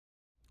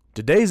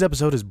Today's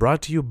episode is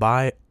brought to you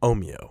by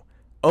Omio.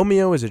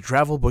 Omio is a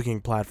travel booking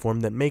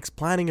platform that makes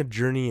planning a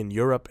journey in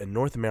Europe and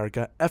North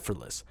America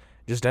effortless.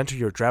 Just enter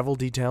your travel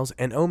details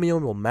and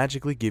Omio will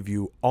magically give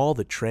you all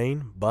the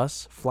train,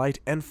 bus,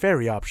 flight, and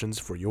ferry options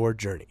for your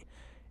journey.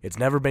 It's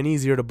never been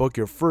easier to book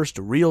your first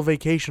real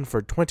vacation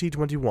for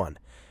 2021.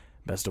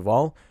 Best of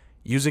all,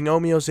 using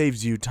Omio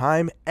saves you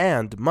time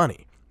and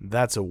money.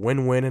 That's a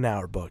win-win in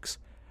our books.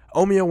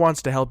 Omio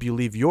wants to help you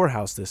leave your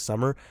house this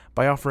summer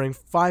by offering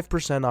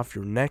 5% off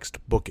your next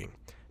booking.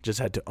 Just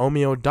head to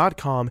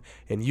omio.com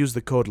and use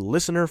the code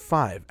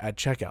LISTENER5 at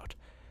checkout.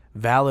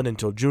 Valid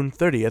until June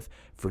 30th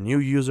for new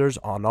users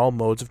on all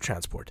modes of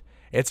transport.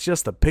 It's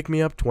just the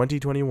pick-me-up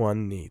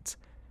 2021 needs.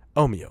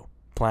 Omio.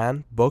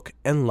 Plan, book,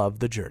 and love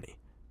the journey.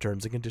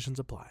 Terms and conditions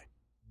apply.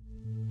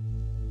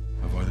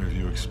 Have either of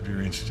you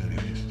experienced any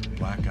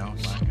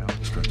blackouts,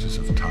 stretches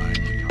of time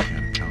that you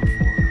can't account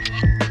for?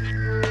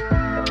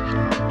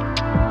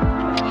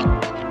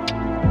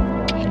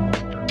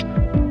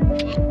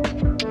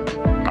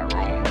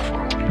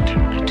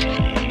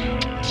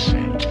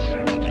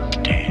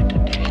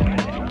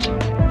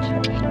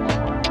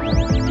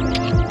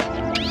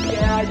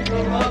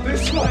 You'll love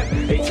this one.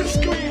 It's a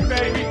scream,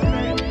 baby.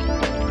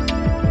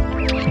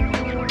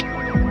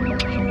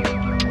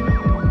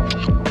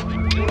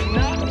 Do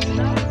not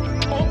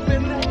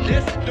open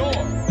this door.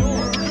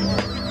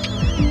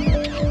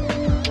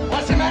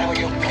 What's the matter with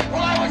you people?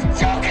 I was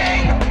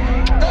joking.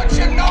 Don't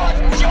you know it's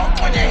a joke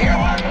when you hear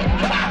one?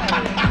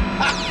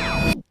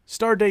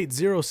 Stardate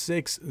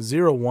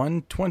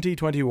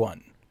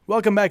 06/01/2021.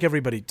 Welcome back,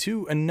 everybody,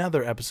 to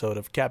another episode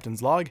of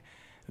Captain's Log.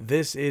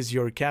 This is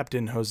your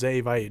Captain Jose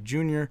Valle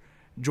Jr.,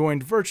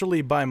 joined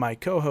virtually by my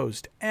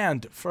co-host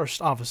and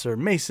First Officer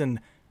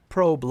Mason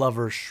Probe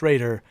Lover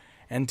Schrader.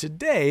 And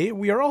today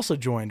we are also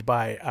joined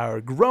by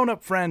our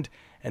grown-up friend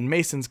and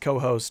Mason's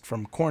co-host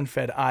from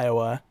Cornfed,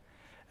 Iowa,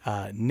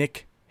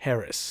 Nick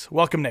Harris.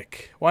 Welcome,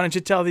 Nick. Why don't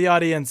you tell the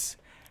audience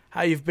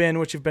how you've been,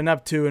 what you've been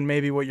up to, and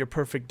maybe what your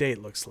perfect date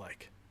looks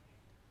like?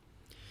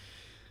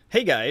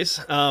 Hey guys,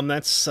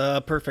 that's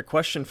a perfect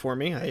question for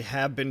me. I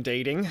have been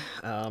dating.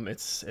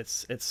 It's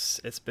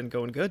been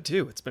going good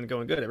too. It's been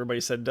going good.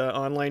 Everybody said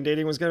online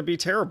dating was going to be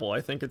terrible.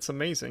 I think it's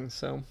amazing.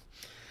 So,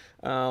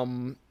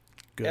 Good.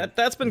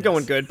 that's been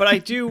going good. But I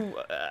do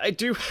I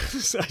do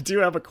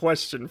have a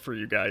question for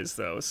you guys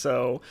though.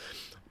 So,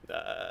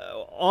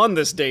 on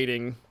this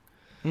dating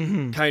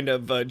kind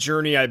of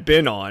journey I've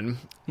been on.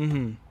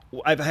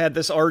 I've had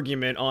this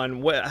argument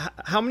on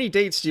how many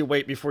dates do you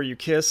wait before you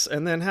kiss,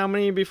 and then how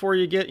many before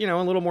you get,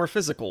 a little more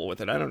physical with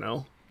it. I don't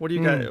know. What do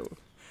you guys?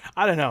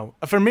 I don't know.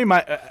 For me,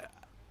 I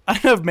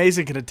don't know if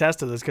Mason can attest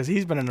to this because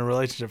he's been in a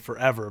relationship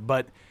forever.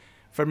 But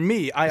for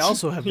me, I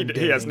also have been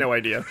dating. He has no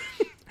idea.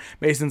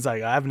 Mason's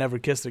like, I've never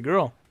kissed a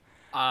girl.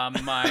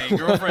 The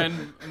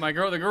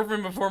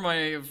girlfriend before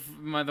my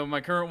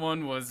current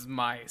one was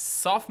my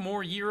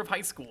sophomore year of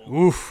high school.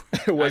 Oof.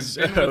 was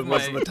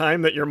the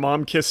time that your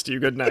mom kissed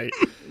you goodnight.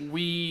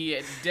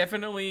 I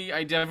definitely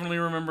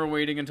remember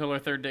waiting until our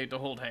third date to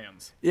hold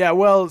hands. Yeah,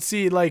 well,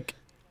 see, like,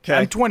 Okay.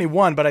 I'm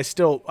 21, but I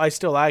still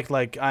act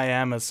like I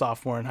am a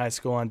sophomore in high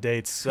school on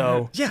dates.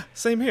 So Yeah,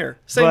 same here.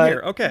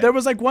 but Okay. There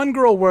was like one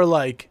girl where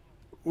like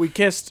we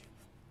kissed.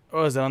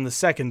 What was it, on the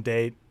second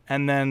date,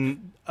 and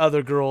then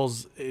other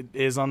girls it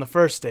is on the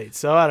first date.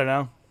 So I don't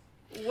know.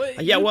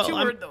 What, Yeah, you well,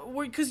 two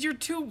because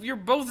you're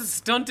both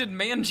stunted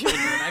man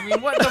children. I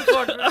mean, what the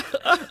fuck?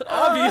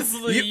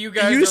 Obviously, you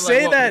guys. You are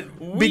say like,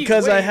 that well,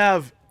 because I wait.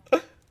 have.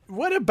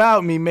 What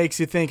about me makes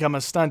you think I'm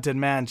a stunted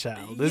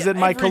man-child? Is Yeah, it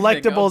my everything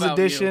collectibles about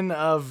edition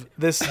of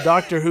this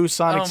Doctor Who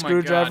sonic Oh my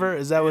screwdriver?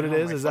 God. Is that what it Oh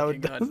is? my Is that what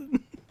it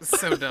fucking does?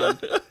 So done.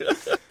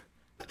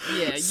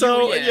 Yeah.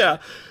 So yeah.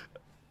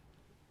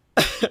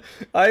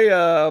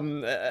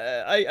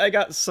 I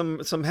got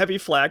some heavy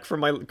flack from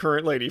my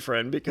current lady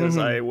friend because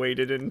I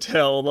waited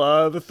until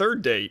the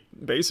third date,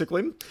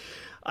 basically.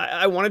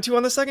 I wanted to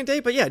on the second date,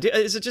 but yeah,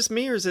 is it just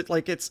me or is it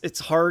like it's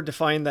hard to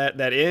find that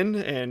in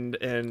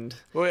and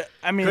Well,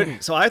 I mean,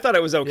 couldn't. So I thought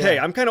it was okay.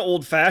 Yeah. I'm kind of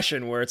old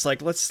fashioned where it's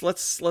like let's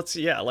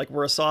like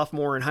we're a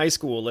sophomore in high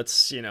school.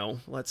 Let's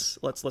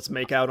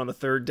make out on the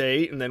third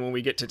date, and then when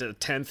we get to the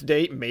 10th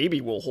date,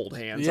 maybe we'll hold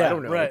hands. Yeah, I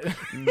don't know. right.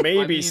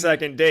 Maybe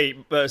second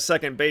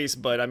base,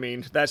 but I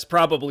mean that's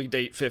probably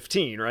date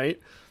 15, right?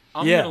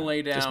 I'm Yeah. gonna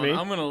lay Just down. me?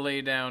 I'm gonna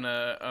lay down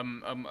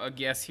a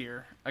guess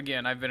here.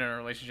 Again, I've been in a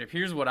relationship.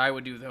 Here's what I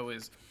would do though: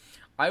 is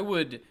I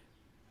would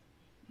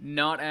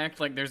not act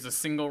like there's a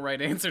single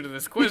right answer to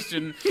this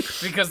question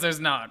because there's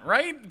not,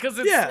 right? Because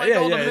it's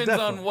all depends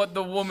definitely. on what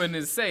the woman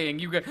is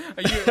saying.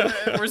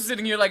 We're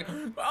sitting here like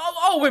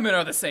all women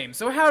are the same.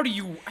 So how do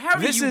you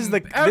this is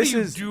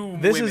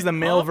the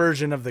male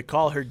version of the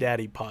Call Her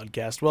Daddy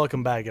podcast.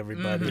 Welcome back,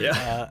 everybody.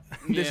 Yeah.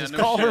 This Yeah, is no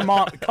call her shit.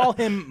 mom. Call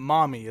him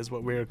mommy is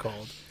what we're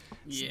called.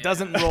 Yeah.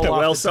 Doesn't roll off.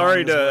 Well, the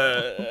sorry tongue as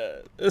well.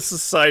 to this is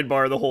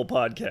sidebar the whole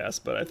podcast,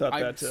 but I thought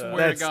I that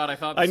swear to God, I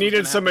thought this I was needed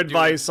gonna some have to do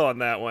advice on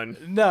that one.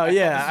 No,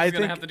 yeah, This I is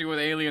gonna think have to do with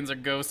aliens or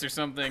ghosts or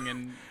something,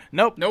 and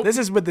nope. Nope. This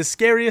is with the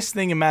scariest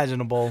thing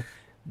imaginable: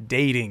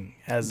 dating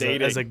as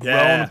a grown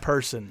Yeah.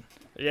 person.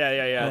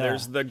 Yeah.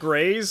 There's the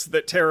Greys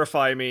that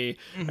terrify me,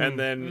 and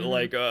then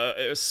like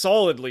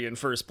solidly in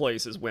first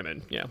place is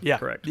women. Yeah,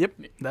 correct. Yep,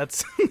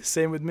 that's the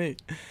same with me.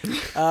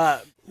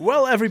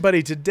 Well,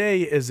 everybody,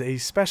 today is a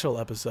special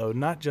episode,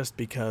 not just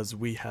because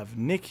we have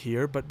Nick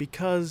here, but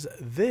because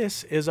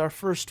this is our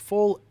first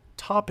full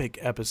topic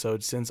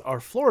episode since our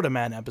Florida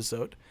Man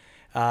episode.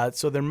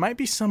 So there might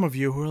be some of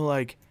you who are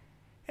like,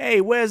 hey,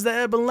 where's the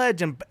Urban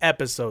Legend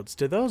episodes?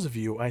 To those of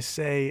you, I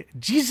say,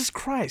 Jesus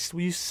Christ,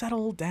 will you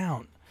settle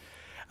down?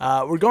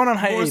 We're going on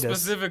hiatus. More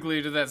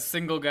specifically to that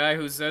single guy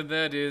who said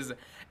that is,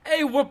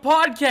 hey, we're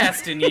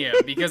podcasting here,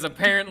 because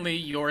apparently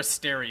you're a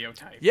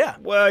stereotype. Yeah.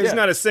 Well, he's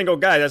not a single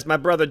guy. That's my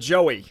brother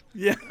Joey.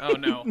 Yeah. Oh,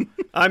 no.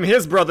 I'm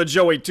his brother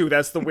Joey, too.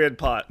 That's the weird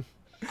part.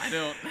 I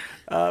don't.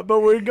 But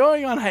we're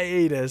going on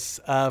hiatus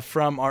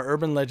from our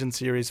Urban Legend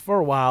series for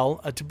a while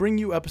to bring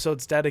you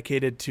episodes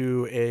dedicated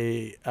to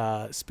a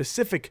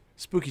specific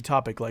spooky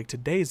topic like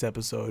today's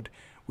episode,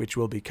 which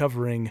will be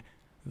covering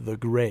the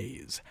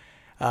Greys.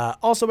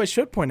 Also, I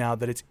should point out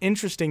that it's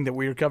interesting that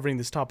we are covering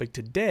this topic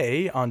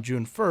today on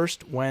June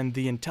 1st when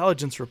the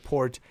intelligence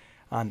report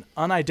on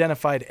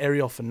unidentified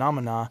aerial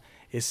phenomena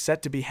is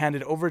set to be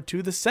handed over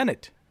to the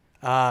Senate.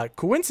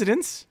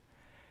 Coincidence?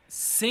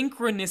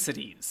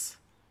 Synchronicities.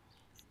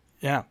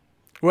 Yeah.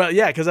 Well,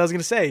 yeah, because I was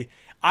going to say,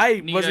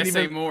 I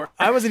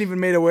wasn't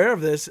even made aware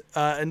of this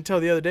until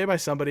the other day by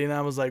somebody, and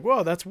I was like,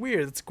 whoa, that's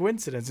weird. That's a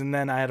coincidence. And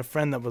then I had a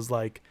friend that was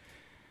like,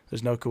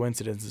 there's no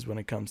coincidences when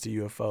it comes to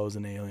UFOs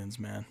and aliens,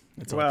 man.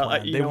 It's all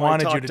planned. They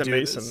wanted you to do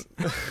Mason.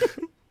 This.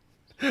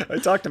 I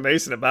talked to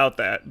Mason about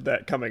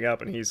that coming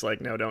up, and he's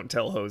like, no, don't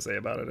tell Jose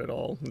about it at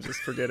all.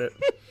 Just forget it.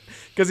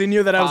 Because he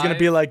knew that I was going to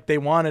be like, they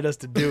wanted us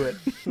to do it.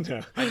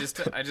 Yeah. I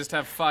just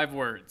have 5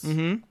 words.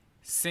 Mm-hmm.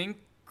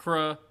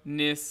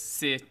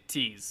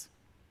 Synchronicities.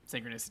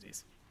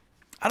 Synchronicities.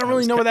 I don't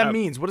really know what that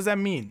means. What does that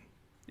mean?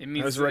 It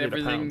means I was ready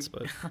everything. to pounce,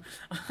 but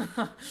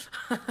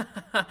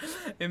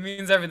It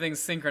means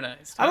everything's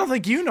synchronized. I don't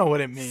think you know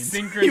what it means.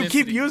 You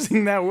keep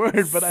using that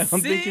word, but I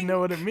don't think you know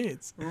what it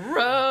means.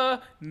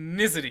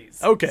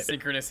 Synchronicities. Okay.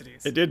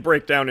 Synchronicities. it did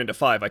break down into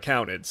 5. I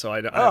counted, so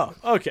Oh,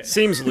 okay.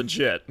 Seems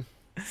legit.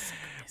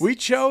 We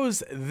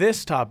chose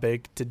this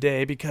topic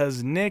today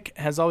because Nick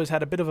has always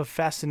had a bit of a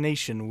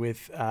fascination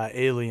with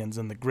aliens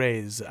and the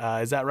Greys.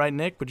 Is that right,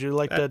 Nick? Would you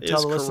like to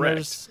tell the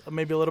listeners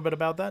maybe a little bit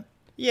about that?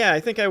 Yeah, I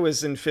think I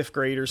was in 5th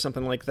grade or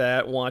something like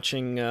that,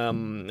 watching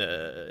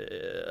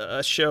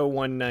a show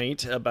one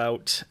night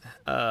about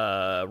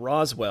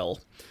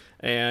Roswell,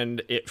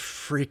 and it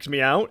freaked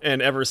me out.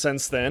 And ever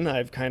since then,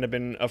 I've kind of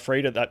been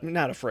afraid of that.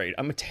 Not afraid.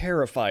 I'm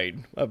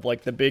terrified of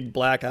like the big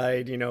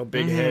black-eyed,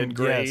 big head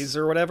Greys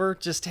or whatever.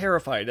 Just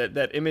terrified.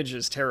 That image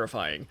is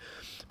terrifying.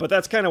 But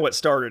that's kind of what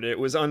started it. It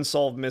was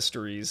Unsolved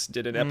Mysteries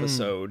did an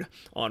episode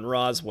on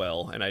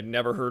Roswell, and I'd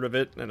never heard of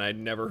it, and I'd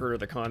never heard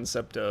of the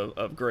concept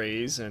of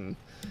Greys, and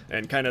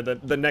kind of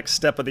the next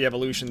step of the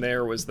evolution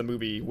there was the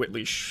movie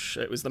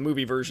it was the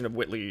movie version of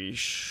Whitley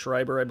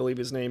Schreiber, I believe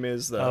his name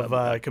is,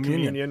 of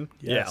Communion.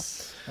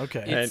 Yes. Yeah.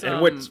 Okay. And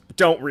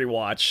don't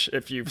rewatch.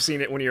 If you've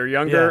seen it when you were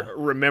younger,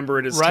 remember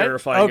it as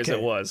terrifying as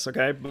it was,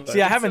 okay? But,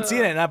 see, I haven't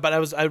seen it, but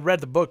I read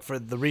the book for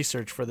the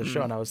research for the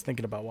show, and I was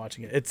thinking about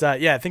watching it. It's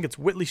I think it's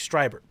Whitley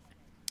Schreiber.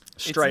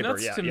 Stryber,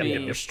 it's nuts to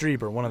me or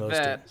Strieber, one of those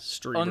that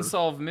two.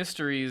 Unsolved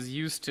Mysteries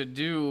used to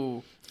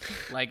do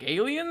like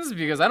aliens,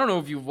 because I don't know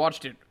if you've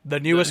watched it. The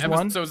newest one?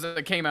 Episodes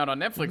that came out on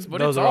Netflix, but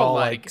those it's are all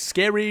like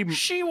scary.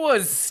 She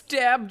was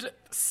stabbed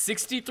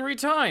 63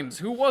 times.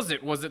 Who was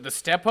it? Was it the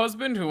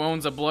step-husband who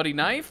owns a bloody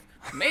knife?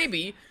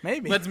 Maybe.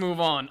 Maybe. Let's move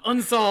on.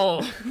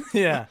 Unsolved.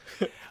 Yeah.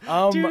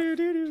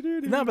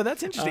 No, but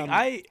that's interesting.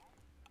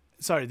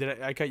 Sorry,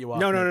 did I cut you off?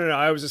 No.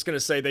 I was just going to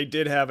say they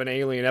did have an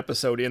alien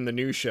episode in the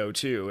new show,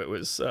 too. It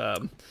was...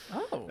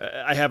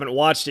 I haven't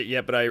watched it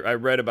yet, but I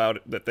read about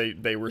it, that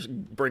they were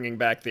bringing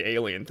back the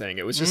alien thing.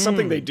 It was just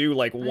something they do,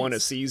 like, one a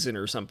season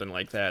or something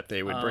like that.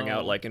 They would bring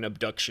out, like, an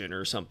abduction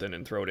or something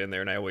and throw it in there,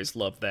 and I always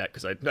loved that,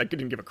 because I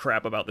didn't give a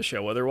crap about the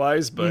show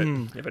otherwise, but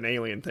if an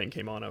alien thing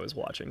came on, I was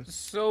watching.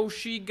 So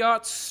she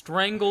got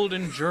strangled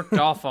and jerked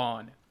off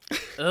on.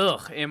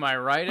 Ugh, am I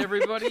right,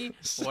 everybody?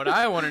 What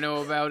I want to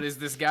know about is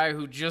this guy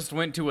who just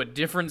went to a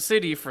different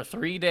city for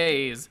 3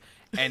 days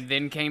and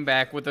then came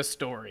back with a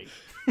story.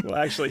 Well,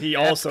 actually, he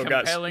also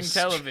got... compelling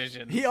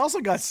television. He also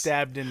got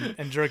stabbed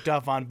and jerked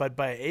off on, but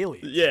by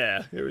aliens.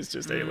 Yeah, it was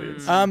just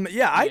aliens.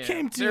 I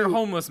came to... They're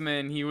homeless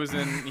men. He was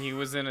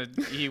in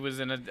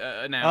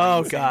an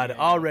alley. Oh, God.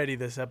 Already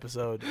this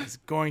episode is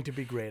going to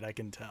be great, I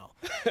can tell.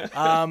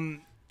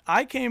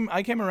 I came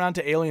around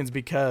to aliens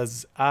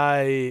because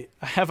I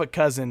have a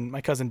cousin, my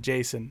cousin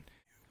Jason.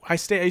 I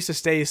used to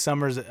stay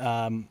summers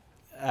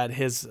at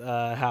his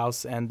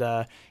house,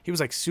 and he was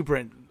like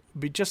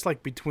just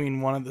like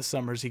between one of the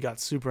summers, he got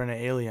super into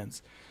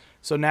aliens.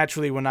 So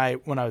naturally, when I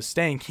was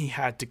staying, he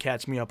had to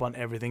catch me up on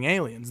everything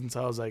aliens, and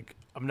so I was like,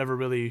 I've never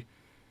really.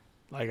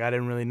 Like, I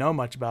didn't really know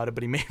much about it,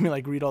 but he made me,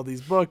 like, read all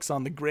these books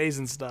on the Greys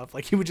and stuff.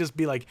 Like, he would just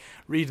be like,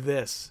 read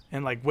this,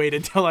 and, like, wait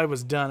until I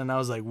was done, and I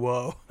was like,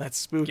 whoa, that's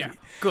spooky. Yeah,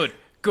 good.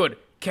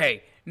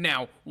 Okay,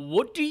 now,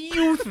 what do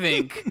you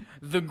think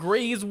the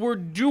Greys were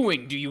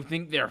doing? Do you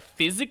think they're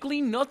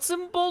physically nuts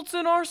and bolts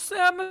in our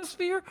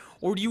atmosphere?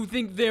 Or do you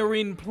think they're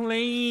in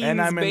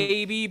planes,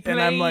 baby, planes?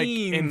 And I'm like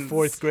in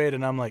 4th grade,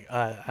 and I'm like,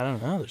 I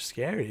don't know. They're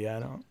scary. I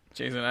don't.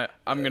 Jason,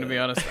 I'm going to be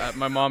honest.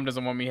 My mom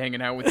doesn't want me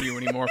hanging out with you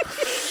anymore.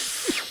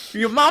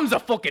 Your mom's a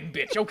fucking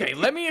bitch. Okay,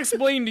 let me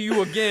explain to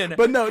you again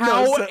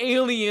how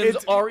aliens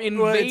are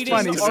invading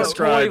our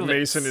Describe toilets.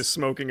 Mason is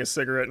smoking a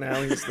cigarette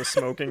now. He's the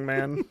smoking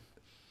man.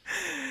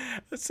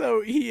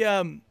 So he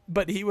got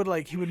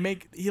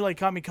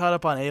me caught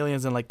up on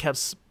aliens and like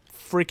kept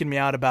freaking me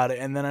out about it.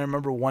 And then I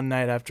remember one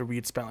night after we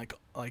had spent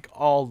like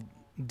all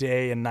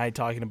day and night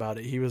talking about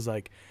it, he was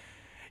like,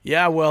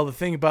 yeah, well, the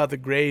thing about the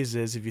Greys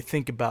is if you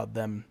think about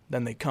them,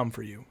 then they come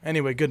for you.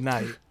 Anyway, good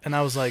night. And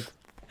I was like,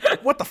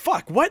 what the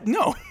fuck? What?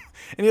 No.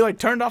 And he like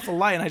turned off the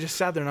light, and I just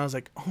sat there and I was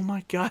like, oh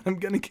my God, I'm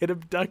going to get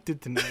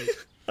abducted tonight.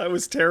 I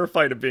was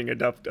terrified of being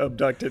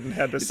abducted and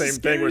had the same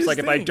thing where it's like,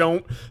 if I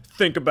don't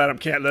think about them,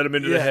 can't let them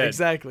into the head.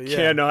 Exactly. Yeah.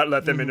 Cannot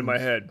let them into my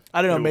head.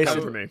 I don't know, They will Mason.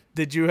 come for me.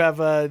 Did you have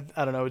I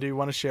don't know, do you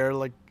want to share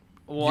like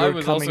Well, I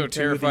was also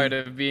terrified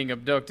of being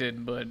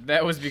abducted, but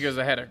that was because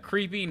I had a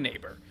creepy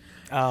neighbor.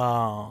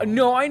 Oh.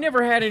 No, I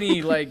never had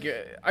any, like,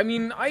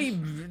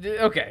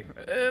 okay,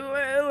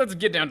 let's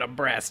get down to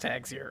brass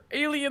tacks here.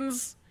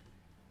 Aliens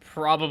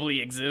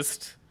probably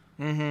exist.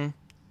 Mm-hmm.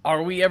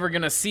 Are we ever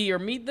going to see or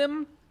meet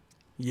them?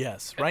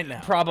 Yes, right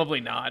now. Probably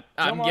not.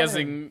 I'm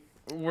guessing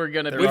we're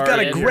going to be... We've got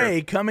a dead.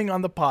 Grey coming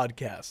on the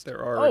podcast.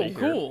 They're already here.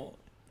 Cool.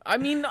 I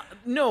mean,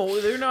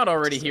 no, they're not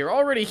already here.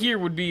 Already here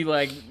would be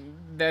like,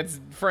 that's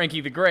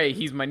Frankie the Grey.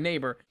 He's my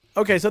neighbor.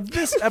 Okay, so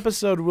this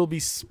episode will be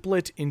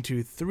split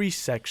into 3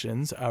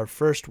 sections. Our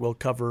first will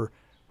cover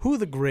who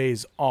the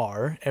Greys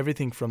are,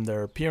 everything from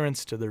their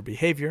appearance to their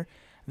behavior.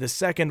 The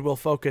second will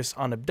focus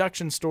on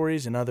abduction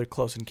stories and other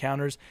close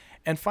encounters.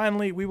 And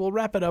finally, we will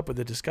wrap it up with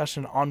a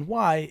discussion on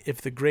why,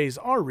 if the Greys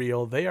are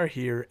real, they are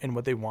here and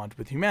what they want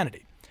with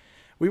humanity.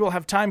 We will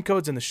have time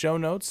codes in the show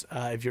notes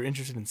if you're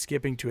interested in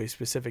skipping to a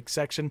specific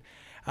section.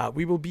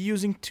 We will be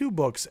using 2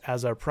 books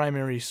as our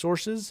primary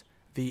sources.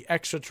 The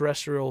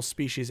Extraterrestrial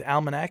Species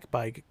Almanac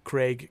by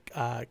Craig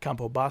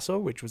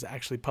Campobasso, which was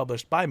actually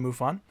published by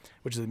MUFON,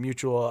 which is a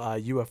mutual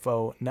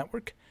UFO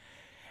network,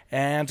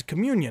 and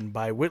Communion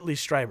by Whitley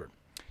Strieber.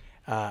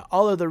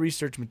 All of the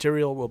research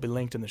material will be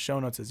linked in the show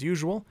notes as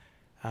usual.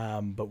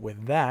 But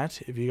with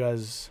that,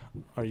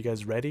 are you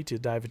guys ready to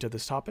dive into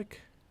this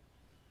topic?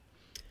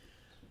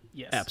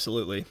 Yes.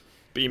 Absolutely.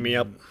 Beam me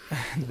up.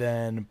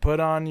 Then put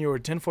on your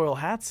tinfoil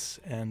hats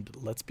and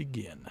let's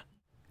begin.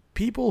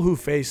 People who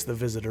face the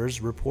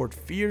visitors report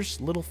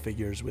fierce little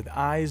figures with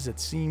eyes that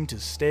seem to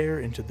stare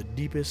into the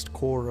deepest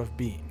core of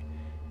being.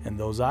 And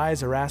those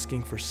eyes are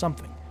asking for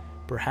something,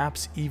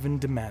 perhaps even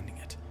demanding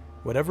it.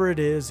 Whatever it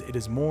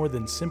is more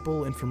than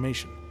simple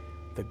information.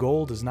 The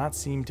goal does not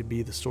seem to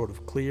be the sort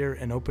of clear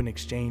and open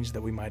exchange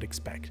that we might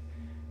expect.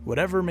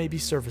 Whatever may be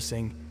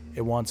surfacing,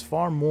 it wants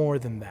far more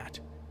than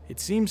that. It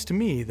seems to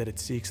me that it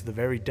seeks the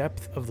very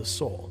depth of the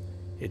soul.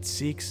 It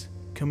seeks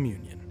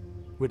communion.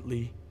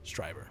 Whitley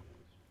Strieber.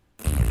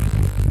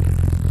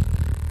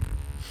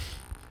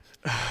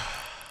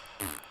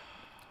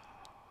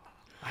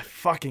 I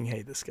fucking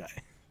hate this guy.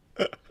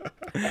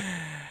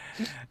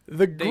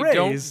 The Greys... They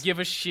don't give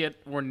a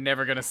shit. We're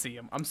never going to see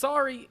them. I'm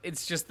sorry.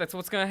 It's just that's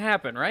what's going to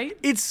happen, right?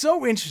 It's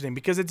so interesting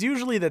because it's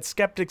usually that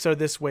skeptics are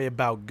this way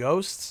about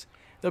ghosts.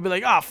 They'll be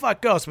like, oh,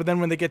 fuck ghosts. But then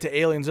when they get to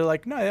aliens, they're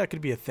like, no, that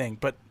could be a thing.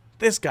 But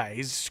this guy,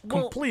 he's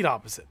complete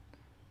opposite.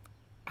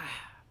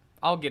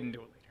 I'll get into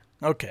it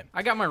later. Okay.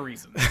 I got my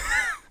reasons.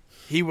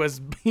 He was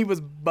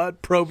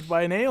butt probed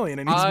by an alien,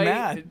 and he's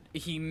mad.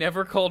 He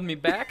never called me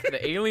back.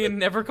 The alien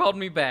never called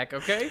me back.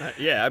 Okay.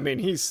 Yeah, I mean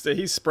he's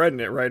spreading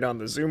it right on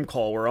the Zoom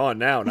call we're on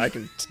now, and I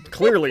can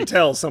clearly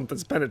tell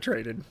something's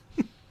penetrated.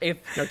 Put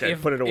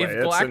it away.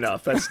 That's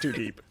enough. That's too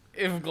deep.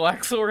 If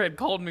Glaxor had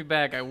called me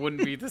back, I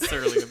wouldn't be this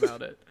early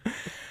about it.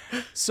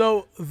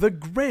 So the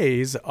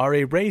Greys are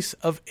a race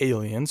of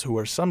aliens who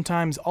are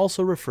sometimes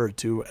also referred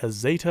to as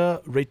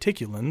Zeta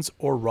Reticulans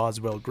or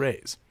Roswell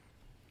Greys.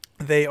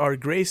 They are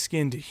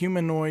gray-skinned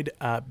humanoid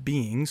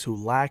beings who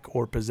lack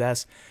or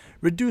possess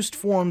reduced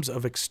forms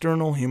of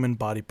external human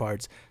body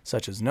parts,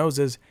 such as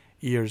noses,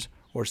 ears,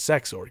 or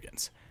sex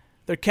organs.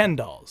 They're Ken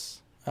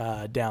dolls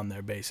down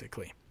there,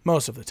 basically,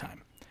 most of the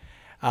time.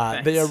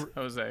 Thanks, they are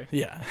Jose.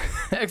 Yeah.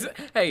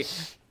 Hey,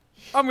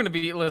 I'm gonna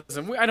be.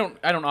 Listen, I don't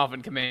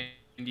often commend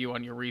you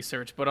on your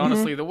research, but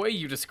honestly, the way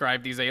you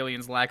described these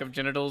aliens' lack of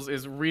genitals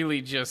is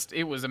really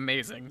it was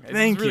amazing.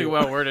 Thank was really you.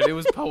 well worded. It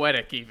was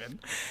poetic, even.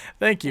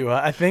 Thank you.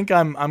 I think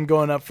I'm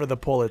going up for the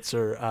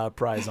Pulitzer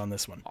Prize on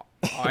this one.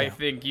 I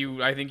think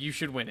you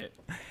should win it.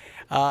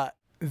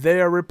 They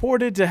are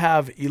reported to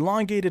have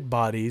elongated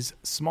bodies,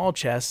 small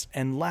chests,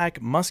 and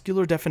lack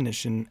muscular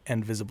definition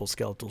and visible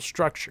skeletal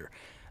structure.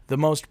 The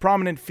most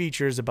prominent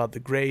features about the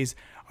Greys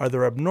are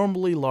their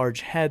abnormally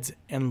large heads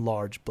and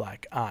large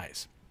black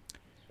eyes.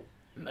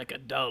 Like a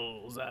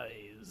doll's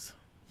eyes.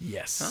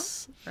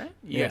 Yes. Right?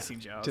 Yeah. Yes,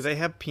 Jaws. Do they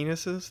have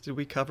penises? Did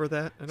we cover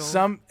that at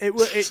all?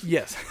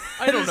 Yes.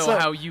 I don't know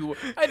how you.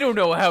 I don't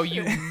know how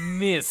you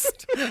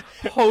missed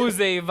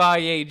Jose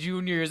Valle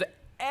Jr.'s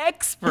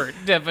expert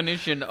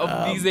definition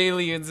of these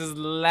aliens'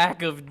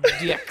 lack of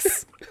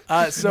dicks.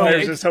 So I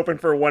was just hoping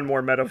for one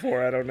more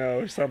metaphor. I don't know,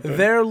 or something.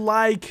 they're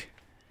like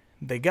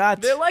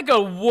They're like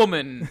a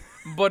woman,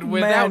 but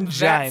without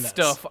that Manginas.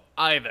 stuff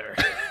either.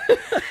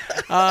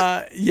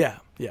 Yeah.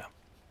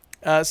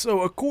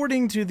 So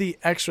according to the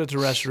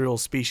Extraterrestrial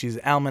Species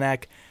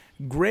Almanac,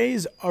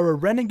 Greys are a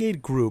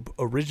renegade group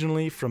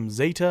originally from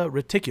Zeta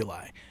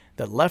Reticuli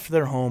that left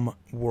their home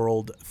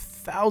world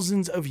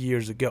thousands of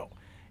years ago.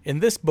 In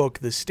this book,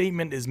 the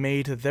statement is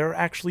made that there are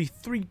actually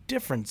 3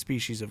 different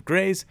species of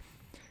Greys: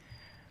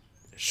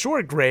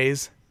 short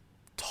Greys,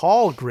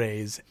 tall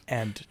Greys,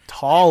 and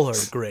taller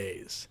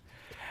Greys.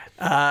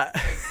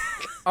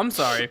 I'm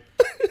sorry.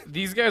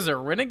 These guys are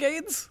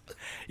renegades?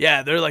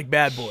 Yeah, they're like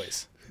bad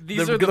boys.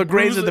 These The are the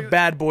Greys are Bruce- the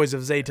bad boys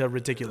of Zeta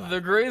Reticuli.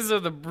 The Greys are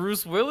the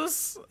Bruce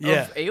Willis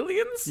Yeah. of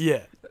aliens?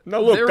 Yeah.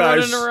 Now look, They're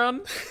guys. running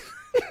around.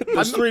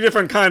 There's 3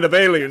 different kind of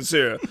aliens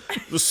here: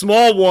 the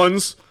small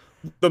ones,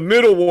 the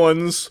middle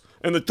ones,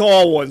 and the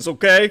tall ones.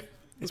 Okay.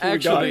 That's what we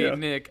got Actually, here.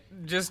 Nick,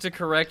 just to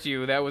correct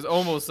you, that was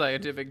almost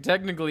scientific.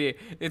 Technically,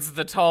 it's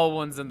the tall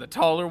ones and the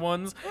taller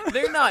ones.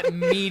 They're not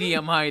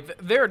medium height.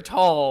 They're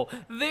tall.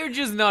 They're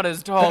just not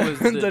as tall as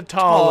the, The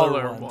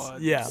taller ones.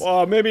 ones. Yeah.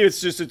 Well, maybe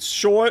it's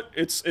short.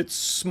 It's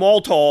small,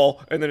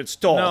 tall, and then it's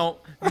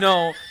tall.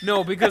 No,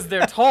 because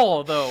they're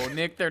tall though,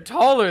 Nick. They're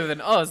taller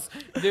than us.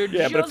 They're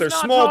Yeah, just but if they're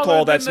not small, taller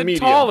tall, than that's the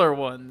medium. taller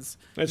ones.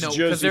 That's no,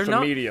 Jersey they're for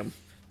not, medium.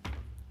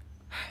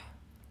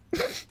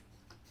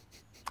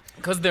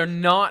 because they're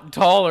not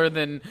taller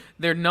than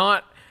they're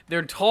not.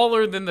 They're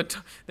taller than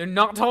they're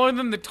not taller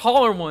than the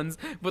taller ones,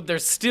 but they're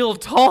still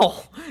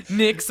tall,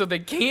 Nick. So they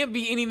can't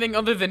be anything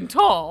other than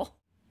tall.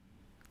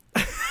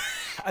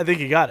 I think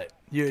you got it.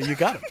 You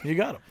got him. You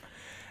got him.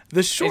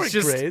 The short It's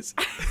just- Greys.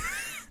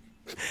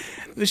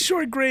 The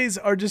short Greys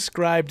are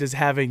described as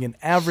having an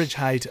average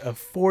height of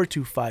 4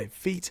 to 5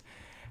 feet,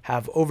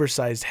 have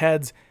oversized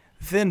heads,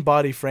 thin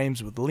body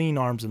frames with lean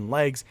arms and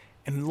legs,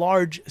 and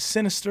large,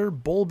 sinister,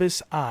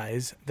 bulbous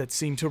eyes that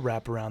seem to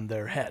wrap around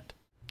their head.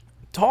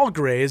 Tall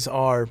Greys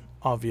are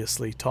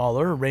obviously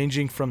taller,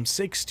 ranging from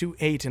 6 to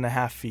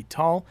 8.5 feet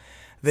tall.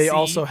 They See?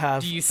 also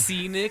have. Do you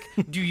see, Nick?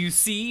 Do you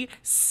see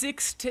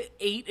 6 to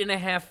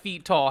 8.5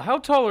 feet tall? How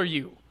tall are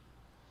you?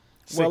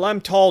 Well,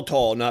 I'm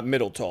tall, not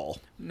middle tall.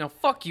 No,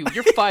 fuck you.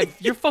 You're five.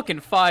 You're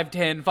fucking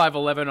 5'10",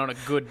 5'11" on a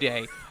good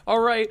day. All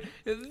right,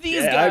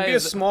 these Yeah, guys. I'd be a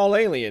small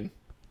alien,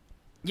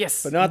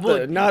 yes, but not you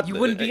would. the not. You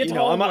wouldn't be a you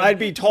tall know, one. I'd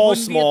be You tall,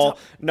 wouldn't be a small, tall-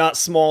 not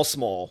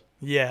small.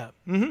 Yeah.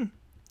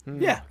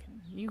 Mm-hmm. Yeah.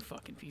 You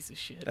fucking piece of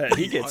shit.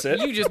 He gets it.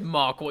 You just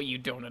mock what you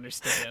don't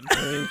understand.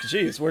 I mean,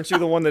 jeez, weren't you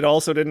the one that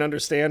also didn't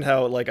understand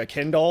how like a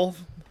Ken doll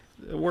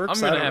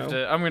works? I'm I gonna don't have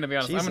know. to. I'm gonna be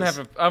honest. I'm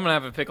Jesus. gonna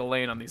have to pick a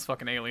lane on these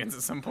fucking aliens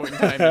at some point in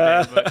time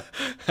today. But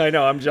I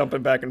know. I'm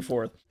jumping back and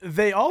forth.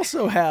 They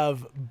also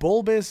have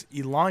bulbous,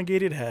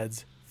 elongated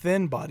heads,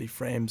 thin body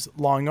frames,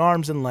 long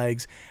arms and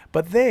legs,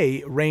 but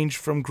they range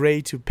from gray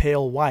to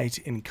pale white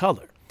in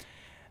color.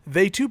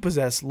 They too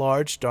possess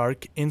large,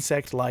 dark,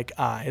 insect-like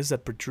eyes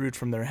that protrude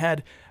from their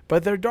head,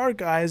 but their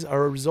dark eyes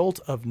are a result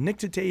of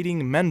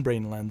nictitating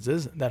membrane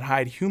lenses that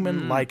hide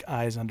human-like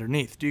eyes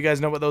underneath. Do you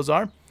guys know what those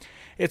are?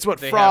 It's what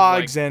They have,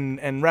 frogs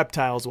and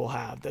reptiles will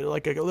have. They're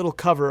like a little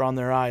cover on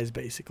their eyes,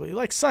 basically,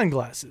 like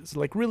sunglasses,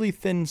 like really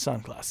thin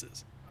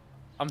sunglasses.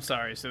 I'm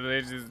sorry. So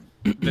they just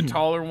the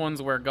taller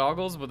ones wear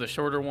goggles, but the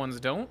shorter ones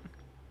don't.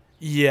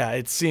 Yeah,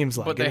 it seems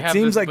like But it. they It have.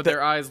 seems like but the-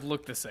 their eyes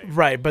look the same.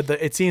 right, but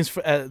it seems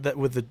that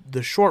with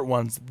the short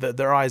ones,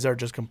 their eyes are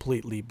just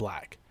completely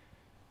black.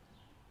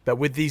 But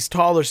with these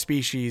taller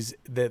species,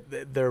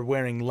 that they're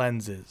wearing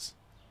lenses.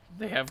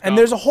 They have. And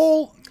there's a goggles.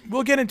 whole.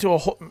 We'll get into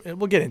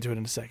it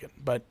in a second.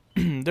 But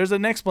there's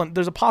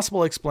there's a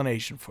possible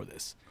explanation for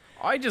this.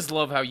 I just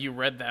love how you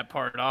read that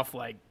part off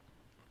like,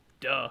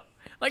 duh.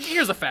 Like,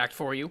 here's a fact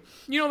for you.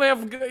 You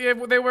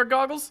know they wear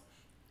goggles.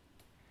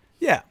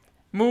 Yeah,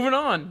 Moving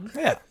on.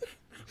 yeah.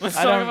 Let's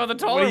I talk don't- about the what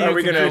taller do you- Are we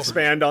ones. going to now.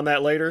 expand on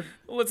that later?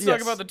 Let's Yes.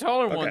 talk about the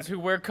taller ones who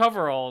wear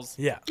coveralls.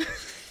 Yeah.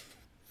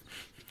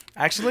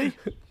 Actually,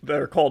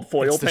 They're called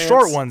foil it's the pants.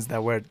 short ones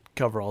that wear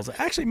coveralls.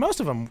 Actually, most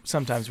of them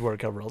sometimes wear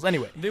coveralls.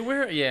 Anyway, They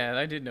wear. Yeah,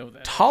 I did know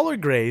that. taller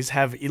Greys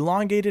have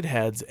elongated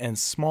heads and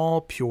small,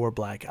 pure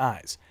black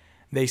eyes.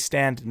 They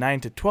stand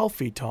 9 to 12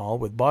 feet tall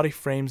with body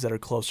frames that are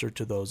closer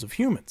to those of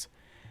humans.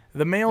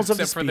 The males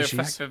Except of for the the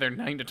species, fact that they're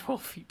 9 to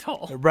 12 feet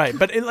tall. right?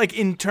 But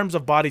in terms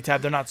of body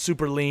type, they're not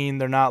super lean.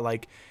 They're not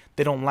like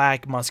they don't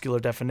lack muscular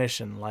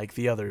definition like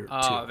the other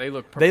two. They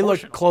look They proportional.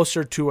 look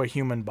closer to a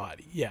human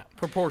body. Yeah.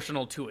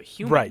 Proportional to a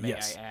human, Right, may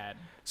yes. I add.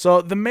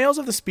 So the males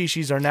of the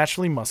species are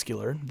naturally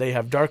muscular. They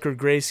have darker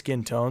gray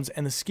skin tones,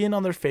 and the skin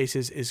on their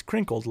faces is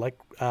crinkled like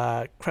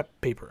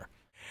crepe paper.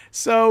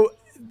 So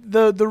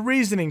the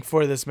reasoning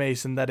for this,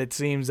 Mason, that it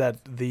seems that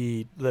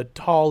the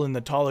tall and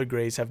the taller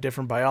greys have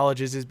different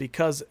biologies is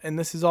because, and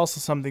this is also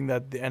something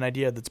that an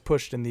idea that's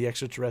pushed in the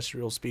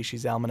Extraterrestrial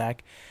Species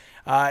Almanac,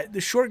 the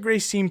short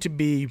greys seem to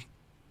be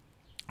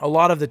a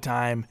lot of the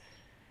time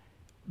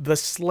the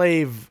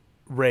slave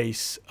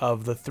race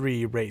of the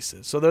three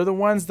races. So they're the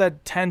ones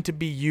that tend to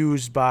be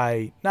used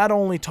by not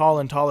only tall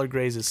and taller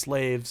greys as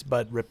slaves,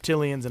 but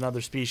reptilians and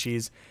other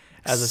species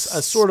as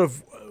a sort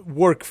of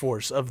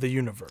workforce of the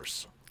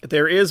universe.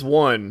 There is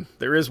one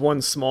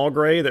small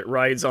gray that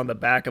rides on the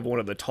back of one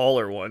of the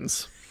taller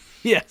ones.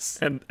 Yes.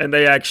 And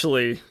they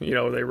actually, they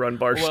run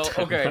Barstow. Well,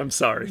 okay. I'm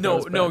sorry.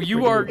 No,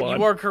 you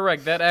are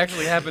correct. That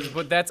actually happens,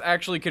 but that's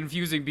actually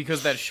confusing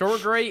because that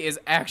short gray is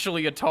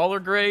actually a taller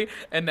gray,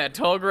 and that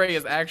tall gray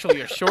is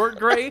actually a short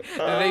gray.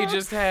 They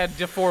just had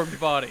deformed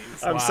bodies.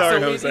 I'm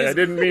sorry, Jose. I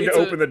didn't mean to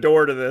open the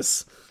door to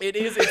this.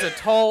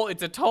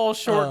 It's a tall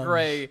short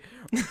gray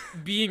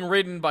being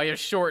ridden by a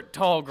short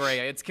tall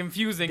gray. It's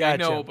confusing,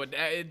 Gotcha. I know, but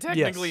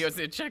technically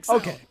it checks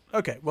out.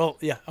 Okay. Well,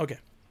 yeah. Okay.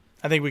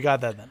 I think we got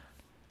that then.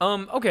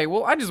 Okay,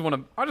 well, I just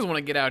want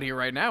to get out here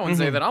right now and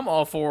say that I'm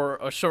all for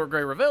a short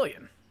gray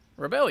rebellion.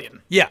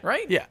 Yeah.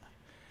 Right? Yeah.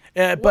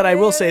 But I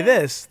will say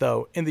this,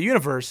 though. In the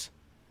universe,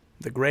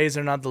 the greys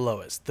are not the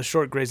lowest. The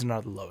short greys are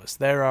not the lowest.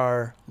 There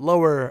are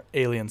lower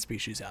alien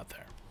species out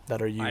there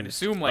that are used. I'd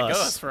assume like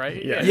us,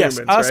 right? Yeah. Yes,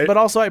 humans, us, right? but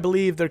also I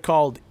believe they're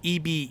called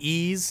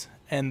EBEs,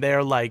 and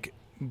they're like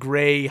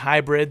gray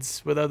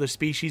hybrids with other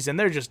species, and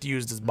they're just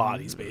used as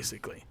bodies,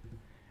 basically.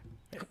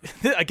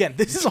 Again,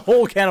 this is a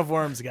whole can of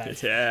worms,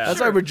 guys. Yeah. That's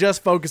why we're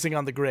just focusing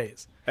on the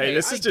grays. Hey,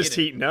 this I is just get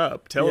it. heating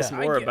up. Tell us Yeah.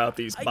 more I get about it.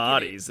 these I get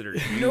bodies it. that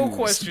are No used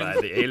question. by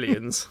the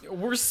aliens.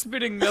 We're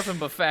spitting nothing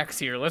but facts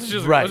here. Let's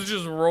just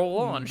roll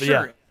on. Yeah.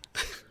 Sure.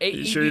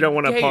 You sure you don't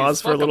want to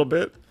pause for a little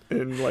bit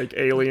in like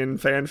alien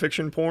fan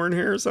fiction porn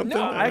here or something?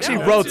 No, I actually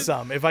No, wrote it's just-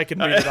 some, if I can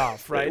read it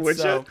off, right? Would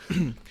So,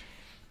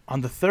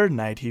 on the third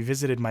night, he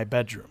visited my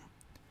bedroom.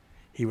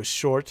 He was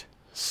short,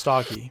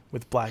 stocky,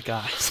 with black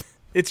eyes.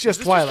 It's just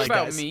this Twilight, just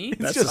about guys. me? It's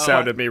That's just the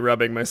sound of me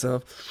rubbing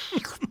myself.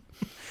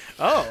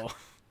 Oh.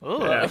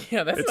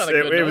 Yeah, that's not a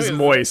good It was noise.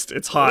 moist.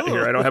 It's hot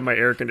here. I don't have my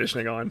air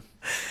conditioning on.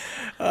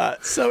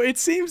 So it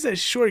seems that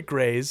short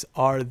greys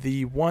are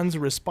the ones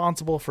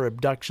responsible for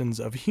abductions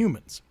of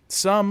humans.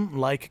 Some,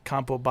 like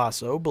Campo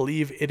Basso,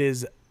 believe it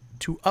is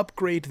to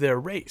upgrade their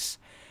race.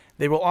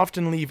 They will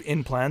often leave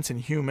implants in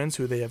humans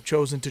who they have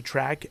chosen to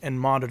track and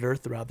monitor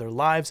throughout their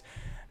lives.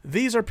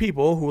 These are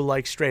people who,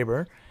 like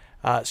Stryber,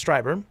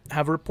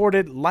 have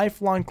reported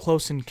lifelong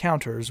close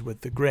encounters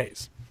with the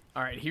greys.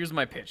 All right, here's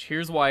my pitch.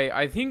 Here's why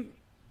I think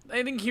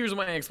here's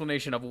my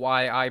explanation of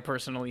why I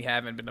personally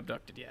haven't been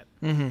abducted yet.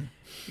 Mm-hmm.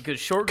 Because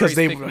short grays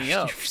Because pick me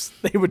up.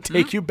 they would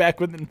take you back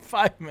within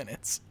 5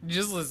 minutes.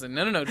 Just listen.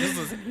 No. Just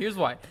listen. Here's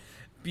why.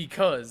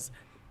 Because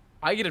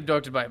I get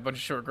abducted by a bunch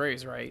of short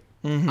grays, right?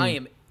 Mm-hmm. I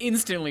am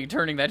instantly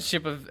turning that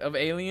ship of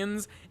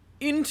aliens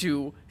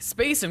into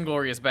Space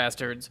Inglorious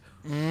Bastards,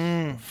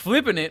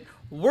 flipping it.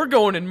 We're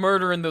going and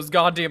murdering those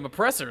goddamn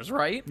oppressors,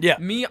 right? Yeah.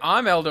 Me,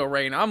 I'm Eldo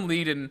Rain. I'm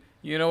leading.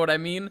 You know what I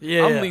mean?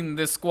 Yeah. I'm leading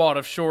this squad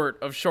of short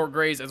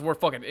grays as we're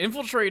fucking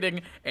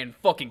infiltrating and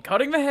fucking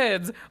cutting the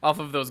heads off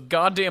of those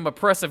goddamn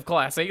oppressive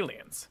class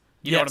aliens.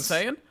 You know what I'm Yes.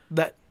 saying?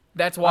 I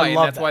That's why, and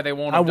love that's that. why they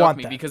won't I abduct want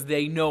me that. because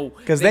they know.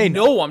 'Cause they they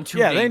know know. I'm too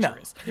Yeah, they know.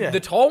 dangerous. Yeah. The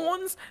tall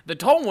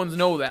ones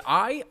know that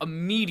I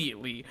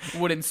immediately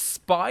would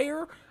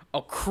inspire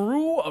a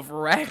crew of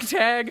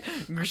ragtag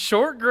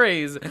short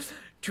grays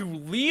to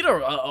lead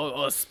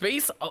a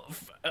space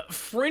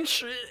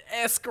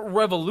French-esque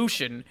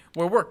revolution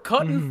where we're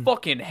cutting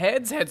fucking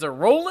heads are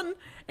rolling,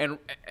 and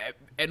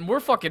we're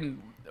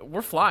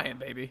flying,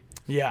 baby.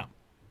 Yeah.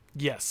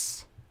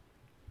 Yes.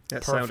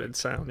 That Perfect. sounded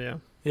sound, yeah.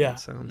 Yeah. That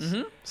sounds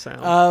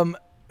sound.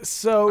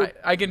 So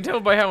I can tell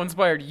by how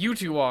inspired you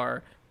two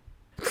are.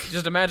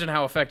 Just imagine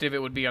how effective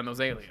it would be on those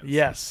aliens.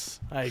 yes,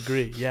 I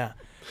agree. Yeah.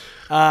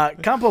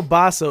 Campo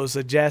Basso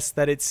suggests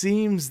that it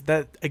seems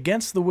that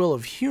against the will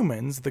of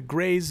humans, the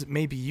Greys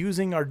may be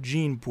using our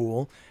gene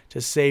pool to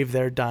save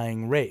their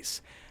dying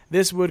race.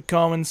 This would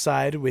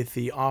coincide with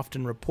the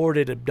often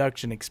reported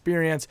abduction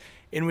experience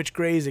in which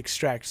Greys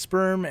extract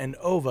sperm and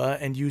ova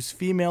and use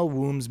female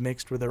wombs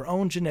mixed with their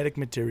own genetic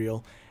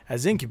material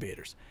as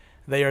incubators.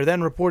 They are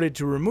then reported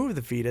to remove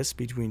the fetus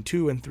between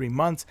 2 and 3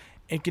 months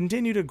and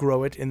continue to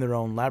grow it in their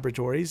own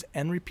laboratories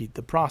and repeat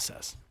the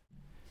process.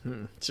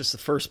 It's just the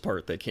first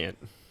part they can't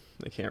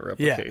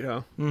replicate,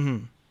 huh? Mm-hmm.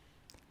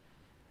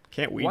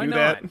 Can't we Why do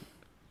not?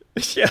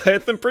 that? Yeah,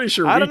 I'm pretty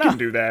sure I we don't can know.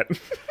 do that.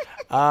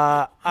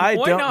 I Why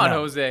don't not, know.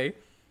 Jose?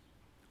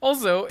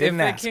 Also, Didn't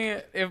if ask.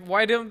 they can't,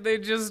 why don't they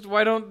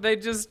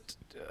just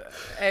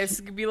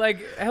ask, be like,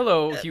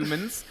 "Hello,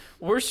 humans.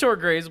 We're short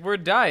grays. We're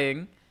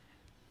dying."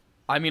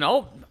 I mean,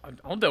 I'll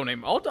donate.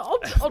 I'll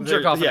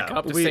jerk off in yeah, a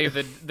cup to we- save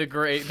the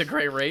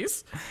gray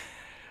race.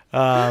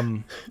 Yeah,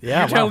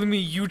 You're telling me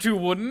you two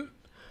wouldn't?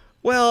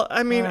 Well,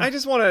 I mean, I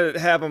just want to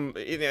have them.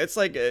 It's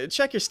like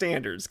check your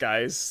standards,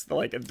 guys.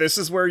 Like this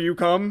is where you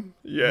come.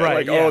 Yeah, Right,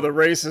 like yeah. oh, the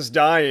race is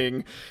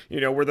dying.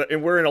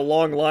 We're in a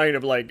long line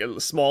of like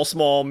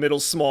small,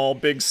 middle, small,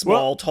 big,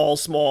 small, tall,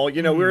 small.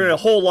 We're in a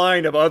whole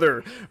line of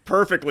other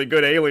perfectly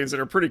good aliens that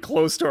are pretty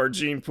close to our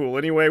gene pool.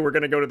 Anyway, we're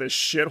gonna go to this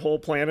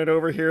shithole planet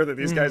over here that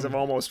these guys have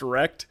almost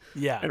wrecked.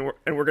 Yeah.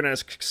 and we're gonna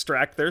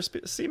extract their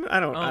semen. I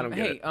don't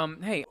get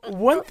it. Hey,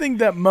 One thing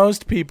that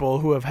most people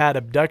who have had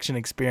abduction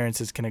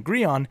experiences can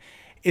agree on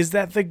is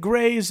that the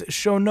Greys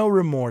show no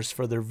remorse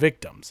for their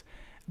victims.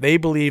 They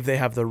believe they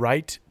have the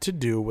right to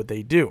do what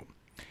they do.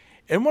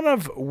 In one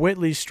of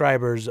Whitley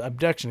Strieber's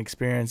abduction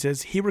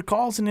experiences, he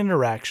recalls an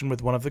interaction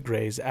with one of the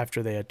Greys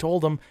after they had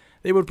told him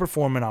they would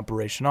perform an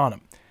operation on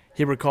him.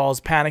 He recalls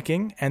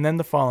panicking, and then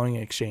the following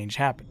exchange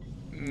happened.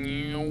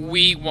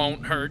 we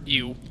won't hurt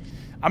you.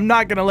 I'm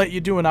not going to let you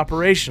do an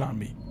operation on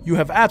me. You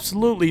have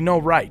absolutely no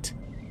right.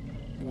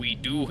 We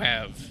do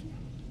have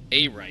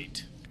a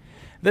right.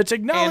 The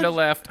technology... And a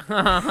left.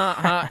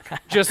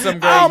 Just some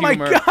gray Oh my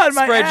humor. God,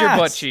 my Spread your ass.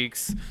 butt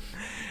cheeks.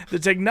 The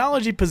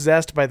technology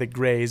possessed by the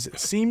Greys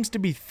seems to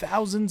be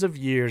thousands of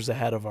years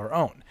ahead of our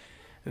own.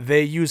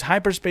 They use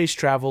hyperspace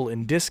travel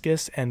in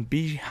discus and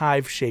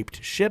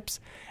beehive-shaped ships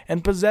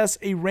and possess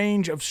a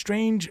range of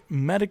strange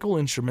medical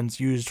instruments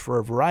used for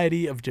a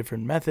variety of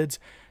different methods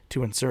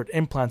to insert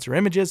implants or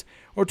images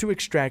or to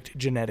extract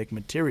genetic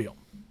material.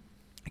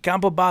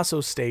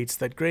 Campobasso states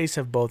that Greys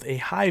have both a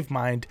hive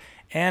mind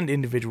and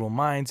individual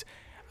minds.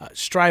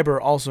 Stryber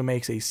also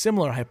makes a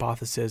similar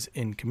hypothesis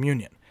in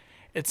Communion.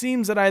 It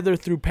seems that either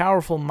through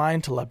powerful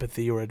mind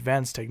telepathy or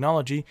advanced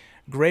technology,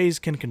 Greys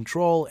can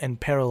control and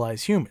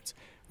paralyze humans,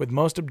 with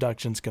most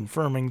abductions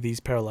confirming these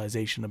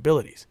paralyzation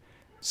abilities.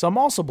 Some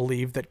also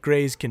believe that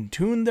Greys can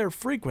tune their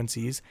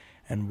frequencies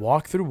and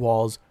walk through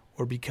walls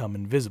or become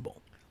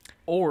invisible.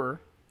 Or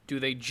do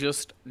they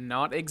just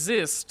not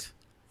exist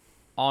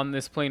on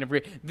this plane of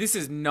This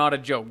is not a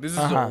joke. This is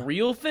a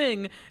real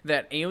thing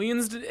that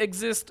aliens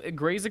exist,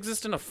 Greys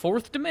exist in a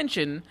fourth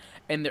dimension,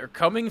 and they're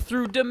coming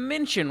through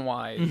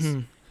dimension-wise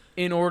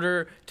in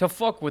order to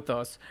fuck with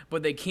us.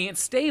 But they can't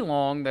stay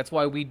long. That's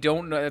why we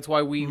don't know. That's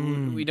why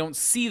we don't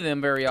see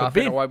them very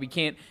often, be. or why we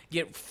can't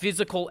get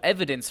physical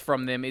evidence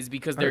from them. Is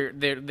because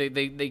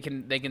they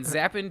can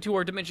zap into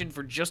our dimension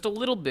for just a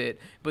little bit,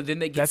 but then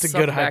they get That's a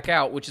sucked good back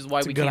out, which is why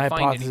It's we a good can't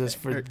find hypothesis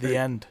anything. for the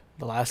end,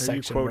 the last Are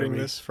you section. where quoting we-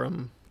 this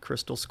from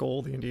Crystal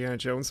Skull, the Indiana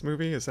Jones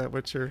movie? Is that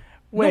what you're...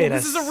 Wait, no,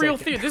 this is a real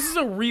second. theory. This is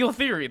a real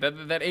theory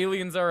that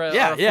aliens are a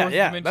Yeah, are a yeah, fourth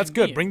yeah. dimension That's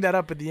good. being. Bring that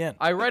up at the end.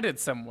 I read it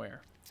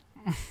somewhere.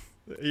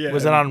 Yeah,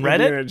 Was it on Reddit?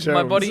 Indiana Jones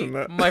My buddy, and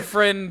the my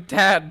friend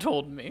Tad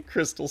told me.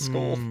 Crystal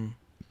Skull.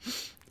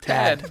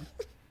 Tad told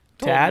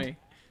Tad? me.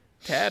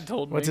 Tad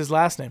told me. What's his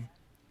last name?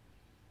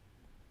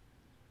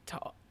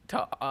 Toddson.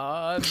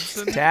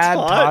 Tad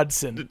Todd?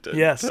 Todson.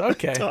 Yes,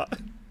 okay.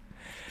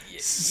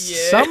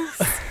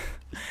 Yes.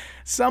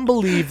 Some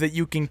believe that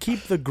you can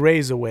keep the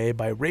Greys away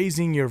by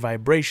raising your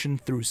vibration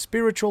through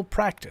spiritual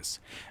practice,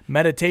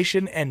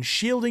 meditation, and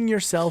shielding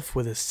yourself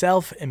with a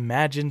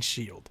self-imagined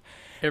shield.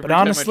 Every But time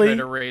honestly- I try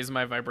to raise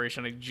my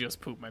vibration, I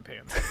just poop my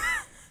pants.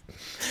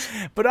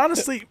 But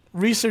honestly,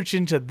 research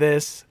into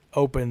this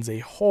opens a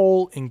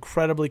whole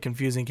incredibly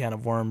confusing can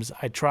of worms.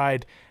 I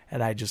tried,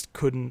 and I just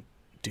couldn't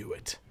do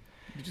it.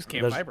 You just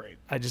can't There's- vibrate.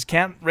 I just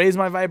can't raise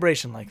my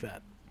vibration like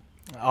that.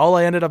 All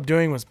I ended up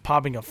doing was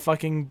popping a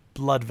fucking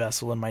blood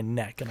vessel in my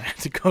neck, and I had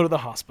to go to the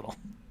hospital.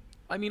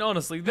 I mean,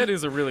 honestly, that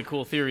is a really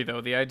cool theory, though.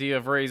 The idea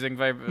of raising,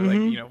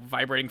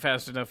 vibrating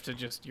fast enough to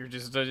you're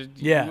just.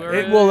 Yeah, you are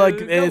it's a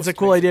ghost,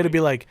 cool idea to basically. be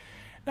like,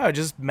 no,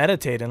 just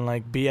meditate and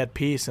like be at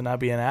peace and not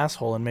be an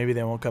asshole, and maybe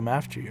they won't come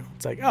after you.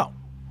 It's like, oh,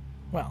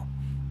 well,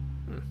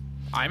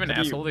 I'm an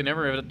asshole. They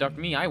never abduct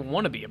me. I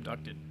want to be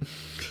abducted.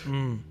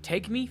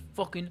 Take me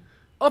fucking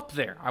up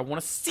there. I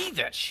want to see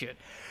that shit.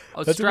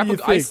 That's what you I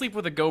think. sleep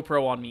with a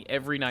GoPro on me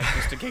every night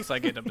just in case I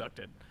get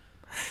abducted.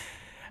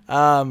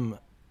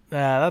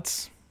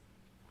 that's.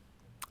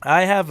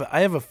 I have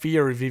a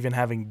fear of even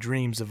having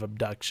dreams of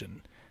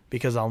abduction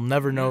because I'll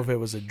never know if it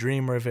was a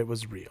dream or if it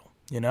was real.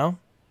 You know?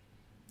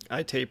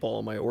 I tape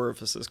all my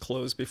orifices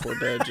closed before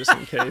bed just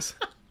in case.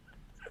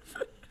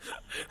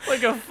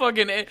 Like a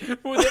fucking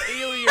with an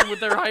alien with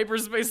their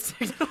hyperspace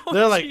technology.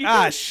 They're like,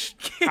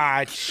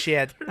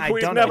 shit. I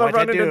We've don't know never what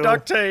run to into do.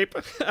 duct tape.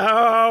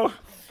 Oh.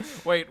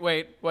 Wait.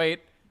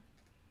 That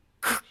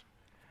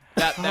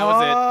was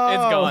it.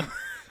 It's gone.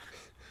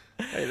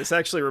 Hey, this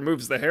actually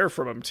removes the hair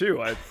from him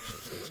too.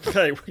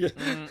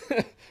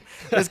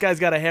 This guy's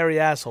got a hairy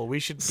asshole. We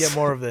should get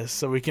more of this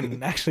so we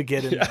can actually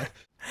get in there.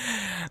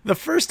 The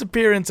first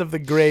appearance of the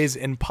Greys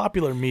in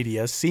popular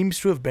media seems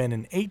to have been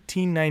in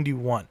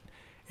 1891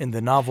 in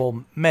the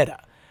novel Meta,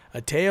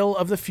 A Tale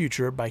of the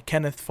Future by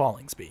Kenneth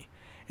Follingsby.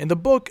 In the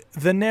book,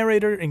 the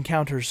narrator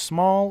encounters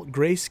small,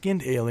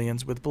 gray-skinned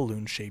aliens with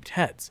balloon-shaped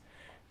heads.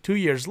 2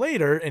 years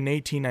later, in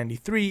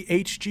 1893,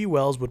 H.G.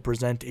 Wells would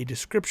present a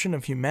description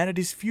of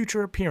humanity's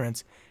future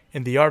appearance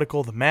in the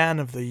article The Man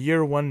of the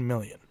Year 1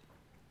 Million,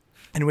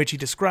 in which he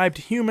described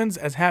humans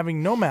as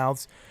having no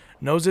mouths,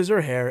 noses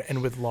or hair,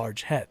 and with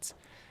large heads.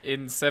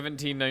 In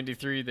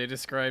 1793, they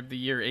described the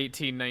year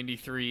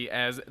 1893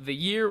 as the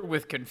year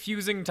with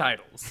confusing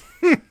titles.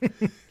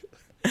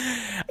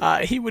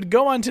 He would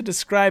go on to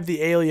describe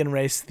the alien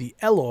race, the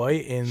Eloi,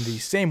 in the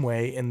same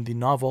way in the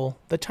novel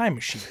The Time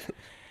Machine.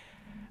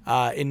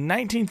 In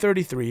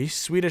 1933,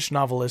 Swedish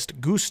novelist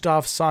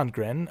Gustav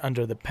Sandgren,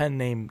 under the pen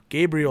name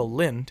Gabriel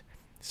Lind,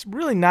 it's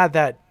really not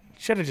that,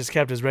 should have just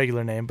kept his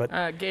regular name,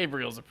 but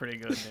Gabriel's a pretty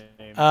good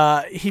name.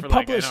 he for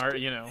published, like an art,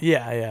 you know.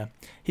 yeah.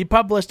 He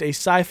published a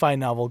sci-fi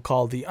novel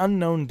called The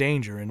Unknown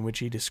Danger, in which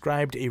he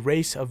described a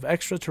race of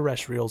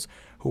extraterrestrials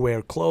who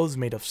wear clothes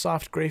made of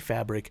soft gray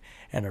fabric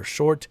and are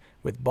short,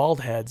 with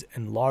bald heads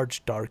and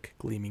large, dark,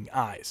 gleaming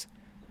eyes.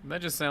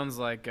 That just sounds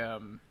like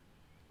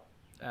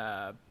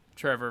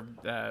Trevor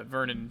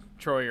Vernon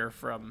Troyer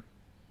from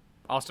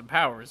Austin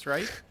Powers,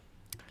 right?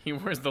 He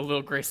wears the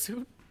little gray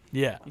suit.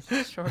 Yeah.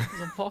 He's short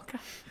as a ball guy.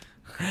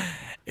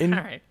 In,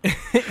 All right.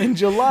 in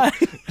July.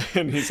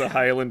 And he's a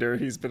Highlander.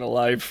 He's been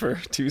alive for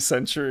 2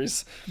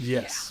 centuries.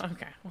 Yes.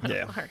 Okay. Well,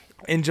 Yeah. All right.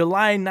 In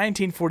July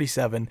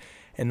 1947,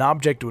 an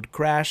object would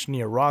crash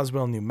near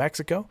Roswell, New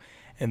Mexico,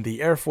 and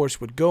the Air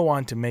Force would go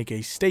on to make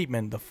a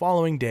statement the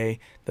following day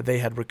that they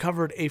had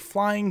recovered a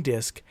flying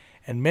disc,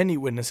 and many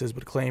witnesses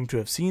would claim to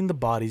have seen the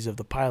bodies of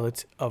the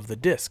pilots of the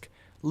disc,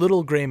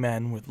 little gray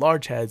men with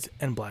large heads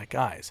and black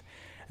eyes.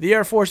 The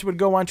Air Force would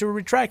go on to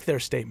retract their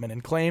statement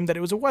and claim that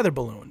it was a weather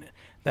balloon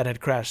that had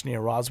crashed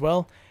near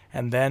Roswell,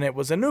 and then it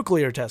was a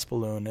nuclear test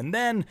balloon, and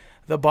then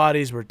the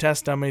bodies were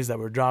test dummies that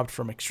were dropped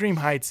from extreme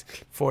heights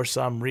for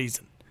some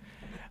reason.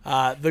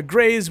 The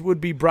Greys would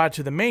be brought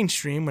to the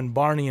mainstream when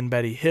Barney and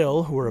Betty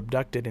Hill, who were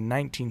abducted in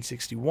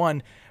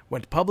 1961,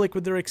 went public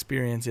with their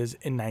experiences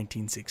in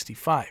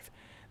 1965.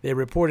 They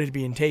reported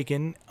being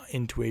taken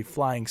into a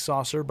flying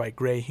saucer by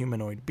gray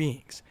humanoid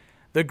beings.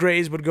 The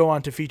Greys would go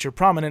on to feature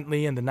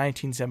prominently in the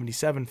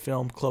 1977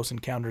 film Close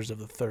Encounters of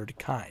the Third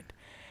Kind.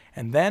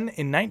 And then,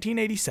 in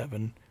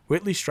 1987,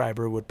 Whitley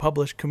Strieber would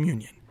publish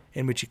Communion,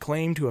 in which he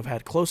claimed to have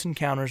had close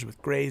encounters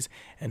with Greys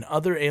and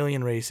other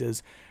alien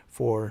races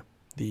for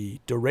the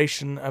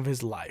duration of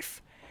his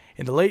life.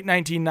 In the late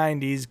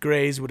 1990s,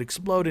 Greys would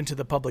explode into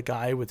the public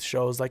eye with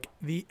shows like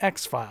The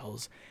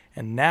X-Files,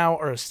 and now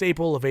are a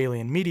staple of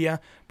alien media,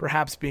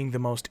 perhaps being the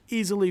most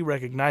easily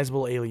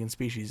recognizable alien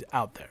species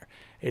out there.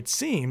 It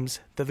seems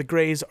that the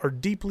Greys are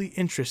deeply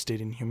interested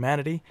in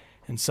humanity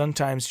and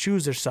sometimes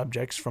choose their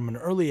subjects from an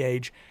early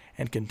age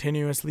and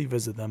continuously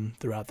visit them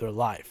throughout their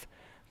life.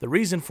 The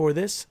reason for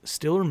this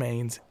still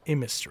remains a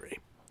mystery.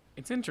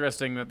 It's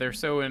interesting that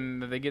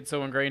that they get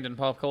so ingrained in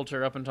pop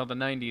culture up until the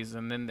 90s,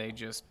 and then they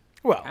just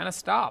Well, kind of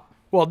stop.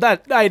 Well,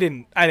 that's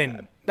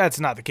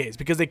not the case,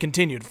 because they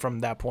continued from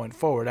that point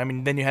forward. I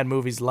mean, then you had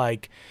movies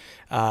like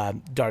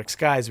Dark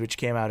Skies, which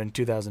came out in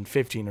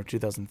 2015 or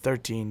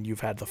 2013.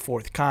 You've had The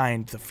Fourth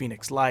Kind, The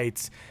Phoenix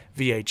Lights,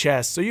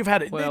 VHS. So you've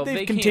had Well, they've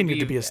they continued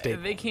to be a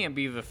staple. They can't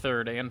be the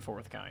third and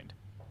fourth kind.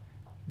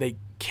 They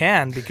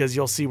can, because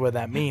you'll see what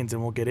that means,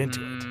 and we'll get into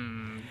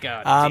it.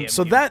 God damn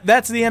So you.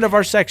 that's the end of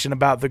our section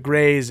about the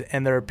Greys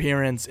and their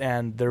appearance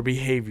and their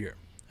behavior.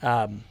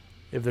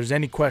 If there's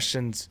any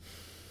questions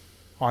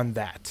on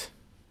that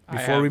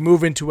before we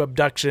move into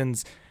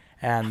abductions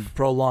and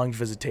prolonged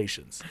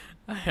visitations.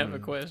 I have a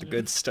question.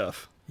 Good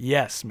stuff.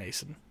 Yes,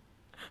 Mason.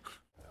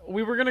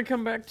 We were gonna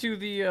come back to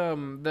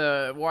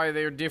the why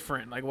they're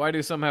different. Like, why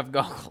do some have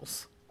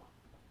goggles?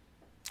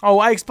 Oh,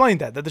 I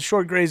explained that the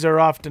short Greys are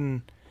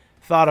often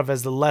thought of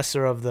as the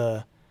lesser of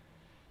the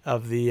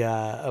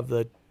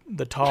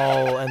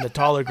tall and the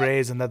taller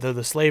Greys, and that they're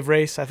the slave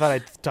race. I thought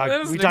we talked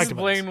about this.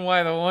 Explain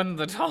why the one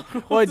the tall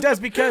Well, it does,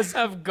 because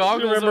have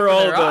goggles. You remember over all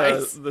their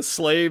eyes? the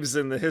slaves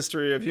in the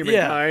history of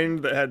humankind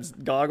that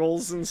had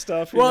goggles and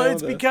stuff? Well,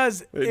 it's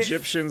because the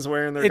Egyptians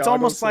wearing their it's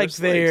goggles. almost like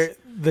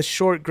the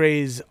short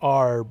Greys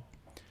are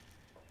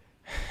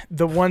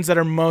the ones that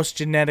are most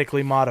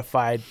genetically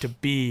modified to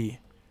be.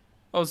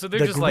 Oh, so they're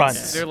the just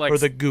grunts, they're like or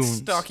the goons.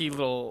 stocky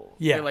little.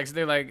 Yeah.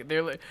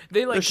 They're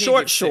They're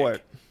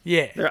short.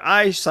 Yeah. Their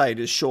eyesight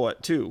is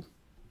short too.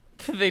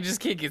 They just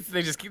can't get.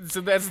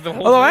 So that's the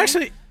whole. Although thing.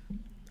 actually,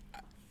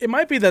 it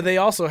might be that they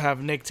also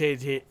have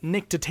nictitating.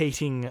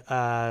 They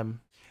In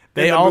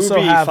the also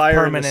movie have Fire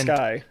permanent. in the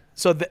Sky.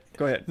 So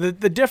Go ahead.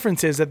 The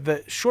difference is that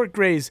the short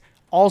Greys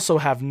also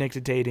have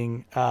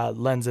nictitating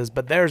lenses,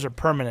 but theirs are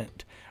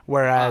permanent.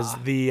 Whereas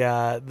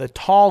the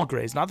tall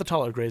Greys, not the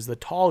taller Greys, the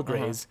tall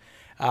Greys,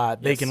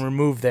 they can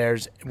remove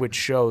theirs, which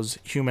shows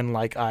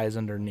human-like eyes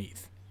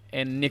underneath.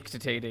 And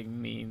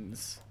nictitating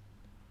means.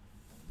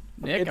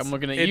 Nick, It's- I'm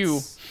looking at it's- you.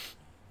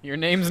 Your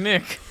name's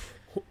Nick.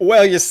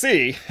 Well, you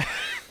see,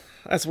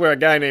 that's where a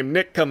guy named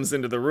Nick comes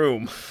into the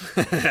room.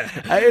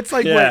 It's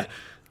like Yeah.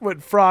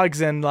 what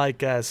frogs and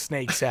like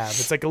snakes have.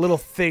 It's like a little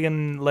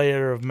thin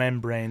layer of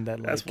membrane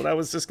that. That's like, what I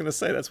was just gonna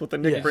say. That's what the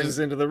Nick Yeah. brings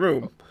into the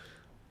room.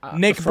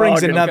 Nick the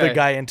brings frog, another okay.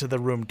 guy into the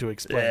room to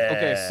explain. Yeah.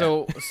 Okay,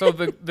 so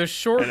the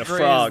short And a Greys,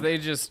 frog.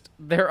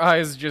 their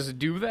eyes just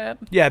do that.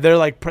 Yeah, they're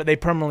like they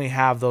permanently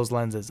have those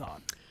lenses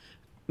on.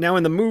 Now,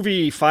 in the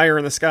movie Fire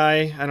in the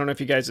Sky, I don't know if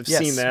you guys have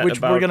seen that. Which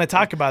about we're going to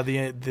talk about the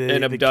an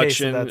case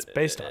abduction that that's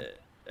based on.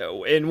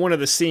 In one of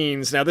the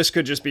scenes, now this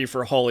could just be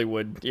for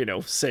Hollywood,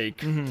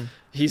 sake.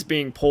 He's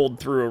being pulled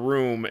through a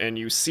room, and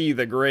you see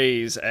the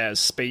Greys as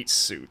space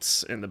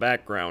suits in the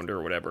background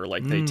or whatever.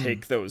 Like they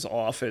take those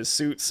off as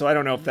suits. So I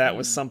don't know if that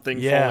was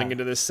something falling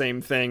into the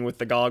same thing with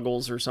the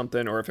goggles or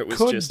something, or if it was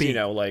Could just be.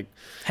 Like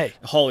Hey.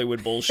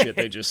 Hollywood bullshit.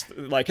 They just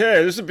like,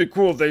 hey, this would be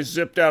cool if they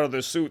zipped out of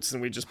their suits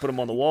and we just put them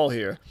on the wall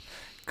here.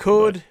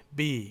 Could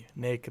be,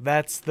 Nick.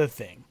 That's the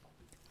thing.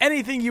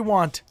 Anything you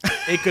want,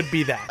 it could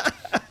be that.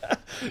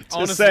 Just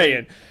Honestly,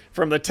 saying,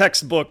 from the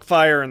textbook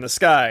Fire in the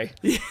Sky.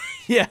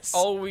 Yes.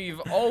 all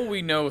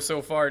we know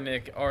so far,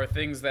 Nick, are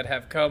things that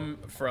have come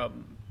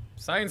from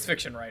science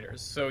fiction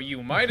writers. So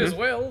you might as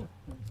well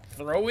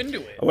throw into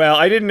it. Well,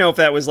 I didn't know if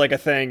that was like a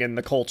thing in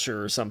the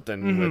culture or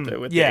something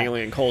with the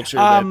alien culture,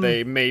 that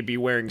they may be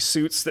wearing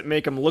suits that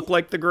make them look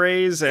like the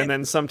Greys, and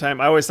then sometime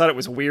I always thought it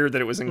was weird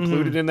that it was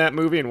included in that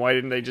movie, and why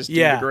didn't they just do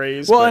the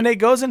Greys? Well, But- and it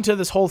goes into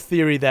this whole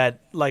theory that,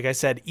 like I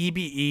said,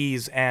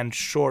 EBEs and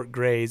short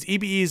Greys.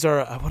 EBEs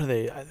are, what are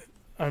they?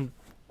 I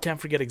can't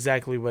forget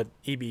exactly what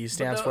EBE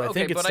stands for. I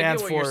think it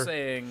stands for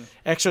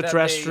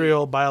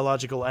extraterrestrial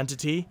biological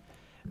entity.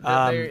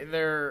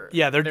 They're They're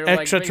like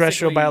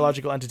extraterrestrial basically-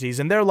 biological entities,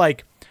 and they're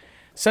like,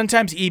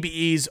 sometimes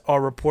EBEs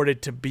are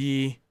reported to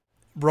be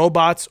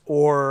robots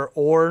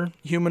or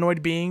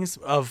humanoid beings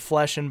of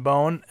flesh and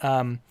bone.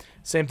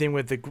 Same thing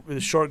with the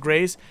short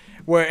Greys,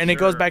 it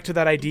goes back to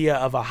that idea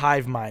of a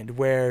hive mind,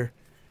 where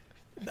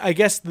I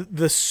guess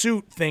the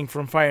suit thing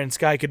from Fire and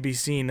Sky could be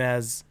seen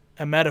as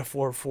a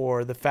metaphor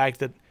for the fact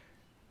that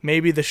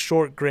maybe the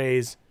short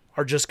Greys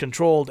are just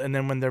controlled, and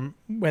then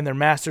when their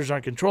masters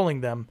aren't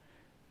controlling them,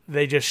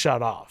 they just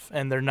shut off,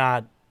 and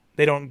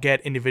they don't get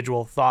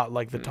individual thought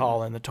like the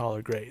tall and the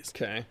taller Greys.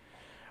 Okay.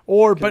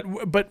 Or but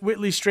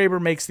Whitley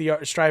Strieber makes the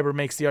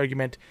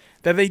argument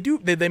that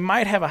they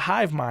might have a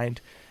hive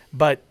mind,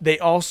 but they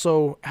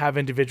also have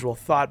individual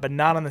thought, but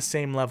not on the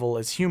same level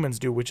as humans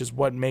do, which is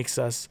what makes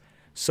us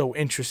so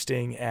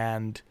interesting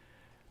and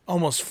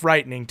almost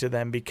frightening to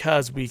them,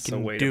 because we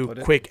can do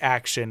quick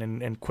action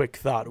and quick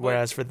thought,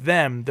 whereas for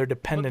them, they're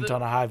dependent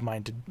on a hive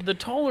mind. The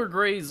taller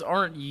Greys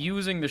aren't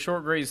using the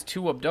short Greys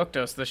to abduct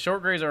us. The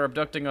short Greys are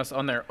abducting us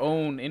on their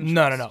own interest.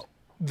 No.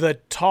 The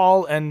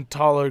tall and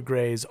taller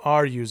Greys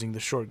are using the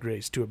short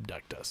Greys to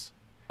abduct us.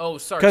 Oh,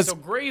 sorry. So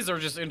Greys are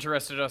just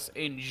interested in us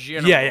in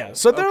general. Yeah.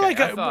 So they're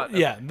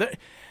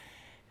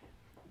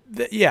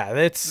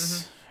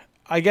it's.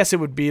 I guess it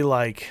would be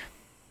like.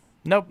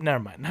 Nope, never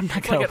mind. I'm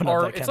not gonna open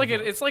up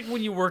that It's like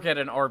when you work at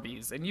an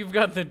Arby's and you've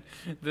got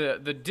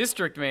the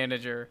district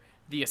manager,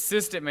 the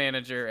assistant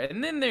manager,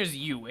 and then there's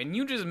you, and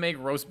you just make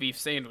roast beef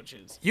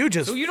sandwiches.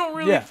 So you don't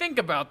really think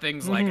about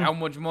things like how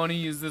much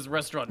money is this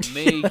restaurant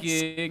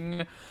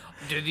making?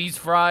 Do these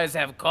fries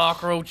have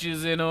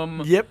cockroaches in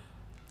them? Yep.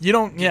 You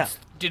don't.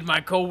 Did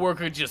my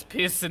coworker just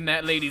piss in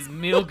that lady's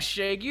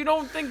milkshake? You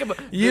don't think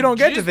about. You don't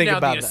get to think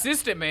about the that.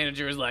 assistant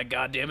manager is like,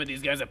 God damn it,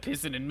 these guys are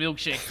pissing in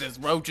milkshakes. There's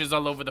roaches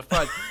all over the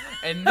fries.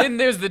 And then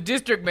there's the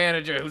district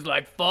manager who's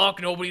like,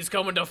 fuck, nobody's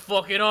coming to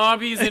fucking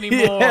Arby's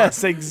anymore.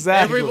 Yes,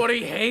 exactly.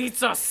 Everybody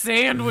hates our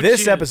sandwiches.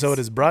 This episode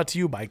is brought to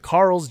you by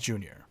Carl's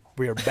Jr.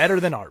 We are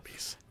better than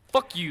Arby's.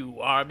 Fuck you,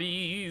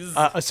 Arby's.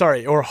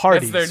 Or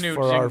Hardee's That's their new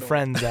for our jingle.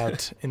 friends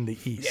out in the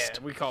Yeah,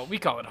 East. we call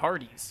it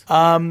Hardee's.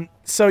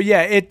 So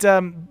yeah, it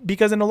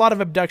because in a lot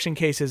of abduction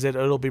cases,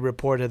 it'll be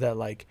reported that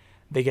like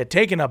they get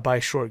taken up by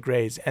short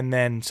Greys, and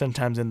then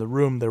sometimes in the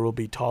room there will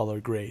be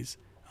taller Greys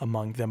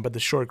among them, but the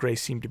short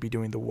Greys seem to be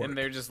doing the work. And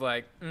they're just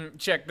like,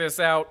 check this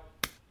out.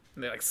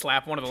 And they like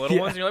slap one of the little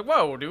Yeah. ones, and you're like,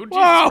 whoa, dude,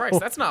 Jesus Whoa. Christ,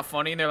 that's not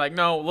funny. And they're like,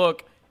 no,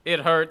 look, it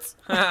hurts.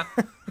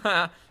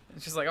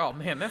 It's just like, oh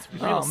man, that's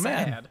real man.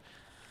 sad.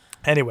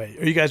 Anyway,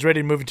 are you guys ready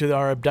to move into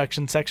our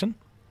abduction section?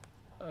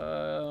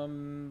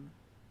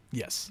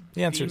 Yes.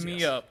 The answer Beam is me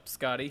yes. up,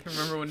 Scotty.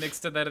 Remember when Nick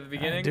said that at the I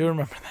beginning? do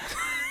remember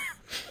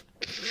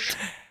that.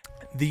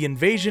 The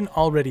invasion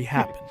already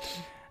happened.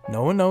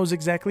 No one knows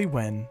exactly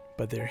when,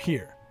 but they're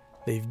here.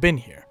 They've been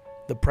here.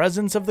 The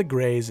presence of the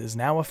Greys is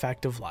now a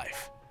fact of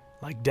life.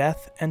 Like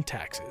death and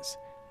taxes.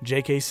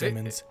 J.K.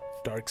 Simmons,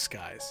 Dark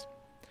Skies.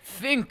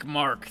 Think,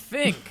 Mark,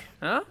 think.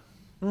 Huh?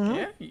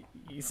 Yeah?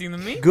 You seen the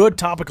meme? Good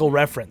topical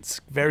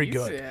reference. Very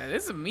good. Yeah,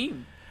 this is a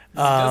meme. This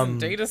doesn't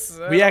date us.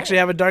 We actually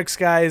have a Dark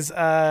Skies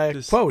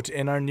quote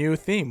in our new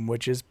theme,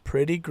 which is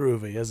pretty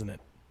groovy, isn't it?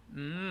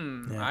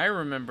 I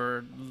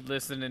remember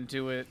listening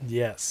to it.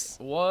 Yes.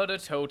 What a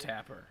toe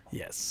tapper.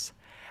 Yes.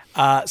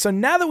 So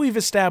now that we've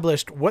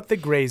established what the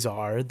Greys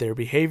are, their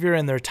behavior,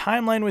 and their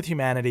timeline with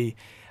humanity,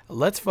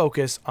 let's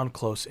focus on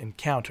close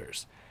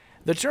encounters.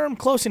 The term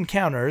close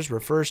encounters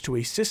refers to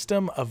a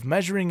system of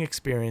measuring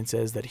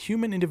experiences that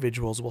human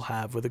individuals will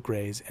have with the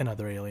Greys and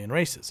other alien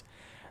races.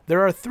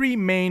 There are three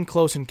main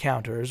close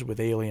encounters with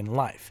alien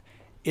life.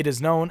 It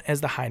is known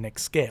as the Hynek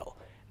scale,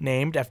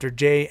 named after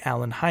J.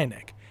 Allen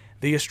Hynek,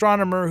 the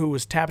astronomer who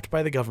was tapped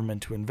by the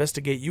government to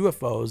investigate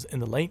UFOs in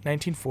the late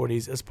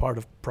 1940s as part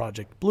of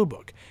Project Blue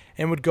Book,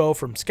 and would go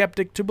from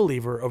skeptic to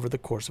believer over the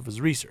course of his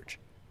research.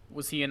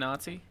 Was he a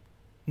Nazi?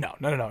 No.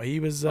 He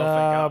was thank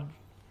God.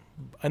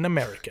 an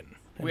American.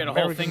 We had a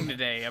whole thing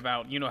today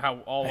about how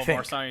all of our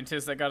think.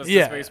 scientists that got us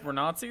Yeah. to space were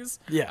Nazis.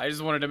 Yeah. I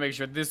just wanted to make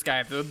sure this guy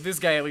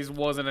at least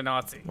wasn't a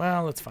Nazi.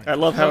 Well, that's fine. I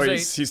love how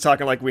Jose- he's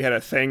talking like we had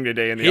a thing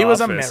today in the He office.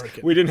 was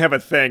American. We didn't have a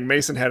thing.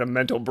 Mason had a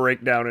mental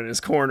breakdown in his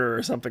corner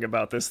or something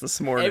about this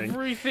morning.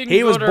 Everything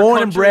He was good our born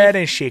and country- bred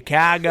in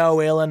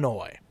Chicago,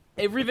 Illinois.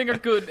 Everything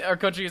our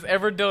country has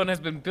ever done has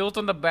been built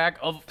on the back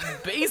of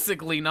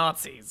basically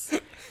Nazis.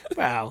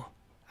 Well,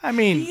 I The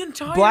mean,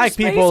 entire black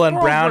space people and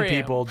brown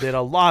program. people did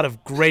a lot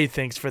of great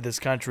things for this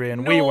country,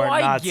 and No, we weren't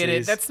I Nazis. get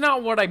it. That's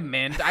not what I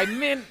meant. I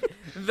meant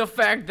the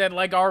fact that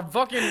like our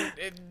fucking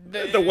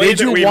The way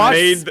that we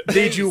made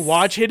Did you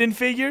watch Hidden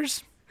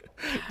Figures?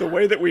 the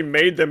way that we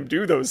made them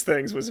do those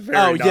things was very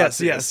Oh,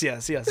 Nazi. yes.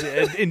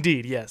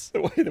 Indeed, yes.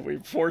 The way that we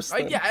forced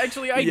them. yeah,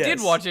 actually, I Yes.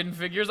 did watch Hidden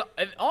Figures.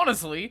 And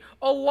honestly,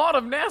 a lot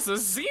of NASA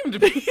seem to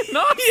be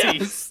Nazis.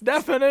 Yes,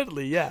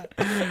 definitely, yeah.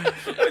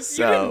 You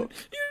So,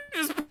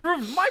 just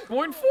proved my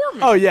point for me.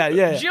 oh,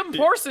 yeah. Jim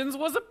Parsons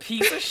was a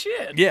piece of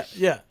shit. Yeah.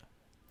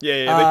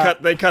 Yeah,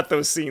 they cut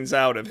those scenes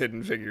out of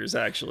Hidden Figures.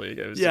 Actually,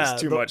 it was Yeah, just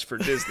too much for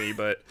Disney.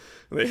 But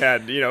they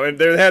had, and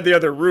they had the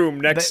other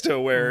room next to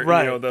where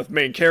right. the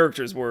main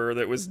characters were.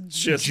 That was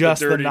just the the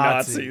dirty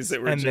Nazis. Nazis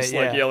that were And just they-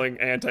 like yeah. yelling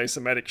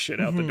anti-Semitic shit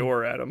out the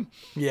door at them.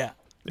 Yeah.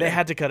 They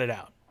had to cut it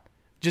out.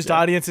 Just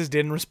audiences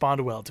didn't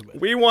respond well to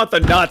it. We want the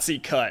Nazi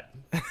cut.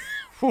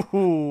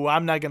 Ooh,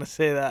 I'm not going to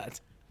say that.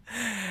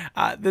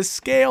 The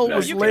scale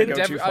was you later.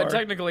 can't go too far.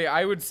 Technically,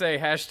 I would say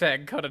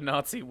hashtag cut a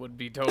Nazi would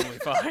be totally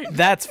fine.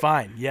 That's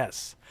fine,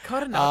 yes.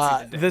 Cut a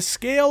Nazi today. The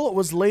scale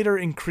was later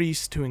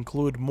increased to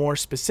include more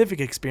specific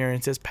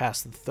experiences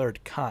past the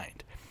third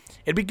kind.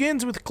 It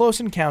begins with close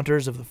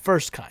encounters of the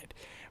first kind,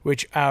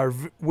 which are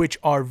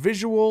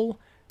visual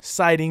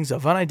sightings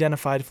of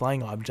unidentified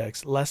flying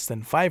objects less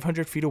than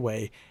 500 feet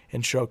away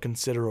and show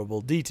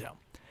considerable detail.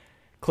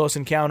 Close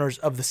encounters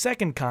of the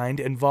second kind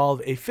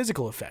involve a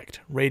physical effect,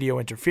 radio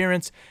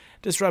interference,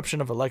 disruption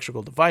of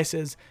electrical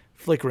devices,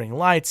 flickering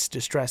lights,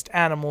 distressed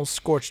animals,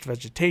 scorched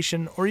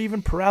vegetation, or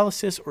even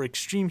paralysis or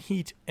extreme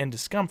heat and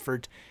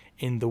discomfort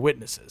in the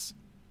witnesses.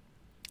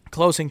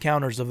 Close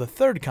encounters of the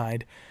third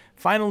kind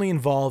finally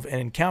involve an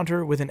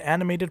encounter with an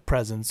animated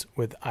presence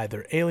with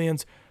either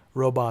aliens,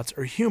 robots,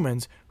 or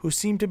humans who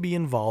seem to be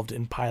involved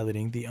in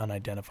piloting the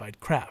unidentified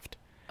craft.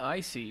 I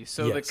see.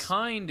 So Yes. the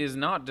kind is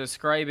not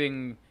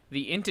describing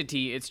the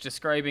entity; it's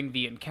describing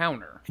the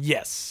encounter.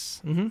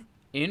 Yes. Mm-hmm.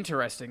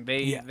 Interesting.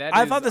 Yeah. That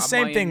I is- thought the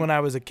same my- thing when I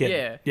was a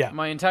kid. Yeah.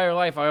 My entire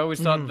life, I always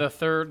thought the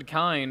third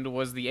kind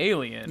was the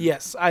alien.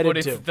 Yes, I did But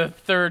it's too. the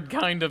third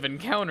kind of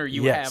encounter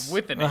you Yes. have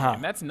with an Uh-huh.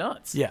 alien. That's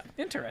nuts. Yeah.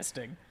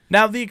 Interesting.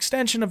 Now, the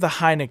extension of the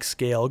Hynek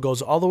scale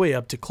goes all the way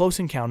up to close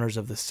encounters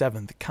of the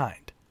seventh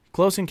kind.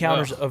 Close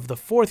encounters of the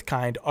fourth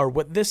kind are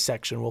what this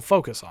section will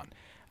focus on.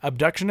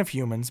 Abduction of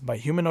humans by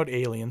humanoid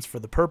aliens for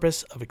the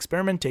purpose of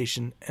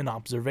experimentation and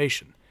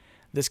observation.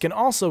 This can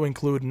also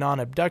include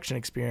non-abduction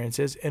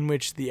experiences in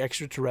which the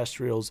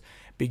extraterrestrials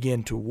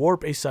begin to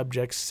warp a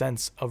subject's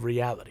sense of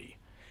reality,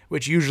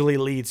 which usually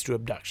leads to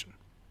abduction.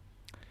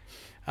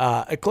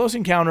 A close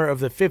encounter of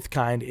the fifth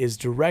kind is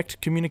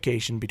direct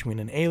communication between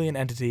an alien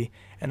entity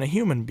and a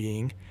human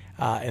being,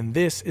 and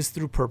this is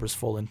through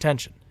purposeful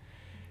intention.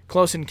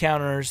 Close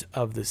encounters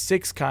of the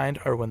sixth kind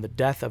are when the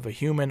death of a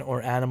human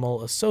or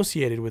animal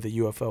associated with a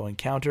UFO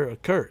encounter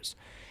occurs,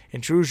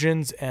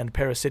 intrusions and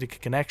parasitic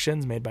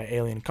connections made by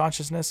alien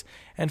consciousness,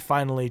 and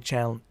finally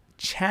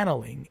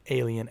channeling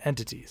alien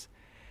entities.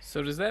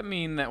 So does that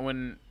mean that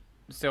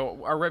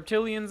so are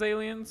reptilians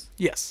aliens?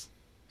 Yes.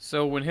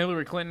 So when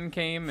Hillary Clinton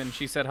came and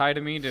she said hi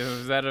to me,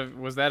 was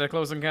that a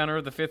close encounter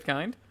of the fifth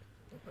kind?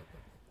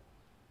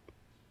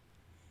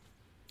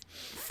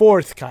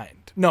 Fourth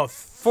kind. No,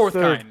 Fourth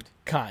third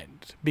kind.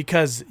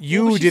 Because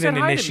you Well, but she didn't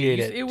said hi to me. initiate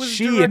it. It was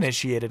She direct-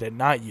 initiated it,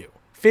 not you.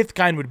 Fifth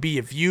kind would be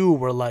if you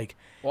were like,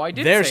 Well, I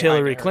did there's say hi to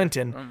Hillary her.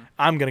 Clinton.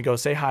 I'm going to go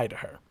say hi to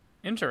her.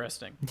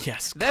 Interesting.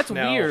 Yes. That's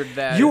Now, weird.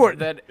 That you are-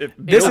 that If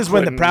This Bill is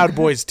when the Clinton- Proud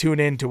Boys tune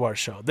in to our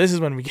show. This is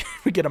when we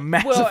get a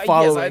massive well,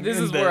 following. yes, this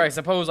in is the where I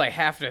suppose I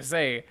have to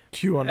say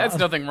QAnon. that's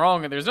nothing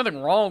wrong. There's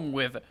nothing wrong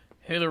with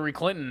Hillary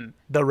Clinton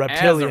The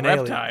reptilian as a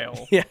alien.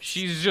 reptile. Yes.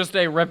 She's just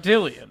a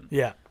reptilian,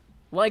 Yeah.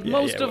 like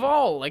most yeah, of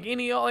all,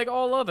 like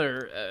all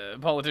other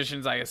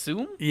politicians, I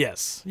assume.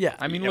 Yes. Yeah.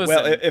 I mean, Yeah, listen.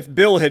 well, if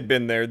Bill had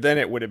been there, then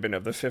it would have been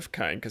of the fifth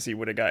kind because he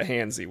would have got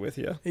handsy with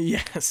you.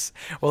 Yes.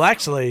 Well,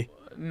 actually,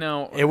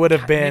 no, it would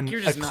have God, been Nick,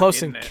 you're a just not close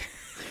getting encounter.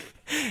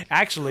 it.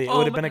 Actually, it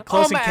would have been a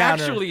close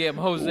encounter. Actually,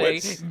 Jose.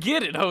 What's-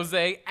 Get it,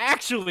 Jose.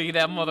 Actually,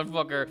 that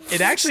motherfucker.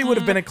 It actually would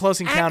have been a close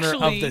encounter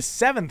Actually- of the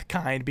seventh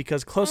kind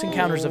because close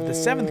encounters of the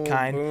seventh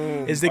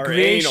kind is the Or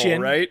creation.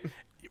 anal, right?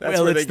 That's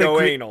Well, where they it's the go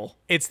cre- anal.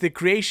 It's the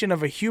creation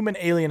of a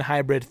human-alien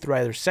hybrid through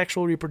either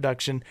sexual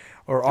reproduction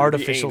or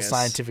artificial anus.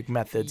 scientific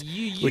methods,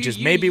 which is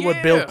maybe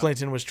what Bill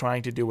Clinton was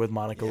trying to do with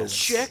Monica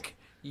Lewinsky. Check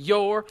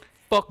your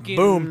fucking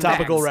Boom,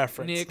 topical maps,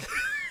 reference. Nick.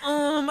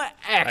 I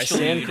Actually,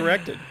 stand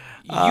corrected.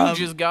 you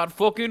just got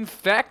fucking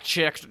fact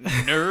checked,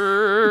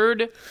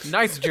 nerd.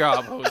 Nice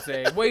job,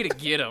 Jose. Way to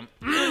get him.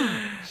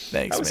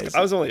 Thanks, Mason.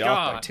 I was only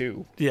off by God.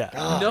 2. Yeah.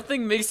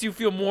 Nothing makes you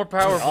feel more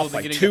powerful Off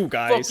by than getting 2, to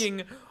guys.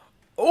 fucking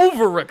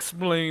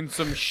over-explain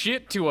some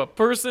shit to a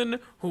person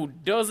who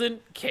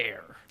doesn't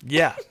care.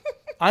 Yeah.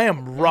 I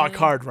am rock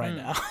hard right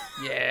now.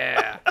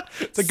 Yeah.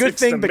 It's a good 6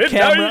 to thing the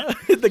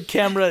midnight.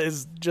 camera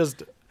is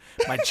just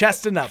my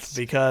chest and up,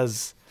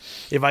 because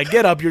if I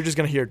get up, you're just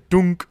gonna hear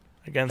dunk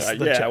against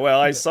the Yeah, chest. well,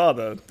 I saw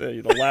the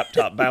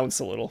laptop bounce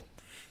a little.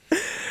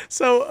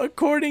 So,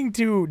 according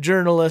to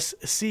journalist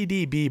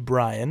CDB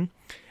Bryan,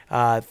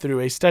 through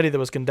a study that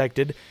was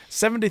conducted,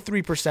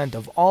 73%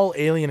 of all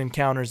alien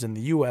encounters in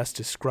the U.S.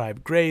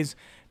 describe greys,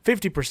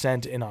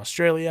 50% in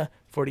Australia,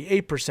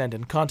 48%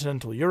 in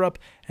continental Europe,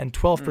 and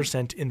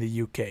 12% in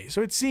the UK.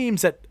 So it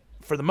seems that,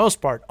 for the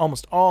most part,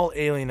 almost all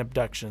alien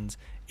abductions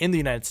in the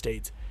United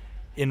States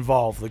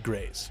involve the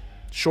greys.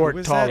 Short, Who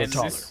was tall, that? and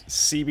taller.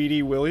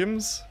 CBD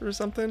Williams or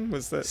something?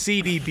 Was that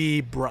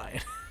CDB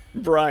Bryan.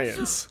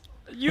 Brian's?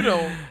 You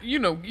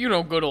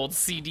know, good old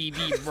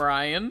CDB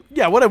Brian.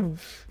 Yeah, what a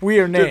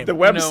weird name. Did the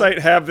website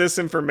have this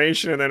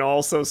information and then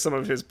also some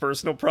of his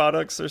personal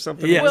products or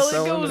something? Yes. Well,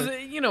 selling, it goes,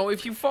 you know,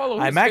 if you follow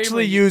his I'm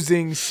actually family-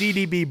 using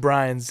CDB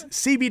Bryan's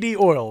CBD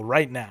oil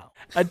right now.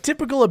 A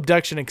typical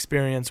abduction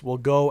experience will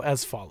go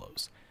as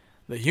follows.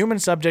 The human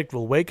subject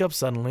will wake up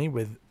suddenly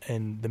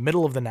in the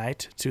middle of the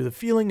night to the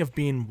feeling of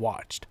being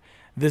watched.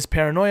 This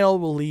paranoia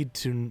will lead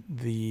to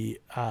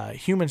the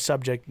human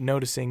subject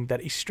noticing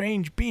that a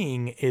strange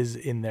being is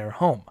in their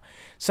home.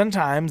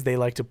 Sometimes they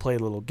like to play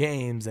little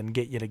games and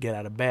get you to get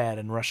out of bed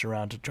and rush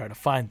around to try to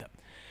find them.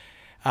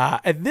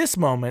 At this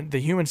moment, the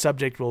human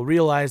subject will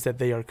realize that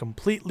they are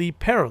completely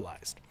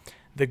paralyzed.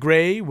 The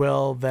Grey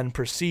will then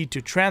proceed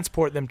to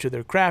transport them to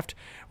their craft,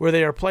 where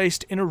they are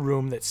placed in a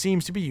room that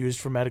seems to be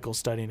used for medical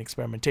study and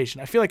experimentation.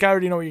 I feel like I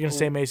already know what you're going to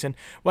say, Mason.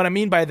 What I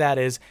mean by that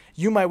is,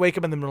 you might wake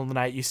up in the middle of the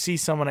night, you see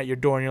someone at your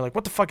door, and you're like,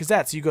 what the fuck is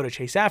that? So you go to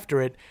chase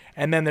after it,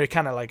 and then they're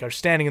kind of like are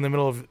standing in the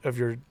middle of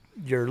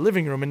your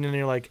living room, and then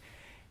you're like,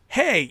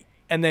 hey,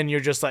 and then you're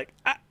just like,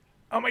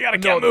 oh my god, I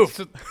can't move.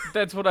 So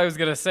that's what I was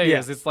gonna say. Yeah.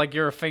 Is it's like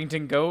you're a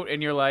fainting goat,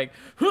 and you're like,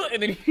 huh,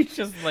 and then you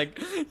just like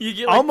you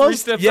get like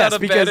Almost 3 steps yes, out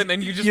of because bed, and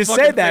then you just you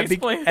fucking say that,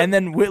 faceplant. and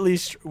then Whitley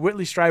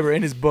Strieber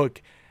in his book,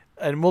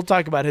 and we'll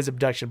talk about his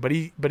abduction, but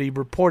he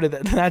reported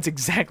that that's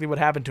exactly what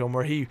happened to him,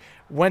 where he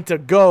went to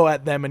go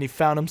at them and he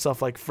found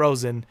himself like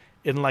frozen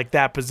in like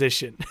that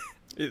position.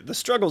 The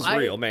struggle's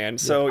real, man.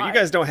 So you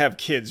guys don't have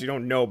kids, you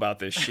don't know about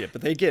this shit.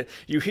 But they get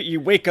you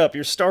wake up,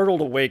 you're startled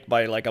awake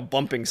by like a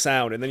bumping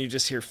sound, and then you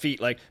just hear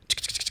feet like,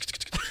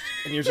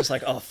 and you're just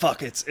like, oh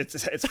fuck, it's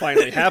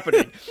finally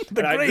happening. And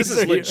this Greys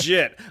is are here.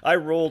 legit. I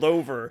rolled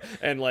over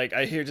and like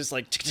I hear just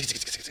like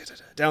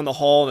down the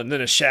hall and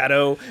then a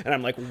shadow, and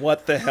I'm like,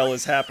 what the hell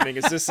is happening?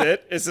 Is this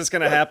it? Is this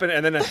gonna happen?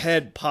 And then a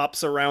head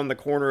pops around the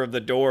corner of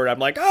the door, and I'm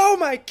like, oh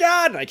my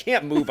god! And I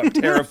can't move. I'm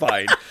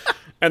terrified.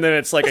 And then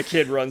it's like a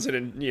kid runs in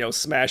and,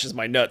 smashes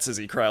my nuts as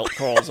he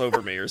crawls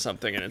over me or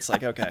something. And it's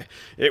like, okay.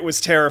 It was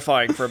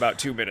terrifying for about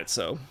 2 minutes,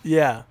 so.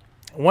 Yeah.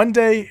 One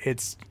day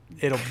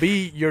it'll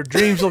be your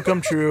dreams will come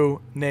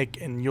true,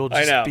 Nick, and you'll I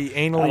just know. be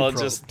anally I'll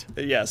probed.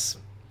 yes.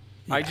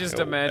 I just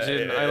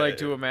imagine. I like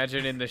to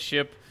imagine in the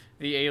ship,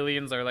 the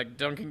aliens are like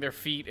dunking their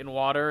feet in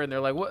water, and they're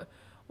like, "What?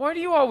 Why do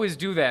you always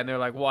do that?" And they're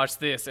like, "Watch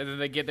this." And then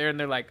they get there, and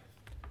they're like,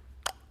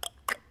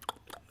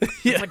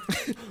 Yeah.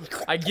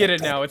 "I get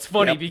it now. It's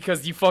funny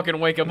because you fucking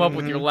wake them up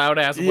with your loud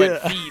ass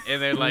wet Yeah. feet,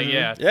 and they're like,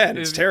 yeah, Yeah, and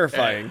it's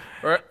terrifying.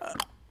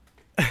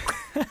 It's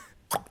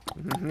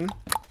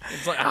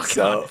like, oh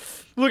So- god,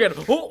 look at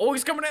him. Oh,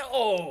 he's coming out.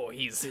 Oh,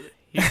 he's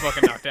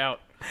fucking knocked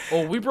out.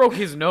 Oh, we broke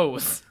his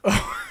nose.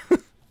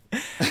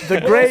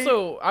 The Grey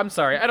Also, I'm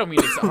sorry, I don't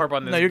mean to harp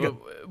on this. No, you're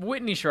but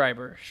Whitney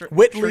Schreiber.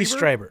 Whitley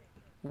Strieber.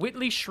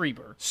 Whitley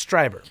Schreiber.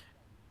 Strieber.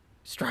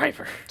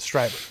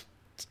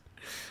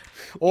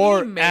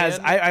 Or Man. as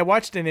I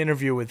watched an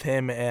interview with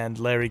him and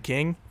Larry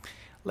King.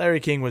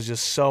 Larry King was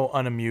just so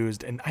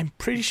unamused, and I'm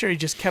pretty sure he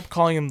just kept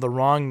calling him the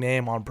wrong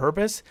name on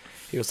purpose.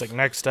 He was like,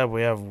 next up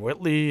we have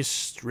Whitley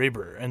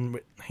Strieber,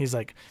 and he's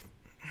like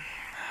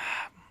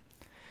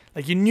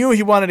you knew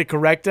he wanted to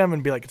correct him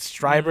and be like, it's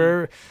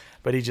Strieber,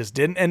 but he just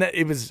didn't. And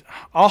it was,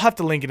 I'll have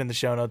to link it in the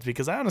show notes,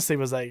 because I honestly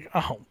was like,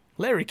 oh,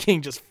 Larry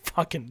King just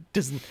fucking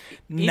does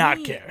not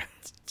Any- care.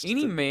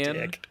 Any man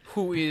dick.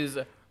 who is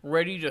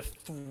ready to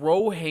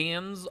throw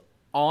hands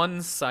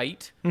on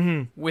sight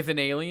with an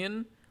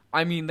alien,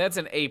 I mean, that's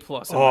an A+. in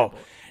my Oh,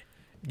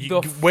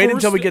 book. wait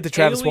until we first get to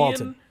Travis alien,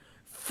 Walton.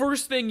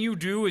 First thing you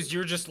do is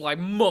you're just like,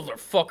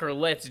 motherfucker,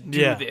 let's do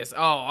Yeah. this.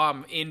 Oh,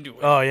 I'm into it.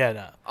 Oh, yeah,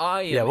 no.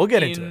 I am yeah, we'll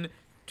get into it.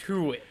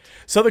 into it.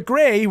 So the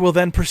Grey will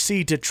then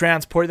proceed to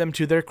transport them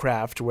to their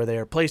craft, where they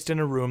are placed in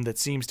a room that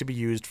seems to be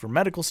used for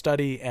medical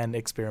study and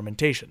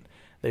experimentation.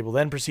 They will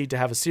then proceed to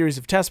have a series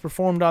of tests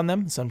performed on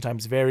them.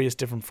 Sometimes various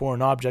different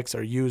foreign objects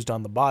are used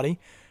on the body,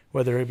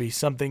 whether it be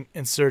something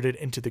inserted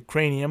into the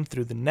cranium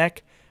through the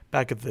neck,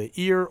 back of the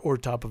ear, or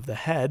top of the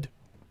head.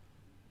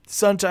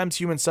 Sometimes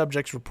human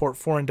subjects report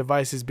foreign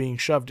devices being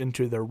shoved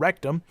into their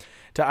rectum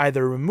to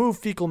either remove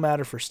fecal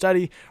matter for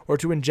study or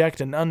to inject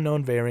an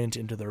unknown variant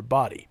into their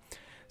body.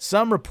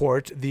 Some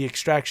report the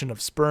extraction of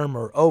sperm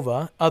or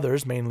ova.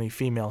 Others, mainly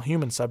female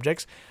human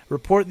subjects,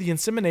 report the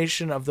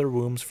insemination of their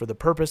wombs for the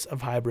purpose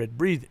of hybrid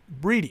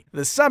breeding.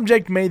 The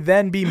subject may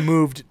then be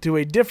moved to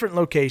a different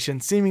location,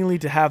 seemingly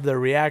to have their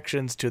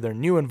reactions to their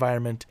new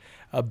environment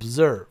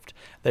observed.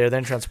 They are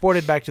then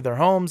transported back to their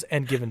homes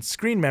and given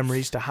screen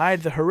memories to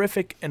hide the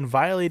horrific and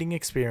violating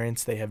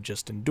experience they have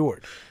just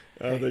endured.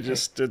 They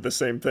just did the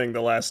same thing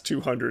the last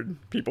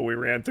 200 people we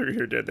ran through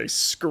here did. They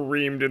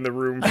screamed in the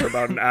room for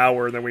about an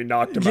hour, and then we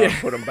knocked them out and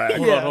put them back.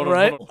 Hold on.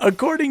 Right?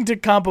 According to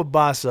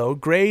Campobasso,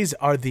 Greys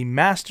are the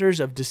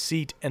masters of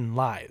deceit and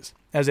lies,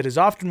 as it is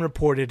often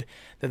reported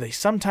that they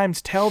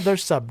sometimes tell their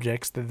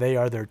subjects that they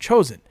are their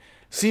chosen,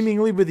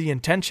 seemingly with the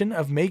intention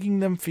of making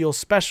them feel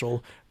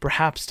special,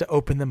 perhaps to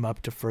open them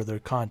up to further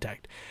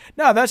contact.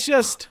 No, that's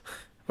just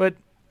what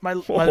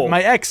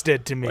my ex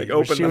did to me. Like, where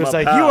open she them was up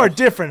like, how? "You are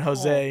different,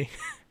 Jose."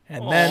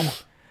 And then...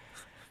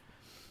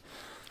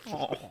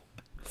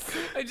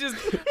 I just...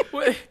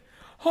 Wait.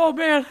 Oh,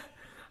 man.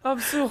 I'm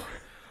so...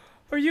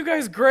 Are you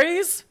guys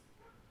Greys?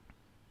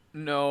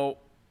 No.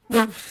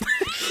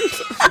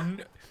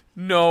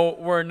 No,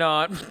 we're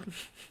not.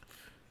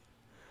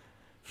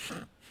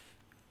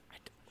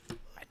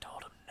 I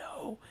told him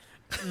no.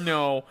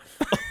 No.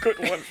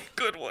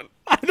 Good one.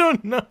 I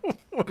don't know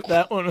where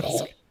that one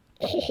was.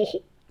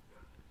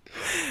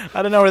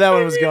 I don't know where that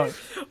one was going.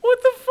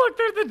 What the fuck?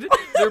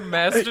 They're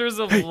masters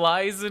of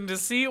lies and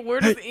deceit. Where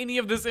does any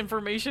of this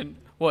information...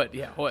 What?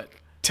 Yeah, what?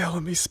 Tell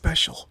him he's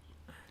special.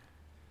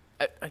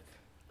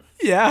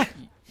 Yeah.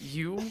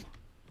 You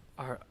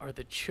are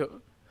the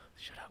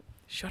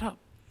Shut up.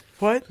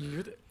 What?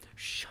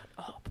 Shut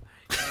up.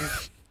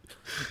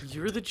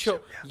 You're the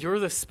You're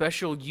the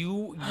special. Do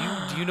you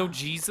know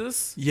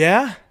Jesus?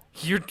 Yeah?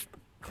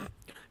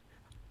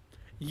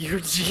 You're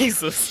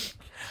Jesus.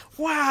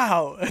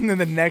 Wow. And then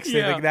the next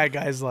Yeah. thing, that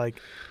guy's like,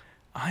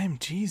 I'm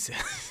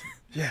Jesus.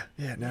 Yeah.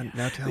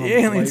 Now tell him. The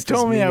aliens life is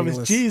told me I was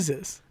meaningless.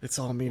 Jesus. It's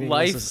all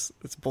meaningless. Life-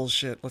 It's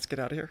bullshit. Let's get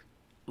out of here.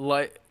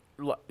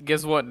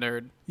 Guess what,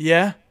 nerd?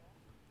 Yeah?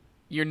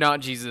 You're not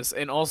Jesus,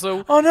 and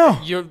also, Oh, no.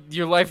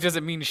 your life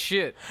doesn't mean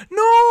shit.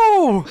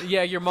 No!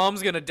 Yeah, your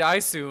mom's gonna die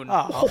soon.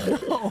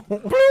 Oh,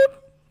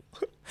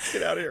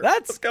 Get out of here.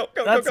 that's Let's go.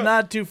 that's go.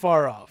 not too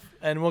far off,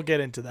 and we'll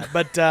get into that.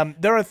 But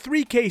there are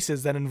 3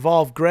 cases that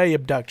involve Grey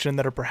abduction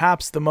that are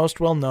perhaps the most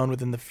well-known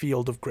within the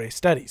field of Grey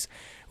studies.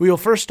 We will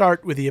first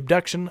start with the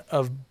abduction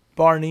of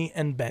Barney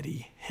and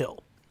Betty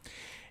Hill.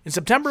 In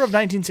September of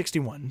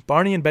 1961,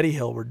 Barney and Betty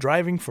Hill were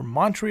driving from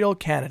Montreal,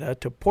 Canada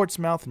to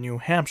Portsmouth, New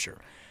Hampshire.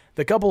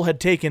 The couple had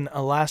taken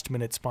a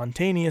last-minute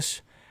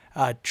spontaneous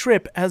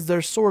trip as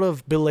their sort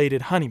of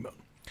belated honeymoon.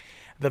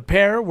 The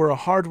pair were a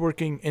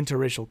hard-working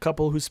interracial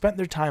couple who spent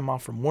their time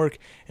off from work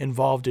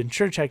involved in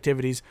church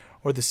activities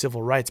or the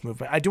civil rights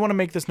movement. I do want to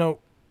make this note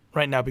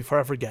right now before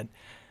I forget.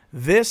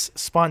 This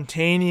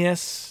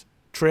spontaneous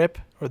trip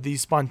or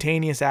these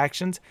spontaneous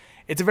actions,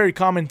 it's a very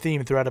common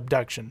theme throughout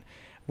abduction,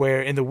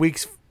 where in the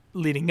weeks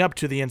leading up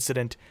to the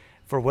incident,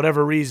 for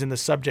whatever reason, the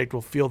subject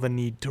will feel the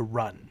need to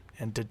run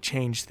and to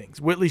change things.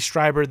 Whitley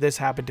Strieber, this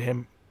happened to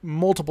him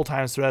multiple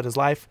times throughout his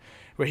life,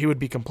 where he would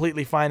be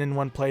completely fine in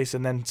one place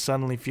and then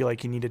suddenly feel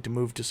like he needed to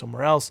move to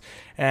somewhere else.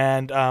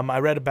 And I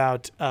read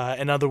about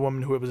another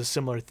woman who it was a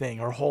similar thing.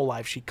 Her whole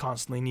life, she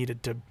constantly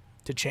needed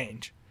to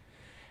change.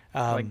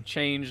 Like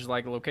change,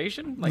 like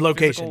location, like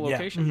Location, physical yeah.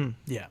 location. Mhm,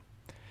 yeah.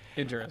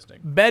 Interesting.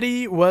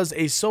 Betty was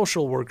a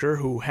social worker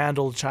who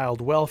handled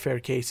child welfare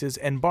cases,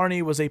 and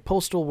Barney was a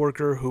postal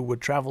worker who would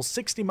travel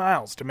 60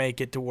 miles to make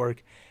it to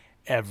work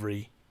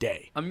every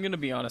day. I'm gonna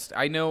be honest.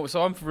 I know,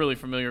 so I'm really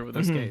familiar with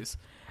this Mm-hmm. case,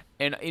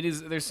 and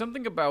there's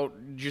something about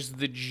just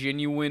the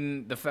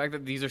fact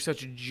that these are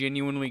such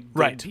genuinely good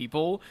Right.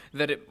 people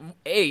that it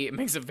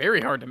makes it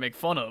very hard to make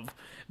fun of,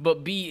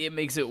 but B, it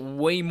makes it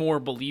way more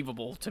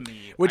believable to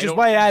me. Which is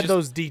why I add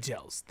those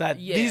details. That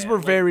these Yeah, were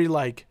like- very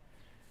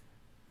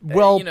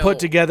well you know- put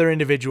together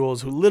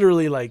individuals who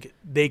literally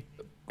they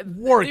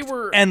worked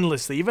were-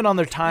 endlessly. Even on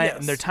their time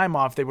Yes. their time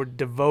off, they were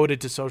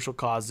devoted to social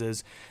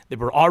causes. They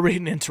were already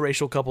an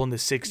interracial couple in the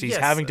 60s, Yes.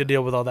 having to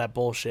deal with all that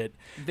bullshit.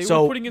 They were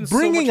So putting in so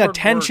bringing much hard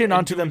attention work and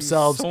onto doing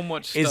themselves so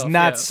much is stuff,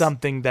 not yes.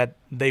 something that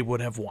they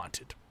would have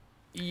wanted.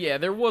 Yeah,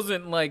 there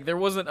wasn't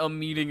a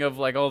meeting of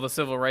like all the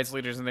civil rights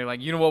leaders, and they're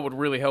like, you know what would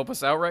really help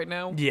us out right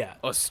now? Yeah.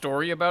 A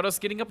story about us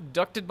getting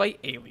abducted by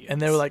aliens.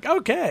 And they were like,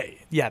 okay.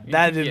 Yeah,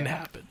 that didn't Yeah.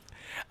 happen.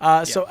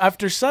 So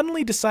after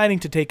suddenly deciding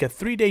to take a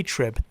 3-day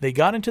trip, they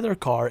got into their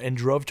car and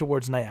drove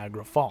towards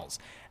Niagara Falls,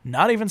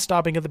 not even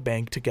stopping at the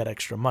bank to get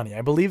extra money.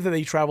 I believe that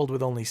they traveled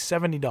with only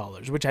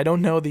 $70, which I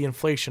don't know the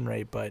inflation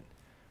rate, but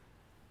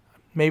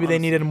maybe they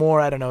needed more.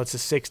 I don't know. It's the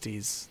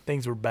 60s.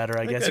 Things were better,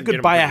 I guess. that'd You get could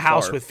 'em buy a pretty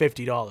house far. with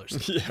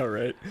 $50. Yeah,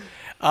 right.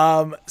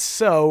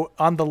 So,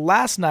 on the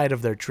last night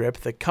of their trip,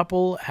 the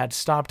couple had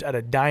stopped at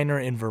a diner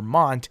in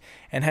Vermont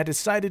and had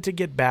decided to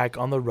get back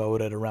on the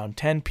road at around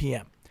 10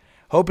 p.m.,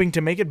 hoping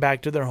to make it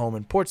back to their home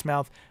in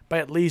Portsmouth by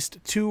at least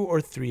 2 or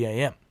 3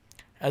 a.m.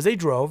 As they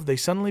drove, they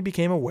suddenly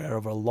became aware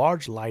of a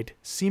large light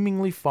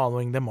seemingly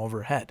following them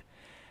overhead.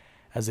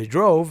 As they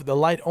drove, the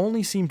light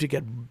only seemed to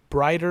get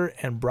brighter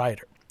and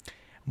brighter.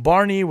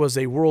 Barney was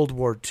a World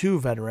War II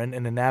veteran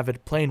and an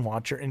avid plane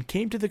watcher and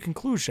came to the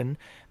conclusion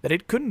that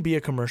it couldn't be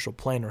a commercial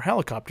plane or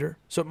helicopter,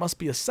 so it must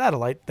be a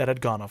satellite that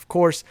had gone off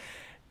course.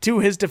 To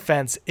his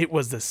defense, it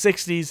was the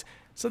 60s,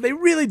 so they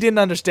really didn't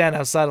understand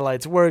how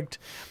satellites worked,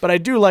 but I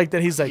do like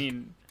that he's like,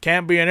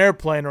 can't be an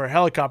airplane or a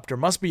helicopter,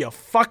 must be a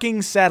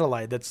fucking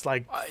satellite that's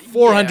like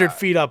 400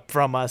 feet up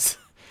from us.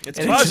 It's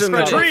And buzzing the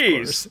just gone off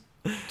trees.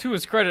 To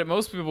his credit,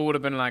 most people would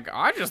have been like,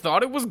 I just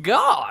thought it was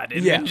God.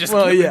 And Yeah, then just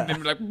well, and yeah.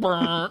 be like,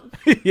 "Brrr."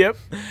 Yep.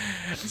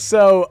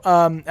 So,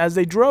 as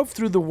they drove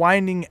through the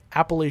winding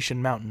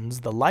Appalachian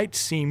Mountains, the light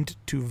seemed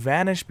to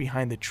vanish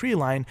behind the tree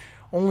line,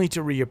 only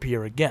to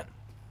reappear again.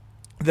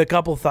 The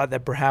couple thought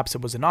that perhaps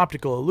it was an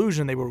optical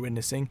illusion they were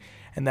witnessing,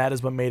 and that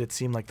is what made it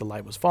seem like the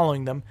light was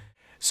following them.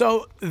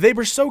 So, they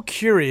were so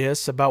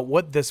curious about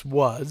what this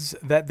was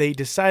that they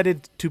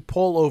decided to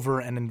pull over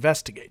and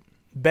investigate.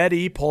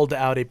 Betty pulled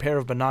out a pair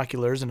of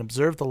binoculars and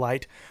observed the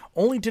light,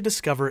 only to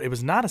discover it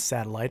was not a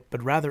satellite,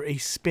 but rather a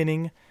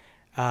spinning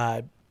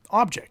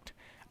object.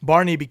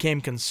 Barney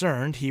became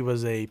concerned. He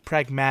was a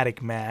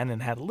pragmatic man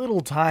and had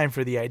little time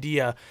for the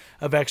idea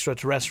of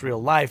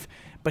extraterrestrial life,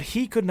 but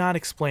he could not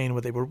explain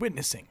what they were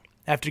witnessing.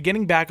 After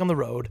getting back on the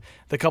road,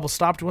 the couple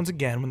stopped once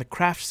again when the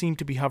craft seemed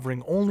to be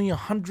hovering only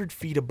 100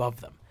 feet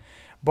above them.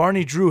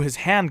 Barney drew his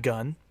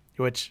handgun,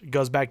 which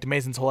goes back to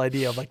Mason's whole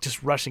idea of like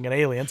just rushing at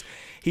aliens.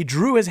 He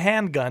drew his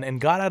handgun and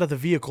got out of the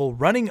vehicle,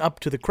 running up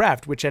to the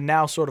craft, which had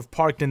now sort of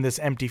parked in this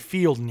empty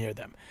field near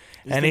them.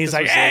 And he's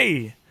like,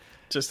 hey!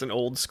 Just an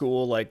old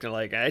school, like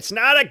it's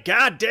not a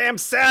goddamn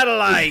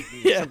satellite.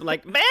 Yeah.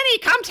 Like, Manny,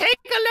 come take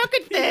a look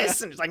at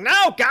this. And it's like,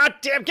 no,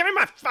 goddamn, give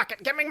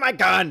me my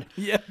gun.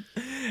 Yeah.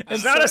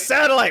 It's not a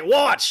satellite.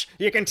 Watch.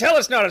 You can tell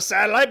it's not a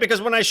satellite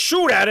because when I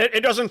shoot at it,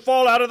 it doesn't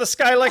fall out of the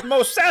sky like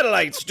most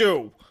satellites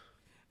do.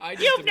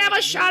 You've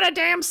never shot a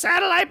damn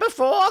satellite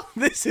before?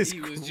 This is He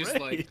was great. just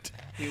like,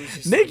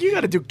 Nick, you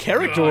gotta do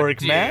character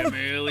work, man.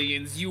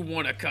 Aliens, you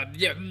wanna come?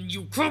 Yeah,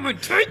 you come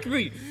and take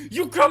me.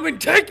 You come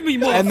and take me,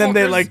 motherfuckers. And then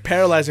they like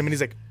paralyze him, and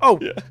he's like, oh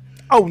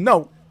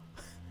no.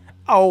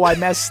 Oh, I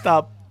messed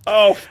up.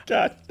 Oh,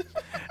 God.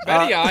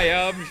 Betty,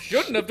 I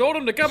shouldn't have told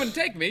him to come and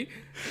take me.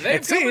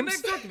 They've come and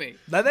seems- they took me.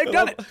 Now they've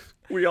done it.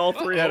 We all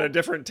three had a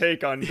different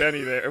take on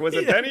Benny there. Was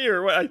it Benny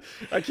or what?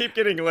 I keep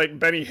getting like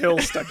Benny Hill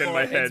stuck in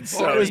my head. It's So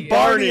Barney. It was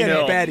Barney and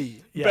Hill.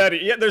 Betty. Yeah. Betty.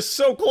 Yeah, they're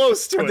so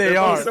close to it. They They're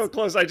both are. so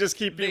close. I just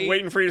keep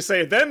waiting for you to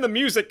say it. Then the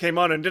music came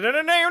on and and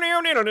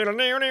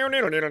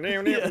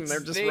they're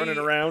just They- running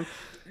around.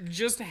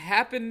 Just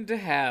happened to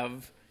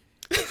have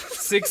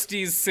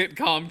 60s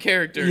sitcom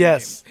character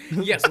Yes.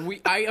 names. Yes,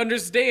 I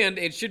understand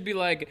it should be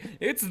like,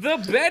 it's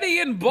the Betty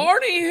and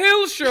Barney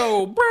Hill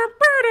show.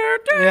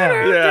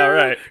 Yeah,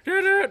 right.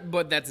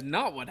 But that's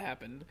not what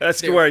happened.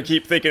 That's There- where I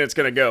keep thinking it's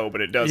gonna go,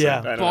 but it doesn't. Yeah.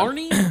 I don't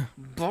know.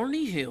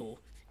 Barney Hill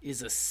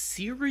is a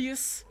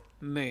serious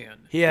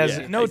man. He has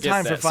Yeah, no I get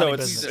time for that. funny So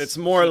it's, business. it's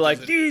more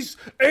like, these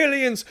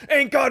aliens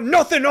ain't got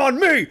nothing on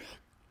me.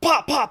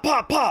 Pop, pop,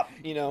 pop, pop.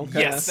 You know?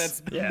 Yes,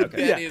 that's Yeah,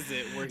 okay. that is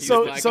it. Where he's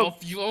So- like, so-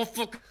 I'll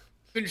fucking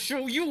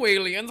show you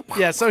aliens.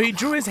 Yeah, so he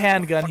drew his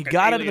handgun, he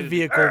got out of the alien.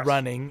 vehicle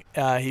running,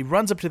 he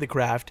runs up to the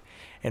craft,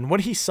 and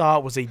what he saw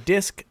was a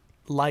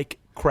disc-like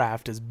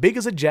craft as big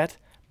as a jet,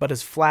 but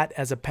as flat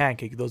as a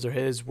pancake. Those are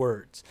his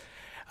words.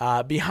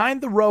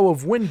 Behind the row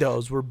of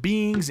windows were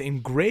beings in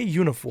gray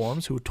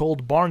uniforms who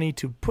told Barney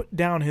to put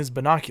down his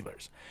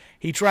binoculars.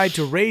 He tried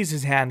to raise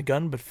his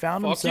handgun, but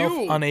found Fuck himself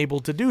you. unable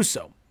to do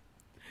so.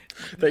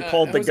 They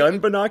called the was gun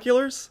it-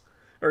 binoculars?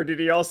 Or did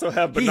he also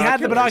have He binoculars? had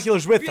the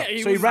binoculars with him, Yeah,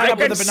 he so he was ran like, up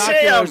with "I the can see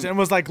binoculars 'em." and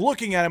was like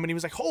looking at him, and he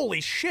was like, "Holy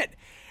shit!"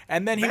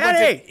 And then he went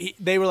to, Betty!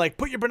 they were like,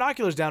 "Put your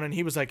binoculars down," and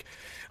he was like,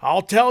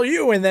 "I'll tell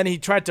you." And then he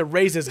tried to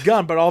raise his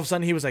gun, but all of a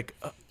sudden he was like,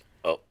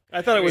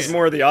 I thought it was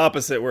more the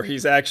opposite, where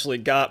he's actually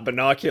got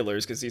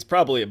binoculars because he's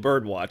probably a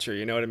bird watcher.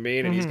 You know what I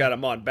mean? And he's got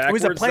them on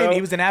backwards. he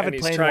was an avid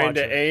and plane he's trying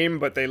watcher. to aim,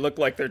 but they look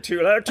like they're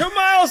 2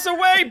 miles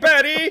away,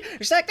 Betty.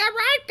 He's like, they're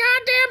right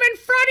goddamn in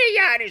front of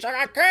you. And he's like,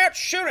 I can't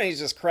shoot. And he's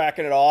just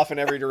cracking it off in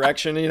every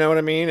direction. You know what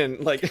I mean?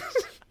 And like,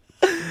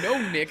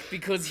 No, Nick,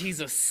 because he's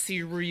a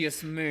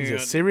serious man. "He's a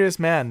serious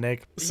man,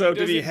 Nick." so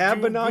did he doesn't have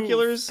do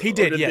binoculars? He Or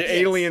did, did yes. the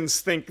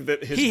aliens think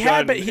that his He gun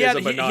had, but is he had,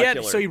 a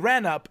binocular? so he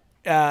ran up,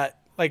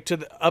 like to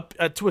the up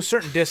to a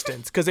certain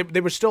distance because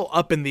they were still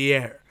up in the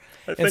air.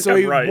 And think so I'm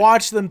he right.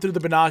 watched them through the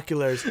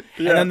binoculars, and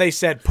Yeah. then they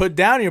said, "Put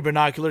down your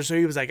binoculars." So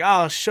he was like,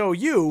 "I'll show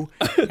you,"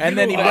 and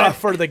then he went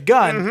for the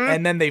gun,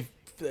 and then they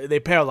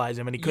paralyzed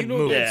him, and he You couldn't know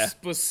move. Yeah.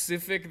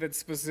 that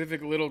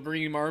specific little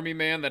green army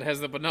man that has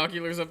the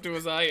binoculars up to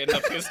his eye and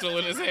a pistol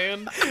in his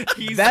hand?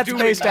 He's That's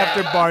doing based that.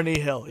 after Barney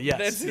Hill. Yes,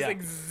 That's his yeah.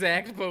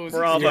 exact pose. he's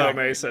Bravo, doing right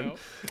Mason.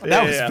 now.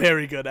 That was Yeah.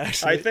 very good,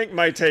 actually. I think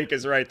my take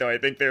is right, though. I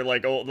think they're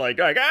like old, like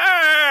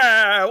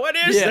what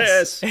is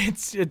yes.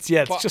 this? It's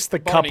just the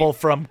Barney. couple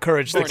from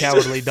Courage the Barney.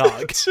 Cowardly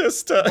Dog,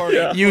 Just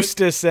yeah.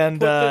 Eustace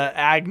and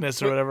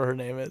Agnes or whatever her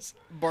name is.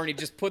 Barney,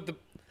 just put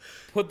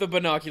the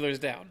binoculars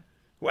down.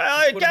 Well,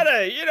 I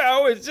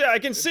gotta, I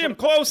can see him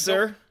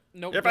closer.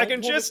 Nope, If I don't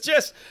can pull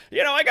just,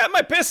 I got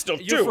my pistol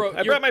too.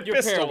 I brought my you're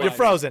pistol. paralyzed. You're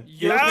frozen.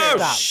 Oh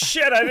Stop.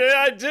 shit!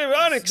 I did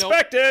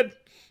unexpected.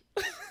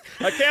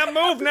 I can't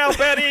move now,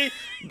 Betty.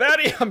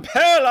 Betty, I'm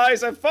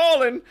paralyzed. I've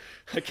fallen.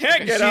 I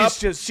can't get up.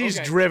 She's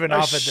Okay. driven I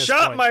off at this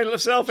shot point.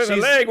 myself in the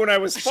She's- leg when I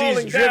was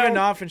falling She's driven down.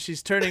 off and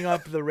she's turning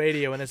up the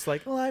radio and it's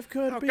like, life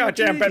could be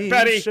goddamn, a dream,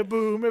 Betty.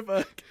 shaboom, if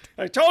I...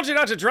 I told you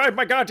not to drive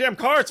my goddamn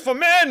car. It's for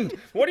men.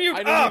 What are you?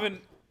 I don't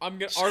even. I'm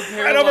gonna.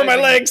 Right over my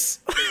legs.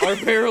 Our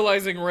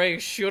paralyzing ray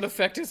should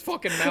affect his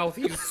fucking mouth.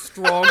 He's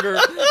stronger.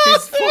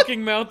 His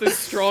fucking mouth is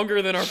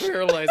stronger than our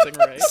paralyzing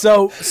ray.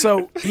 So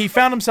he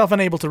found himself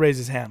unable to raise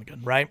his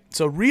handgun, right?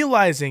 So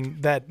realizing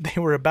that they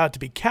were about to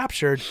be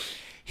captured,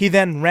 he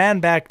then ran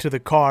back to the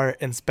car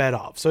and sped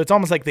off. So it's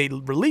almost like they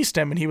released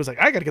him and he was like,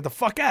 I gotta get the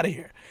fuck out of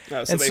here.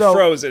 Oh, so And they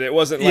froze it. It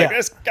wasn't like Yeah.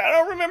 this. I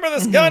don't remember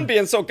this gun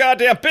being so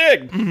goddamn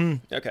big.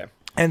 Okay.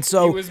 And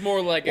so It was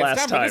more like, it's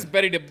Last time for this time.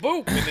 Betty to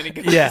boop, and then he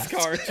got yeah. his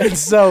car. And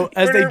so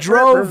as they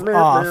drove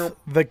off,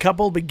 the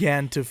couple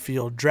began to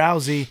feel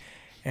drowsy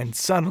and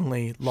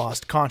suddenly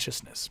lost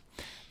consciousness.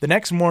 The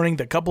next morning,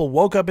 the couple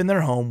woke up in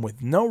their home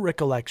with no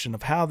recollection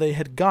of how they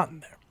had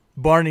gotten there.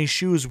 Barney's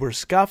shoes were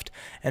scuffed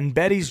and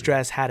Betty's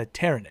dress had a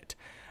tear in it.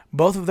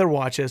 Both of their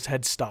watches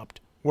had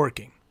stopped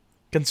working.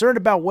 Concerned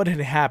about what had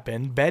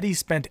happened, Betty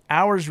spent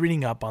hours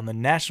reading up on the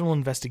National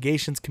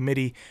Investigations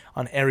Committee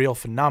on Aerial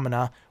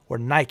Phenomena, or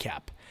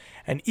NICAP,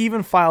 and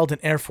even filed an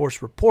Air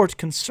Force report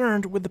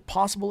concerned with the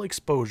possible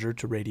exposure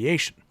to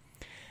radiation.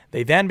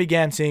 They then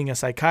began seeing a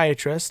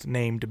psychiatrist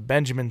named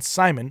Benjamin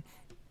Simon,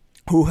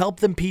 who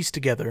helped them piece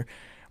together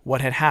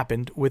what had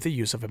happened with the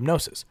use of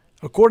hypnosis.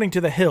 According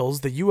to the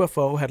Hills, the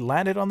UFO had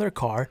landed on their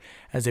car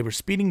as they were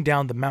speeding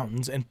down the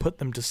mountains and put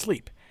them to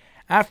sleep.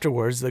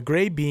 Afterwards, the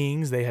gray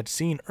beings they had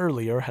seen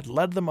earlier had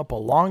led them up a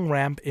long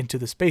ramp into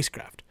the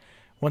spacecraft.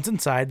 Once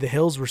inside, the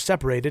Hills were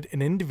separated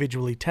and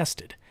individually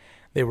tested.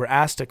 They were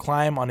asked to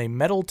climb on a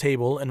metal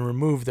table and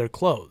remove their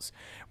clothes,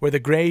 where the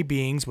gray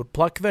beings would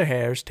pluck their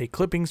hairs, take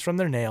clippings from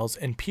their nails,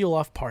 and peel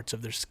off parts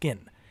of their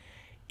skin.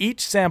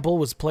 Each sample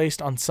was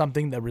placed on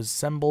something that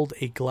resembled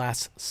a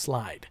glass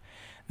slide.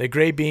 The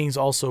gray beings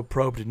also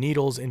probed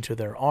needles into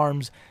their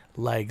arms,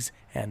 legs,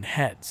 and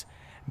heads.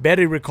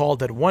 Betty recalled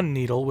that one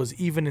needle was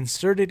even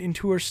inserted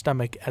into her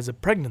stomach as a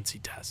pregnancy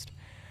test.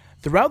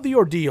 Throughout the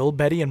ordeal,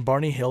 Betty and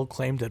Barney Hill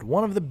claimed that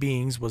one of the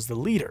beings was the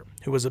leader,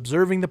 who was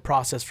observing the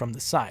process from the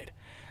side.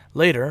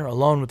 Later,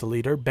 alone with the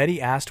leader,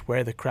 Betty asked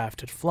where the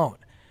craft had flown.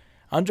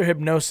 Under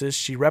hypnosis,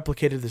 she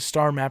replicated the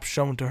star map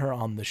shown to her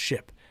on the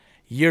ship.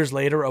 Years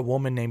later, a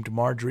woman named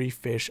Marjorie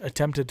Fish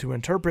attempted to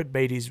interpret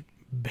Betty's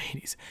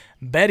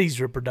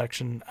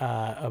reproduction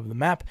of the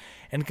map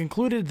and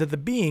concluded that the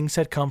beings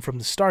had come from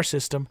the star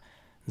system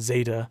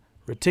Zeta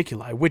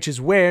Reticuli, which is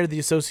where the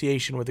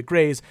association with the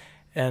Greys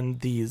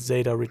and the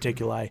Zeta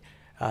Reticuli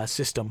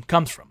system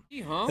comes from.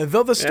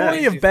 Though the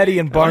story of Betty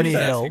and Barney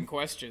Hill Asking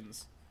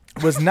questions.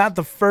 was not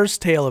the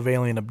first tale of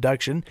alien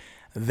abduction,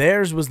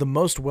 theirs was the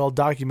most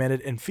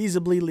well-documented and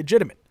feasibly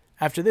legitimate.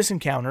 After this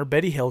encounter,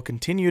 Betty Hill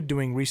continued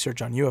doing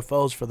research on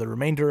UFOs for the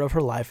remainder of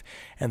her life,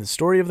 and the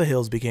story of the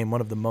Hills became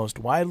one of the most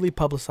widely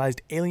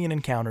publicized alien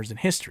encounters in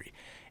history.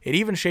 It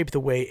even shaped the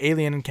way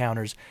alien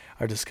encounters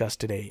are discussed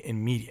today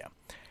in media.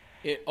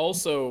 It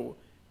also,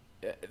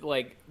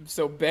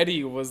 so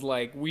Betty was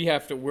like,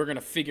 we're going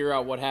to figure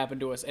out what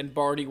happened to us. And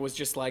Barney was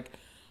just like,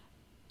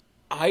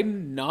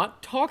 I'm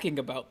not talking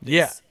about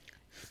this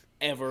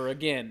ever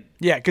again.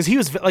 Yeah, because he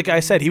was, like I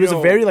said, he was a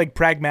very,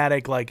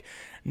 pragmatic,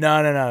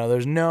 no,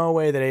 there's no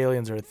way that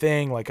aliens are a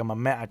thing. Like,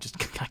 I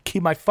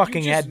keep my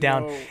fucking head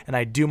down and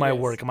I do my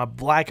work. I'm a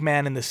black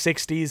man in the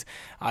 60s.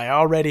 I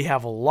already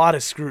have a lot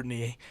of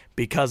scrutiny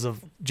because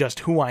of just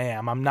who I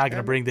am. I'm not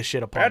going to bring this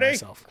shit upon Betty,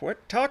 myself. quit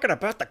talking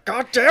about the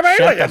goddamn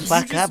Shut aliens. the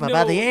fuck up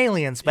about the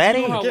aliens, Betty.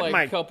 You know how, Get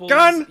my couples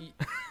gun.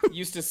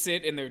 used to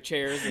sit in their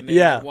chairs and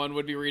then one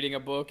would be reading a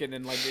book and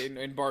then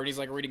and Barney's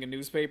reading a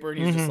newspaper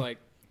and he's just like,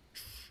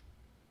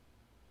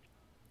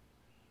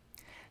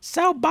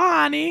 So,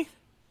 Barney,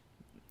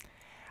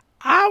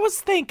 I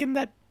was thinking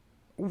that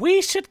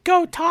we should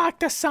go talk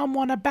to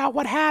someone about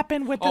what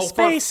happened with the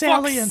space for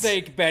aliens. fuck's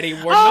sake, Betty,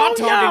 we're not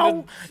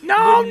talking. No,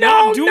 we're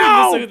not doing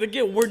no. this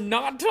again. We're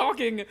not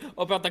talking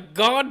about the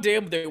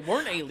goddamn. They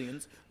weren't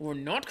aliens. We're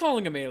not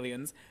calling them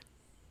aliens.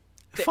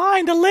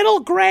 Find a little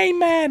gray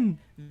men.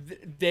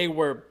 They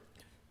were.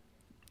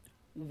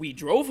 We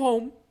drove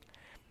home.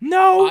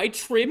 No, I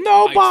tripped.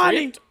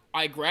 Nobody.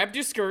 I grabbed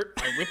your skirt.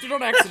 I ripped it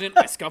on accident.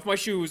 I scuffed my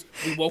shoes.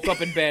 We woke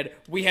up in bed.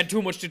 We had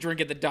too much to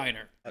drink at the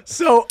diner.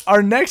 So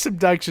our next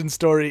abduction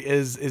story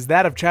is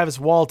that of Travis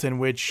Walton,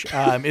 which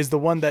is the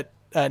one that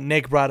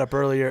Nick brought up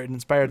earlier. It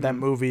inspired that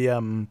movie.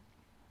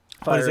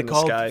 What is it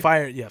called?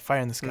 Fire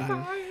in the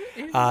Sky.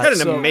 Had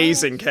an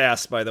amazing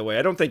cast, by the way.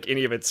 I don't think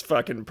any of it's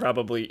fucking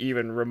probably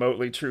even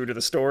remotely true to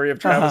the story of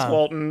Travis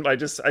Walton.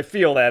 I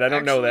feel that. I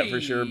don't know that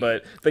for sure,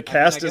 but the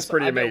cast is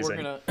pretty amazing.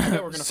 I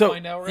bet we're gonna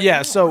find out right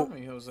now. So aren't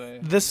we, Jose?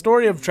 the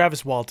story of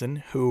Travis Walton,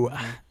 who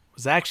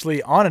was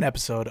actually on an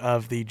episode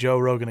of the Joe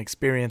Rogan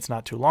Experience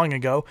not too long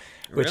ago,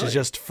 which is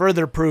just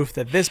further proof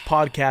that this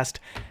podcast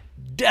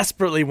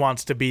desperately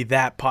wants to be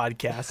that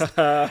podcast.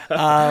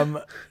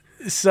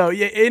 So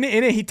yeah, in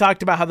it he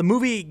talked about how the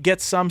movie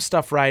gets some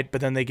stuff right,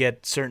 but then they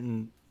get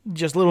certain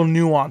just little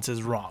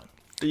nuances wrong.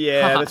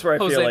 Yeah, that's where I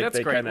Jose, feel like that's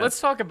they great. kind of. Let's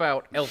talk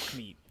about elk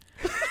meat.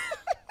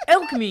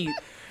 Elk meat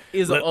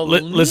is a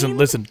lean...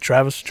 Listen,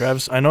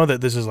 Travis. I know that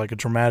this is like a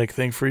traumatic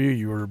thing for you.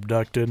 You were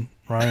abducted,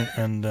 right?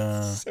 And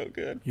So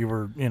good. you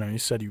were, you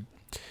said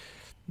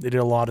they did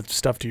a lot of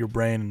stuff to your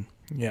brain. And,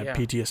 Yeah.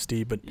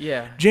 PTSD. But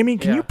Yeah. Jamie,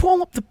 can Yeah. you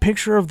pull up the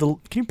picture of the?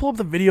 Can you pull up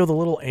the video of the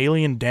little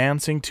alien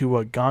dancing to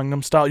a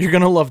Gangnam Style? You're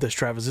gonna love this,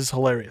 Travis. This is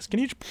hilarious. Can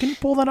you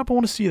pull that up? I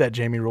want to see that,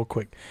 Jamie, real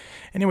quick.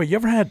 Anyway, you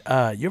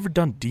ever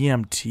done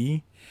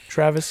DMT,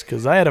 Travis?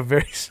 Because I had a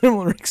very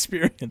similar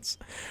experience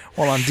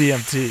while on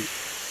DMT.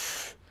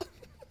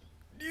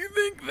 Do you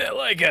think that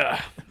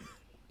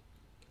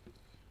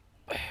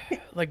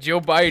like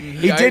Joe Biden?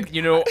 He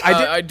did-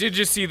 I did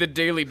just see the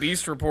Daily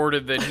Beast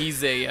reported that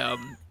he's a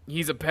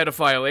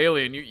pedophile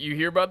alien. You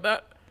hear about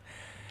that?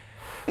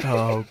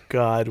 Oh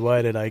God,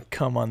 why did I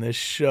come on this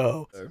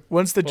show?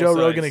 Once the Joe sides.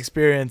 Rogan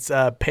Experience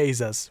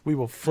pays us, we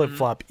will flip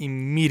flop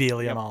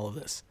immediately on all of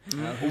this.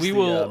 We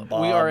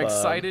are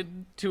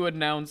excited to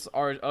announce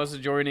us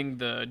joining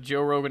the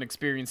Joe Rogan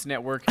Experience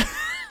Network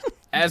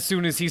as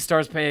soon as he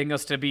starts paying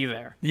us to be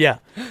there. Yeah.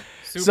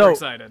 Super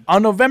excited.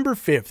 On November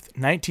 5th,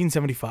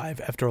 1975,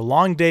 after a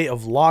long day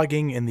of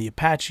logging in the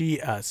Apache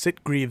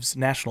Sitgreaves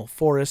National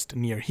Forest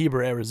near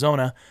Heber,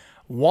 Arizona,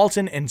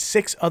 Walton and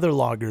 6 other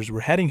loggers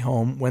were heading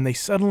home when they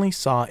suddenly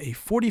saw a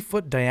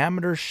 40-foot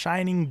diameter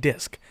shining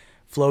disc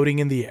floating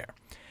in the air.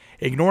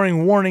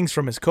 Ignoring warnings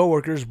from his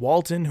coworkers,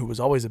 Walton, who was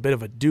always a bit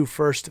of a do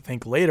first,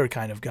 think later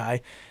kind of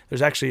guy,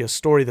 there's actually a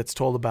story that's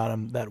told about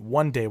him that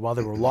one day while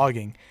they were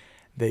logging,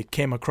 they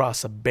came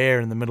across a bear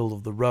in the middle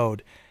of the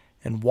road,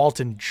 and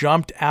Walton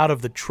jumped out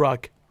of the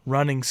truck,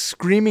 running,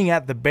 screaming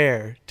at the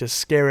bear to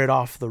scare it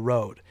off the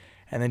road,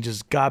 and then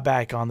just got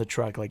back on the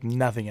truck like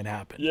nothing had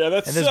happened. Yeah,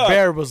 that's and this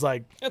bear was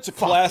like, That's a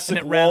 "Fuck," classic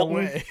and it ran Walton.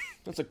 away.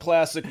 That's a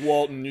classic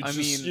Walton. You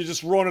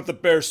just run at the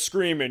bear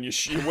screaming. You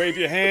wave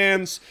your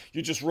hands.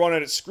 You just run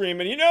at it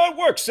screaming. It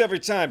works every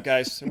time,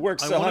 guys. It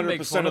works I wanna make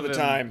 100% fun of the of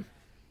him. time.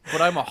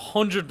 But I'm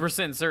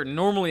 100% certain.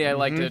 Normally,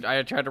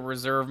 I try to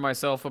reserve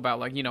myself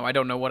about I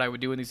don't know what I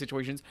would do in these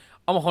situations.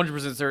 I'm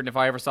 100% certain if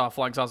I ever saw a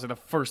flying saucer, the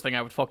first thing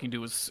I would fucking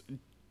do is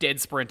dead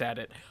sprint at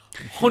it.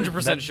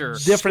 100% sure.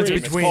 Difference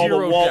Scream. between It's called a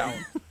Zero Walton.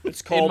 doubt.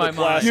 It's called my a mind.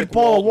 classic you'd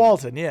pull a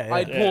Walton. Walton, yeah.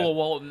 I'd pull a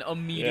Walton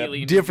immediately.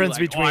 And just be Difference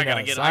like, between I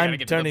gotta us. get, I gotta I'm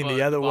get to turning the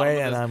bottom other of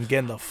way, and this. I'm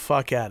getting the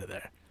fuck out of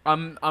there.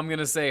 I'm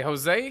gonna say,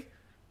 Jose,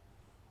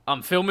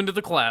 I'm filming to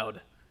the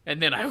cloud. And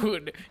then I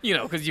would,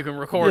 because you can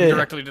record Yeah.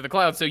 directly to the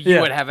cloud, so you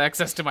Yeah. would have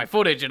access to my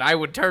footage, and I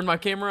would turn my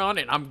camera on,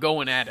 and I'm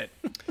going at it.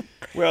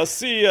 Well,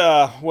 see,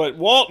 what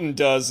Walton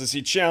does is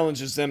he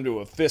challenges them to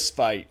a fist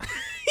fight.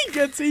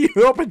 He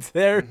opens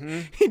there.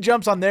 He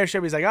jumps on their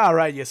ship. He's like, "All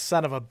right, you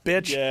son of a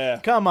bitch. Yeah.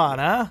 Come on,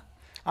 huh?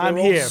 I'm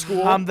They're old here.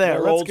 school. I'm there.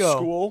 They're Let's old go."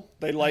 School.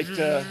 They like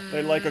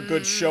a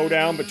good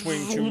showdown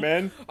between two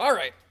men. All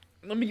right,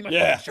 let me get my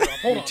Yeah. fucking shirt off.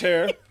 Hold on.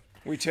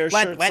 We tear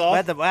shirts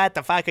off. What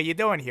the fuck are you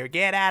doing here?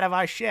 Get out of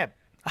our ship.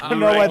 I don't All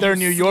know right, why they're you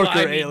New Yorker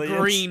slimy aliens.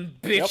 green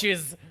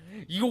bitches.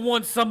 You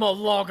want some of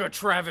Logger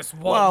Travis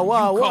Whoa, Walton?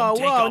 whoa, you come whoa,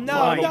 take whoa. a No,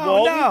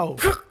 bite.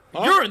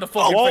 no. You're in the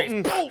fucking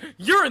Walton. face.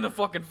 You're in the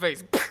fucking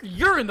face.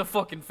 You're in the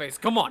fucking face.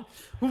 Come on.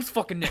 Who's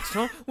fucking next,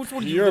 huh? Which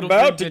one of you You're little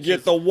about green to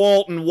get bitches? the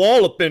Walton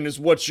walloping is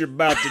what you're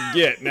about to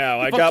get now.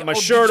 I got my oh,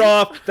 shirt did you-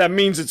 off. That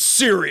means it's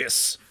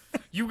serious.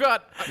 You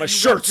got My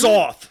shirt's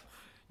off.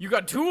 You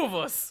got 2 of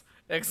us.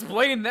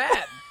 Explain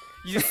that.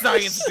 You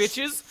science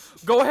bitches.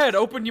 Go ahead,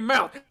 open your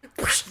mouth.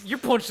 You're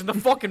punched in the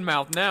fucking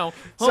mouth now.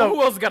 Huh? So-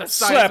 Who else got a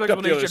science Slapped up the other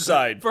explanation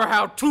side. for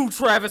how 2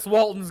 Travis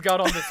Waltons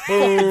got on this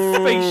fucking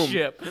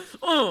spaceship?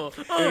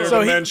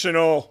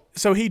 Interdimensional.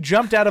 So he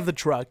jumped out of the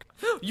truck.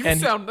 You And-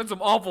 sound like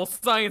some awful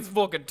science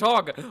fucking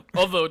talk.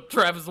 Although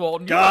Travis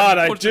Walton, you God, got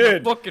I punched in the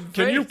did. fucking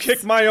Can you face.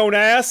 kick my own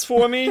ass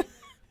for me?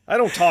 I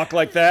don't talk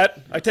like that.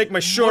 I take my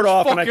shirt Much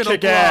off and I fucking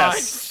kick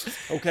ass.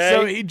 Okay?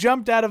 So he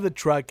jumped out of the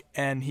truck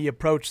and he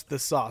approached the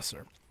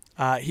saucer.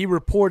 He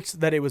reports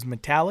that it was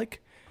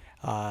metallic.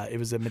 It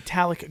was a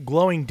metallic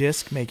glowing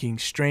disc making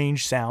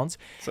strange sounds.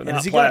 So And not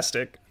as he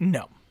plastic.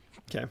 No.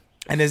 Okay.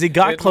 And as he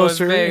got It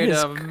closer, was made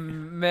his- of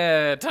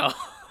metal.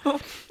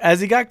 as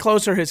he got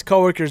closer, his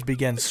coworkers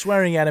began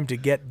swearing at him to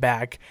get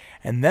back,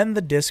 and then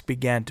the disc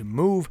began to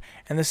move,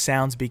 and the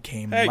sounds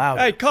became Hey,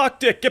 louder. hey,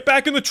 cockdick, get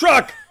back in the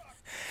truck.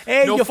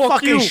 Hey, No, you fuck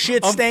fucking you.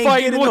 shit I'm stain,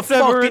 fighting get in the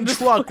whatever fucking in this-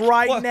 truck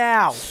right What?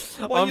 now.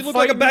 Well, I'm you look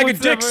like a fighting bag of what's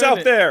dicks ever in out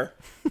it. there.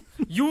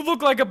 You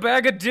look like a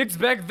bag of dicks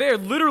back there,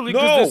 literally, No.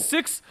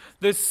 because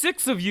there's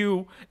six of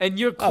you, and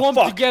you're clumped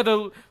fuck.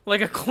 together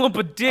like a clump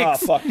of Ah,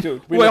 dicks. fuck,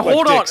 dude. We Wait, look like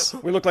hold on. dicks.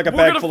 We look like a We're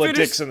bag gonna full of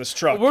finish- dicks in this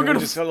truck. we're Can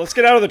we gonna- let's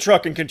get out of the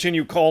truck and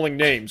continue calling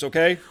names,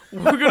 okay?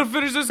 We're gonna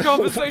finish this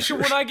conversation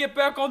when I get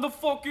back on the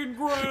fucking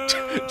ground.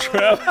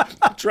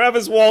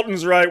 Travis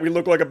Walton's right. We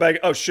look like a bag.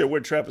 Oh shit,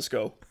 where'd Travis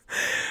go?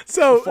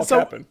 So, fuck so,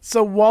 happened?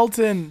 so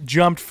Walton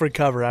jumped for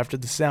cover after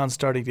the sound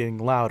started getting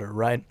louder,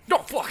 right? Oh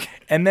fuck!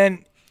 And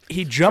then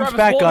he jumps Travis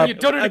back Walton, up. you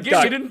done it I've again.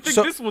 got- You didn't think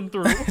so- this one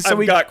through. So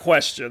I've got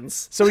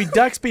questions. So he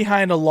ducks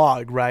behind a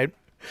log, right?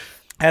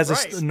 As the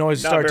Right.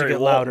 noise Not starts to very get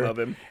Walton louder, of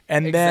him.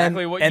 and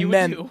Exactly then what you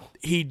would do.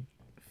 he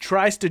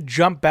tries to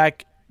jump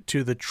back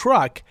to the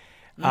truck,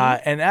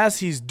 and as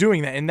he's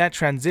doing that, in that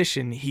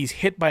transition, he's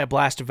hit by a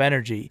blast of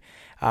energy.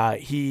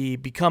 He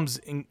becomes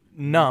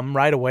numb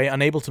right away,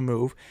 unable to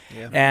move,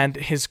 and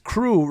his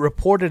crew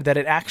reported that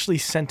it actually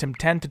sent him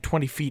 10 to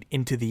 20 feet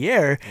into the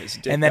air, His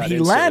dick and then got he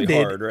instantly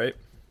landed. hard, right?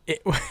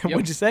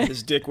 What'd you say?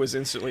 His dick was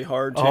instantly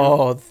hard, too.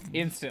 Oh,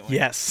 Instantly.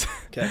 yes.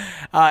 Okay.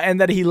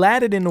 And that he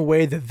landed in a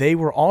way that they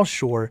were all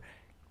sure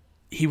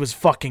he was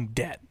fucking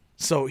dead.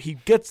 So he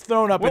gets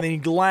thrown up and then he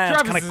lands,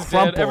 Travis kind of is dead.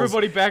 crumples.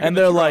 Everybody back in and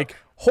the they're truck. like,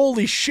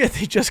 holy shit,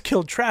 they just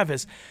killed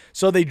Travis.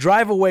 So they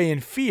drive away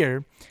in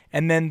fear,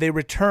 and then they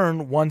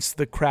return once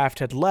the craft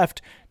had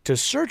left to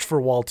search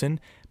for Walton,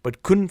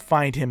 but couldn't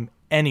find him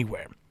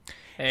anywhere.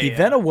 Hey, He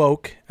then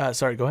awoke.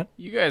 Sorry, go ahead.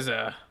 You guys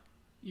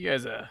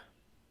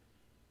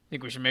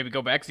think we should maybe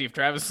go back see if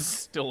Travis is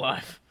still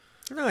alive?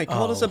 No, he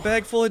called us a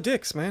bag full of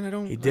dicks, man. I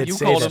don't. He did You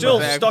say called that. him Still a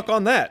bag- stuck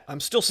on that. I'm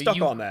still stuck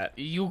you, on that.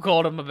 You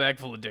called him a bag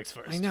full of dicks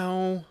first. I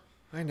know.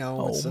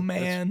 Oh, It's a-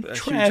 man. it's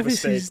a huge Travis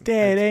is mistake.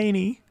 dead, ain't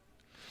he?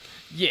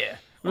 Yeah.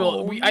 Well,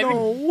 Oh, I think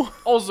no.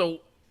 also,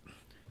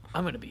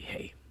 I'm gonna be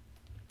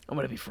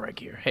Frank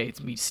here. Hey,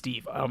 it's me,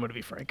 Steve. I'm gonna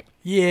be Frank.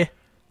 Yeah.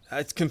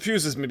 It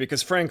confuses me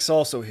because Frank's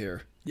also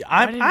here. Yeah,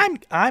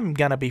 I'm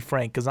gonna be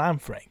Frank because I'm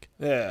Frank.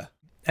 Yeah.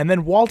 And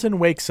then Walton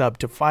wakes up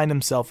to find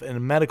himself in a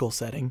medical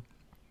setting,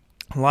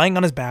 lying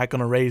on his back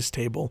on a raised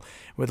table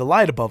with a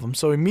light above him.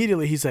 So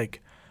immediately he's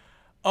like,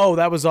 oh,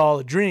 that was all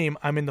a dream.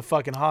 I'm in the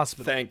fucking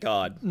hospital. Thank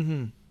God.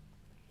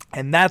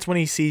 And that's when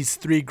he sees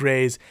three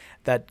Greys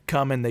that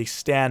come and they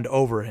stand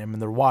over him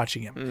and they're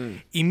watching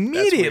him.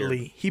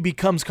 Immediately, he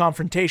becomes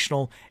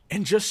confrontational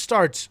and just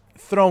starts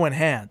throwing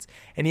hands.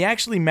 And he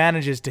actually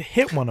manages to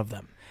hit one of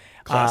them.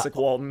 Classic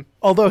Walton.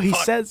 Although he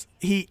says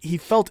he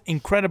felt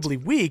incredibly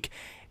weak,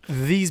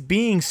 these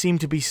beings seem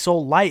to be so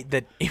light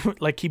that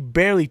like he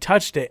barely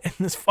touched it, and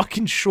this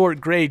fucking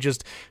short Grey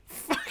just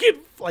fucking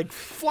like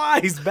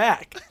flies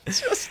back.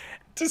 Just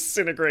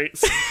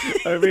disintegrates.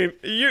 I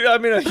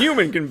mean, a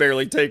human can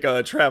barely take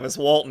a Travis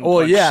Walton. Well,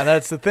 punch. yeah,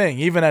 that's the thing.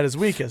 Even at his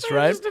weakest,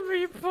 right? Just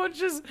he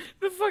punches,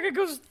 the fucking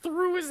goes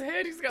through his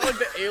head. He's got like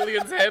the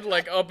alien's head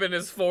like up in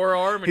his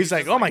forearm. And He's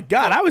like, just oh my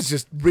god, I was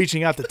just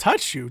reaching out to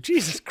touch you.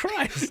 Jesus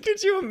Christ.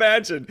 Could you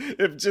imagine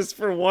if just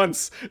for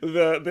once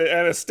the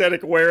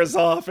anesthetic wears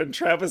off and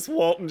Travis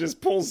Walton just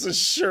pulls his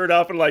shirt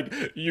up and like,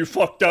 you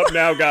fucked up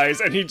now,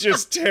 guys, and he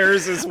just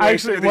tears his way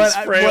Actually, through these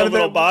one frail of the-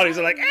 little bodies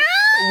and like,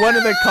 One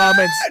of the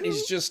comments and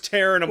he's just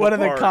tearing them One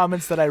of apart. the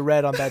comments that I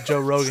read on that Joe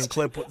Rogan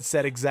clip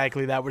said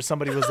exactly that, where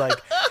somebody was like,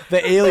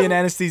 the alien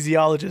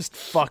anesthesiologist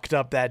fucked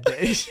up that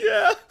day.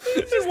 Yeah.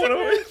 Just one of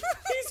them.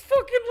 he's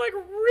fucking like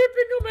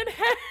ripping him in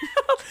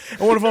half.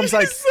 And one of them's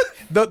like,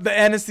 the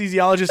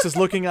anesthesiologist is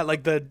looking at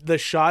like the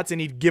shots and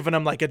he'd given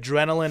him like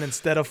adrenaline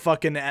instead of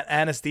fucking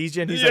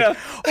anesthesia. And he's Yeah. like,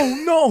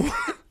 oh no.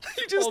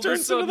 He just All of a turns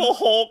into sudden- the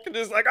Hulk and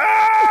is like,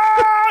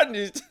 ah! And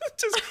he's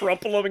just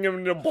crumpling him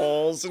into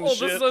balls and All of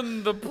shit. a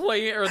sudden, the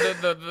plane or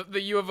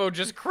the UFO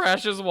just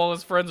crashes while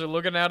his friends are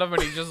looking at him,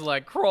 and he just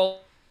like crawls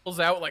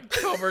out like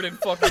covered in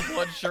fucking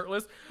blood,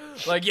 shirtless.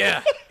 Like,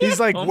 yeah, He's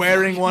like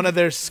wearing one of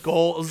their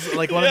skulls,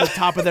 like one of the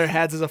top of their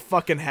heads is a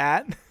fucking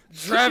hat.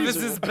 Travis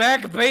is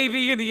back,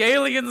 baby, and the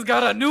aliens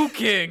got a new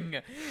king.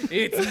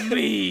 It's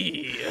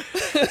me.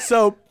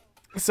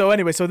 So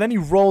anyway, so then he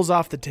rolls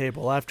off the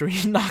table after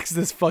he knocks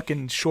this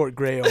fucking short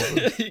Grey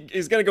over.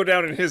 He's gonna go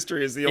down in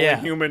history as the only Yeah.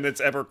 human that's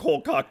ever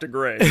cold-cocked a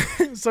Gray.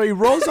 So he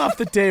rolls off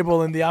the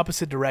table in the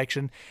opposite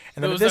direction,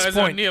 and then Those at eyes this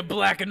aren't point, near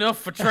black enough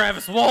for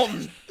Travis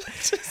Walton.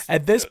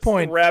 at this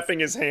point, Wrapping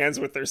his hands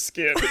with their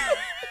skin.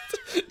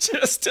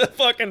 Just to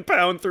fucking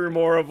pound through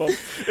more of them.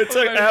 It's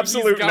an He's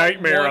absolute got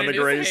nightmare one on the in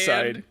his Gray's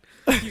hand.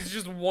 side. He's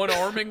just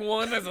one-arming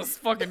one as a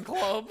fucking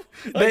club.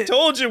 I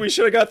told you we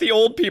should have got the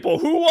old people.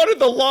 Who wanted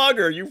the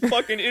logger? You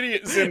fucking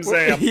idiot, Zim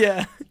Zam.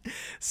 yeah.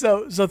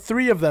 So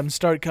three of them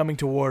start coming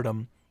toward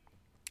him,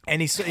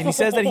 and he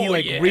says that he Oh,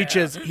 like yeah.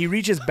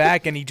 reaches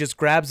back and he just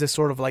grabs this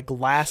sort of like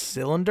glass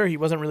cylinder. He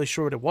wasn't really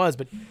sure what it was,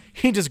 but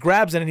he just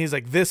grabs it and he's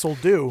like, "This'll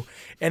do,"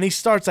 and he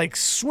starts like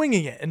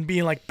swinging it and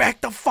being like,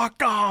 "Back the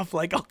fuck off!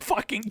 Like I'll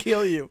fucking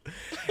kill you."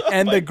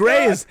 And the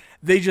Greys,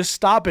 they just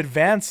stop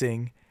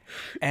advancing,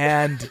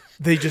 and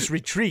they just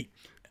retreat.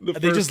 The They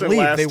first just and leave.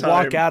 last They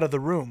walk time- out of the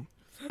room.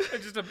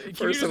 Can you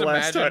First just and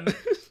last imagine? time.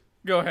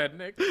 Go ahead,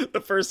 Nick. The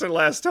first and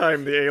last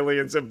time the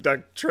aliens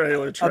abduct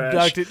trailer trash.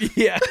 Abducted.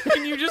 Yeah.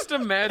 Can you just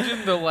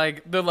imagine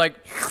the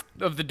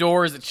of the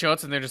door as it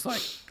shuts and they're just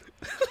like,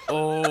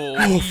 oh,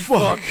 he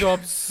fuck. fucked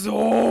up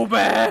so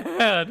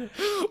bad.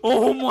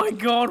 Oh my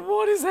god,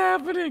 what is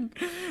happening?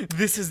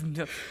 This is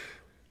no.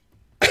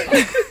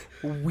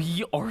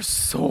 We are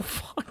so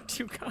fucked,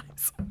 you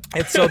guys.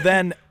 And so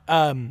then,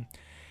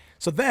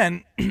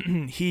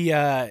 he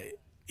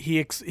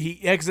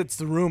exits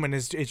the room and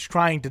is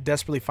trying to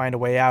desperately find a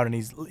way out, and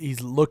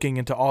he's looking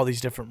into all these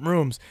different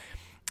rooms,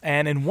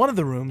 And in one of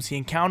the rooms, he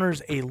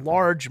encounters a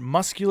large,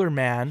 muscular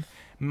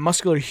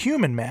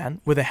human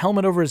man with a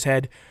helmet over his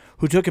head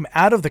who took him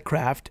out of the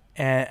craft,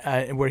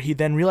 where he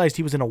then realized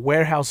he was in a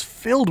warehouse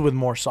filled with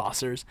more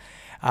saucers.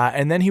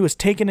 And then he was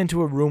taken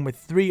into a room with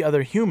 3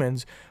 other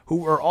humans who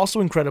were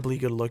also incredibly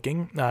good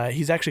looking.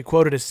 He's actually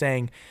quoted as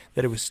saying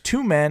that it was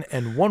 2 men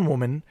and 1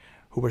 woman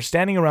who were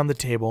standing around the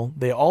table.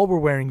 They all were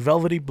wearing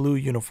velvety blue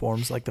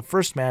uniforms like the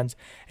first man's,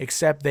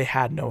 except they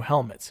had no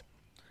helmets.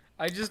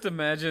 I just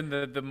imagine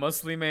that the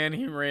muscly man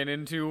he ran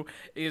into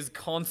is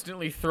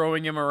constantly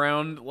throwing him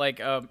around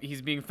like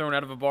he's being thrown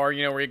out of a bar,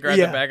 you know, where he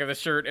grabs the back of the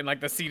shirt and like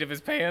the seat of his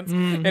pants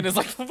and is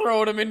like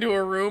throwing him into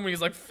a room and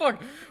he's like,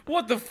 fuck,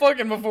 what the fuck?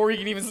 And before he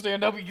can even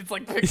stand up, he gets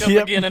like picked up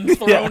again and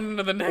thrown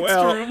into the next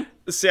room.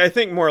 See, I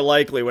think more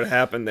likely what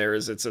happened there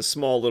is it's a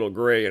small little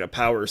gray in a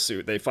power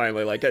suit. They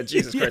finally like,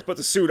 Jesus Christ, put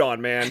the suit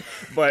on, man.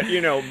 But,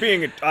 you know,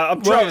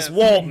 I'm Travis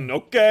Walton,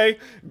 okay?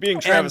 Being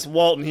Travis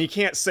Walton, he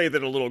can't say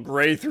that a little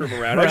gray threw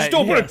him around. I just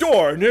opened a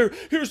door, and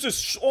here's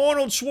this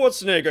Arnold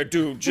Schwarzenegger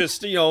dude,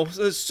 just,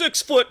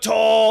 6 foot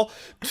tall,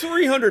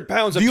 300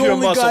 pounds of pure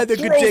muscle, guy that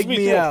could take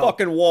me through out. a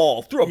fucking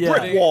wall, through a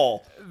brick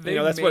wall. They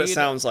that's what it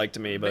sounds like to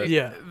me. But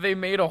they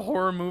made a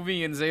horror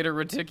movie in Zeta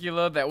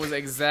Reticula that was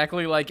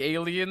exactly like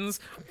Aliens,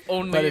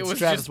 only But it it's was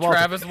Travis just Walton.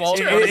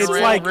 Travis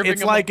Walton.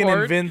 It's like an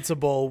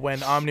Invincible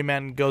when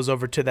Omni-Man goes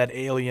over to that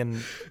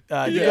alien.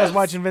 You guys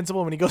watch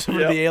Invincible when he goes over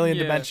to the alien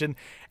dimension,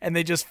 and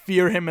they just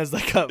fear him as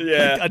like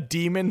a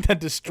demon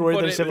that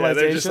destroyed their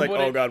civilization. They're just like,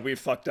 oh god, we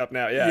fucked up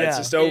now. It's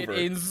just over.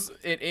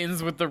 It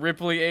ends with the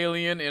Ripley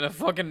alien in a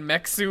fucking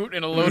mech suit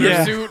in a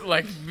loader suit,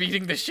 like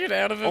beating the shit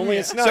out of him. Only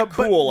it's not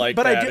cool like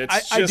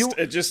that.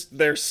 It's just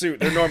their suit,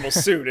 their normal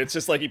suit. It's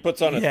just like he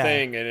puts on a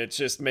thing, and it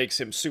just makes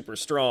him super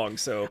strong.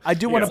 So I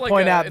do want to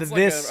point out that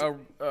this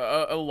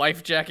a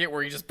life jacket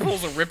where he just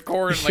pulls a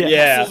ripcord and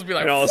muscles be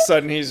like, and all of a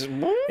sudden he's.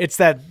 It's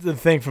the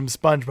thing from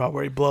SpongeBob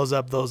where he blows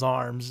up those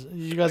arms.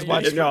 You guys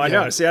watch? No, I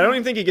know. See, I don't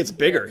even think he gets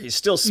bigger. He's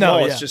still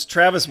small. It's just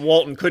Travis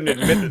Walton couldn't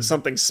admit that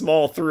something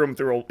small threw him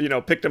through.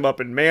 Picked him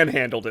up and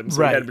manhandled him.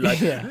 So he had to be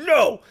like,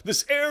 no,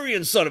 this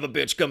Aryan son of a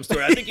bitch comes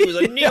through. I think he was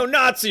a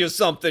neo-Nazi or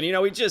something.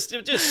 It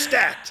just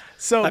stacked.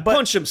 So, I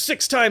punch him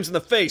 6 times in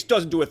the face,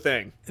 doesn't do a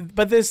thing.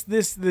 But this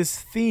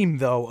theme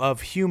though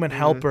of human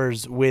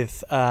helpers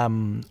with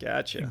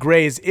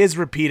grays is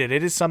repeated.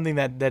 It is something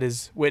that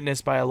is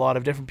witnessed by a lot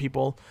of different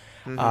people,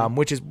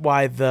 which is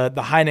why the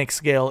Hynek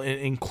scale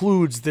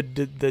includes the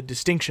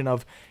distinction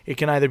of it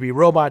can either be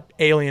robot,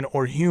 alien,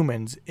 or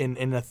humans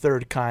in a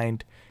third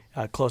kind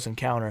close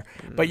encounter.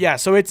 But yeah,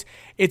 so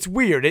it's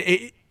weird.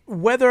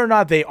 Whether or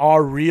not they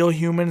are real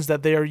humans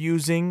that they are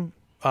using,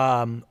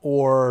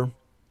 or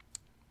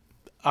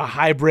a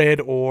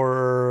hybrid,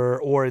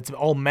 or it's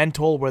all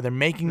mental where they're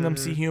making them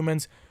see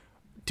humans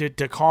to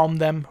calm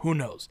them, who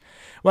knows.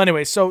 Well,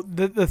 anyway, so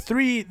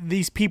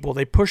these people,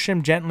 they push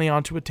him gently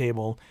onto a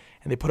table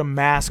and they put a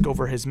mask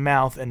over his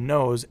mouth and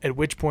nose, at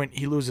which point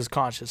he loses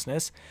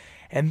consciousness,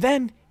 and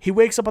then he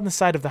wakes up on the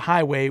side of the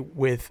highway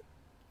with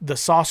the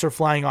saucer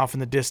flying off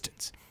in the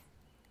distance.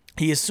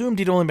 He assumed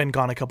he'd only been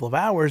gone a couple of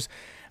hours,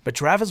 but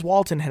Travis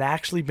Walton had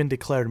actually been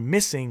declared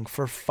missing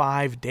for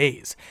 5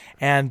 days,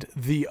 and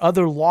the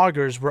other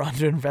loggers were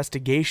under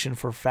investigation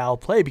for foul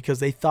play because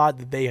they thought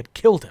that they had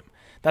killed him.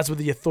 That's what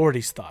the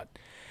authorities thought.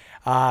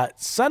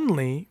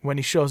 Suddenly, when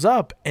he shows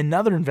up,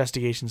 another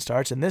investigation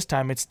starts, and this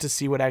time it's to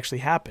see what actually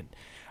happened.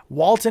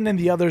 Walton and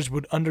the others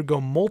would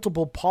undergo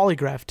multiple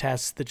polygraph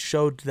tests that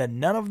showed that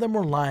none of them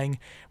were lying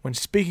when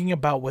speaking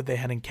about what they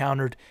had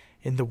encountered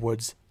in the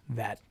woods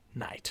that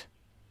night.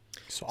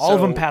 So all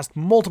of them passed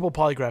multiple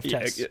polygraph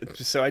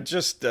tests. So I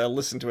just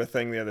listened to a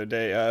thing the other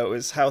day. It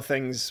was How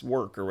Things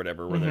Work or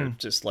whatever, where they're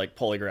just like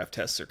polygraph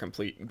tests are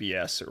complete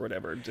BS or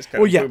whatever. Just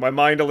kind of blew my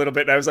mind a little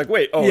bit. And I was like,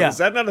 wait, is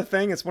that not a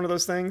thing? It's one of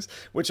those things.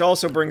 Which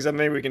also brings up,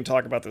 maybe we can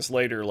talk about this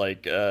later,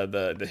 like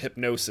the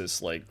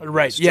hypnosis. Like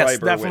right, yes,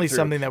 definitely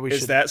something that we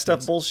should. Is that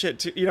stuff bullshit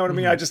too? You know what I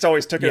mean? I just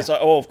always took it as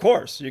like, of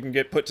course, you can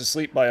get put to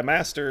sleep by a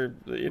master,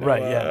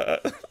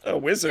 a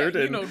wizard.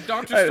 And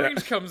Doctor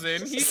Strange comes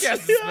in, he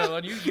casts a spell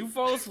on you, you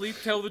fall asleep,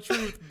 tell the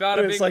truth,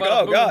 bada bing, like,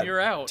 bada boom, you're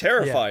out.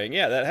 Terrifying.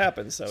 Yeah, that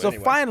happens. So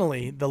anyway.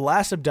 Finally, the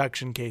last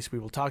abduction case we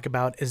will talk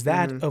about is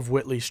that of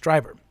Whitley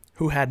Strieber,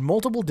 who had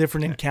multiple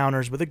different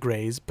encounters with the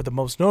Greys, but the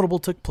most notable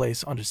took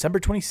place on December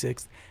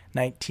 26,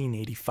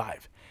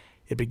 1985.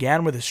 It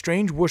began with a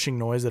strange whooshing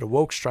noise that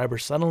awoke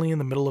Strieber suddenly in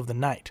the middle of the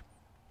night.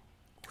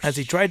 As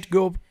he tried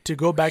to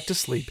go back to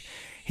sleep,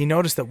 he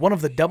noticed that one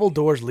of the double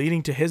doors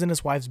leading to his and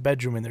his wife's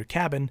bedroom in their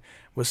cabin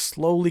was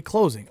slowly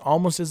closing,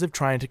 almost as if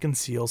trying to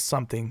conceal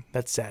something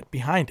that sat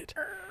behind it.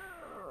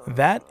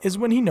 That is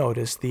when he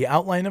noticed the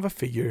outline of a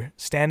figure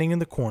standing in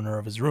the corner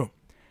of his room.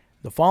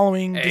 The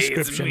following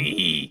description...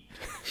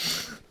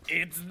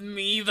 It's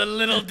me, the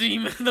little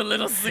demon, the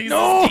little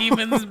Caesar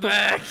demon's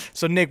back.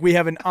 So, Nick, we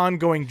have an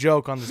ongoing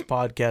joke on this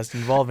podcast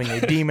involving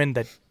a demon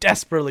that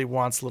desperately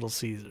wants Little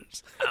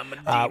Caesars. I'm a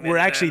demon we're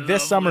actually,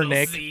 this summer,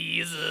 Nick,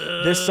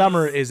 Caesars. this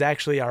summer is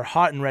actually our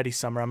hot and ready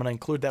summer. I'm going to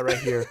include that right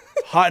here.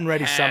 Hot and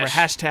ready summer.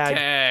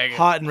 Hashtag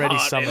hot and ready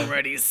summer. Hot and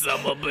ready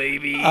summer,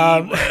 baby.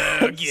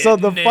 So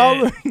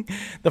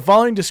the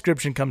following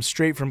description comes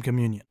straight from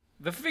Communion.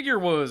 The figure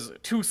was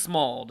too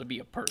small to be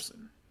a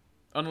person,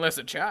 unless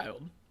a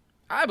child.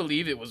 I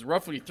believe it was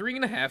roughly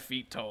 3.5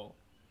 feet tall.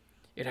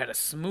 It had a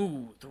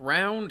smooth,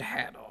 round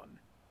hat on.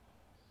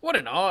 What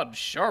an odd,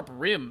 sharp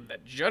rim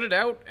that jutted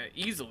out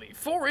easily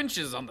 4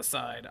 inches on the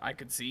side, I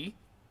could see.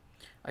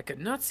 I could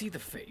not see the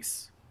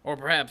face, or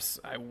perhaps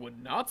I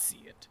would not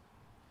see it.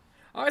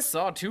 I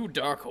saw 2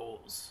 dark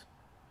holes.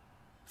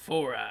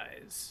 4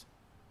 eyes.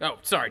 Oh,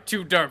 sorry,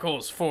 2 dark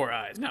holes, 4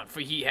 eyes. Not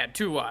for he had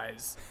 2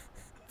 eyes.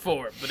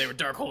 4, but they were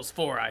dark holes,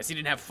 4 eyes. He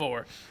didn't have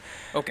 4.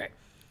 Okay.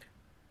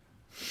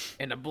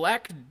 And a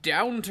black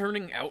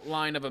downturning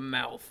outline of a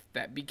mouth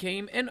that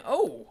became an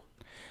O.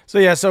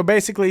 So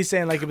basically he's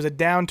saying like it was a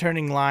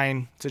downturning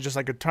line, so just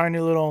like a tiny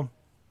little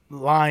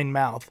line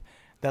mouth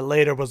that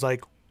later was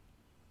like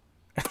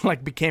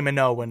became an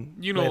O when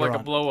like on. a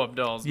blow-up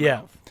doll's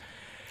Yeah. mouth.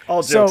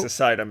 All jokes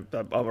aside, I'm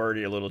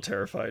already a little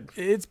terrified.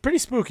 It's pretty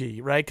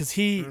spooky, right? Because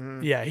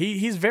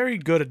he's very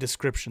good at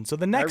description. So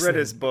the next I read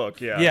his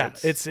book, yeah. Yeah,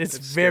 it's very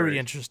scary.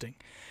 interesting.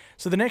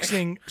 So the next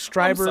thing,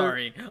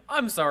 Stryber...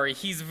 I'm sorry.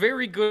 He's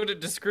very good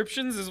at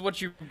descriptions is what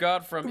you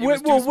got from...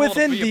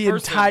 within the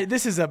entire...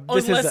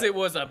 Unless it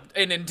was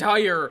an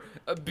entire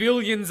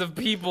billions of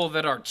people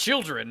that are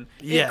children.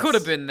 Yes. It could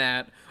have been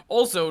that.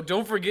 Also,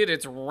 don't forget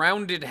its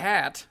rounded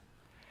hat.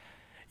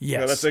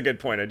 Yes. No, that's a good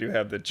point. I do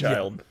have the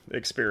child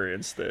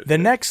experience. The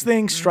next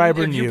thing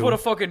Stryber knew...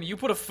 You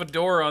put a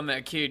fedora on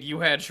that kid,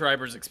 you had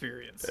Schreiber's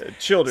experience.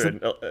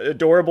 Children,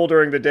 adorable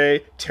during the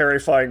day,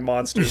 terrifying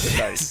monsters at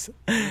night.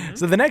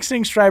 So the next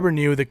thing Stryber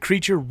knew, the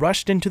creature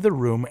rushed into the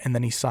room, and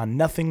then he saw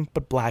nothing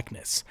but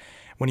blackness.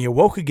 When he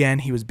awoke again,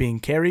 he was being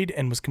carried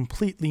and was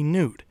completely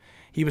nude.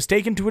 He was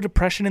taken to a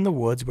depression in the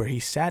woods where he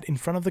sat in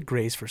front of the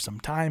Greys for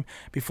some time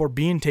before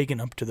being taken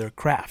up to their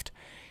craft.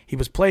 He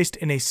was placed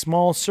in a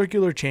small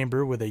circular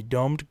chamber with a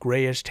domed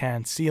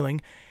grayish-tan ceiling,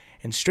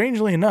 and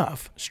strangely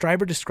enough,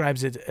 Stryber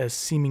describes it as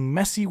seeming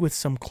messy with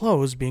some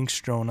clothes being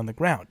strewn on the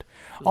ground,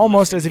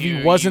 almost as if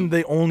he wasn't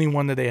the only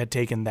one that they had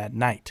taken that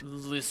night.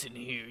 Listen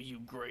here, you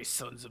gray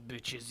sons of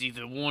bitches.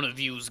 Either one of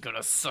you's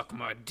gonna suck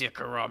my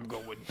dick or I'm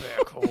going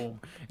back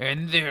home,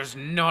 and there's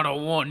not a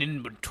one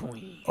in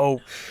between.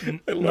 Oh,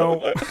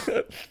 no.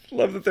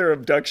 Love that their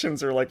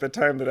abductions are like the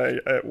time that I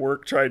at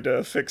work tried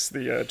to fix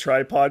the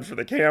tripod for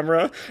the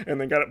camera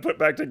and then got it put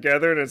back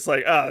together, and it's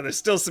like, there's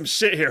still some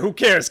shit here. Who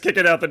cares? Kick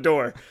it out the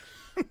door.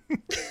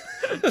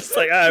 It's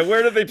like,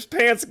 where did these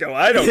pants go?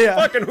 I don't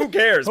fucking. Who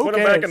cares? Put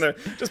them back in their.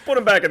 Just put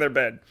them back in their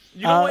bed.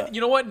 You know what?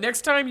 You know what?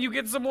 Next time you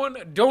get someone,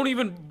 don't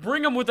even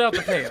bring them without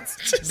the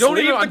pants. Don't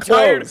even. leave I'm the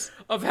tired clothes.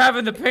 of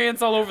having the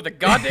pants all over the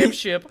goddamn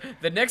ship.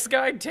 The next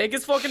guy, take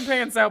his fucking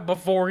pants out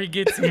before he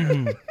gets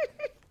here.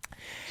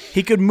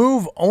 He could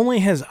move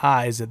only his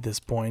eyes at this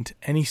point,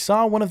 and he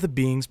saw one of the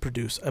beings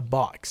produce a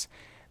box.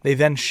 They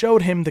then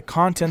showed him the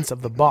contents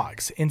of the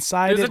box.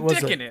 Inside There's it was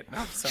a dick in it.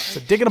 I'm sorry. It's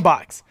a dick in a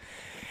box.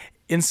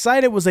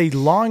 Inside it was a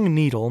long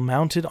needle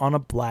mounted on a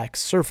black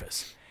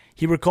surface.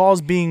 He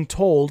recalls being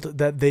told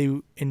that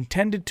they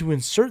intended to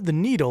insert the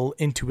needle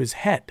into his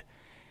head.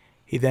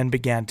 He then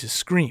began to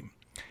scream.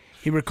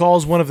 He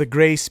recalls one of the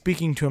Greys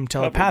speaking to him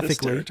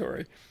telepathically,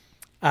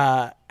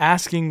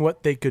 asking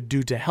what they could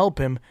do to help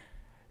him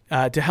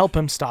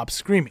stop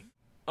screaming.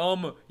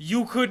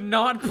 You could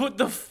not put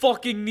the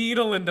fucking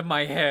needle into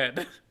my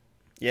head.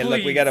 Yeah,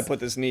 look, we gotta put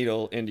this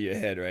needle into your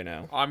head right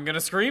now. I'm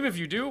gonna scream if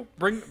you do.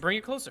 Bring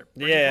it closer.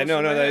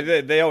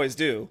 They always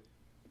do.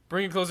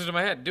 Bring it closer to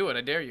my head. Do it.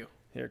 I dare you.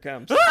 Here it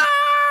comes.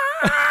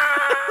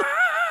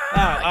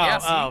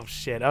 Oh,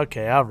 shit.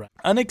 Okay, all right.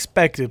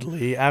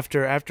 Unexpectedly,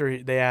 after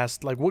they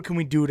asked, like, what can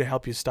we do to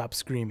help you stop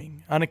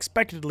screaming?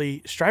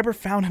 Unexpectedly, Stryber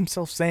found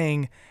himself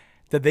saying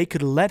that they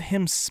could let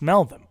him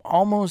smell them,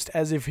 almost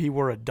as if he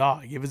were a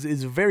dog.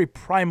 It's a very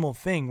primal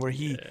thing where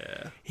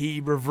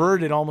he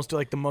reverted almost to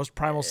like the most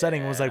primal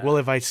setting. It was like, well,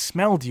 if I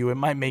smelled you, it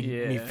might make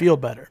me feel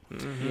better.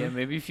 Mm-hmm. Yeah,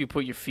 maybe if you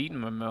put your feet in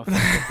my mouth, it'd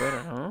feel better,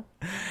 huh?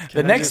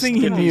 The next thing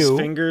he knew...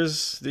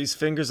 These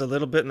fingers a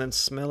little bit and then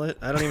smell it?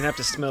 I don't even have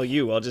to smell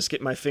you. I'll just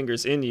get my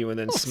fingers in you and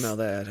then smell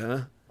that,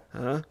 huh?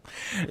 Huh?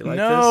 You like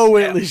no, this?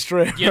 Whitley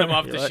Strayhorn. Get him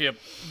off the ship.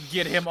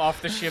 Get him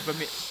off the ship.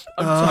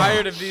 I'm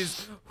tired of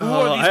these.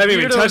 I haven't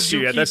even touched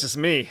you yet. That's just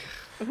me.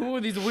 Who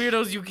are these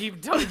weirdos you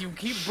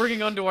keep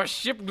bringing onto our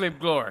ship,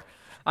 Glibglor?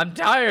 I'm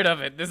tired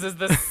of it. This is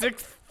the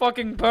 6th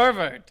fucking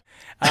pervert.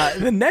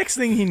 The next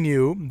thing he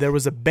knew, there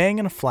was a bang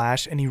and a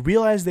flash, and he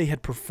realized they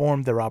had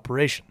performed their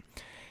operation.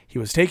 He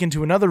was taken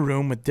to another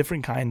room with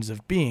different kinds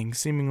of beings,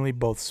 seemingly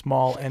both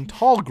small and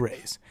tall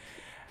Greys.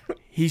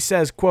 He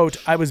says, quote,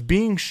 I was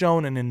being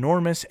shown an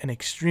enormous and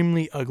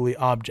extremely ugly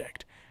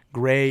object,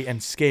 gray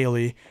and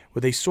scaly,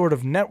 with a sort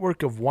of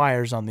network of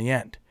wires on the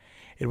end.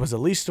 It was at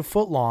least a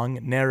foot long,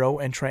 narrow,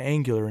 and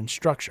triangular in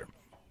structure.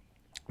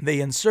 They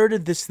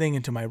inserted this thing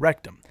into my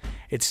rectum.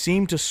 It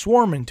seemed to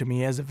swarm into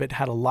me as if it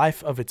had a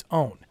life of its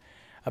own.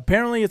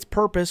 Apparently its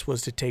purpose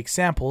was to take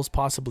samples,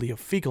 possibly of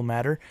fecal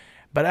matter,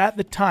 but at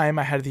the time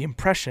I had the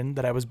impression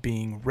that I was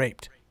being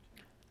raped.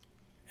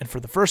 And for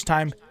the first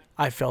time,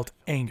 I felt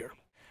anger.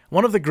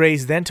 One of the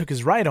Greys then took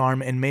his right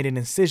arm and made an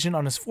incision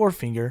on his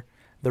forefinger.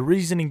 The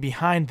reasoning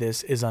behind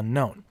this is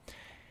unknown.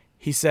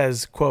 He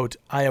says, quote,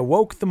 I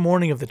awoke the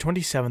morning of the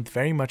 27th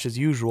very much as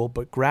usual,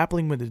 but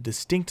grappling with a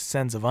distinct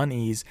sense of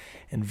unease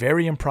and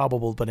very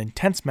improbable but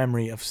intense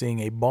memory of seeing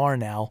a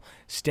barn owl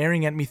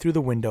staring at me through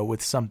the window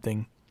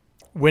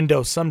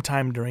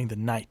sometime during the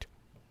night.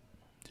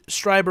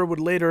 Stryber would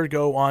later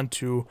go on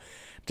to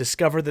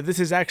discover that this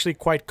is actually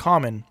quite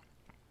common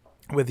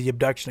with the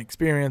abduction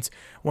experience.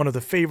 One of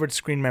the favorite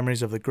screen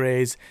memories of the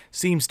Greys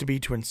seems to be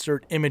to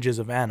insert images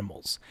of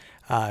animals.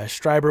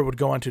 Stryber would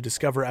go on to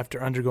discover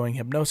after undergoing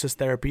hypnosis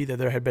therapy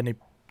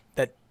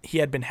that he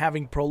had been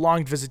having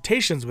prolonged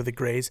visitations with the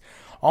Greys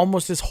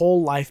almost his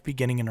whole life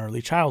beginning in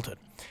early childhood,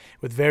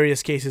 with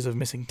various cases of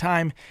missing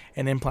time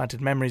and implanted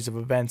memories of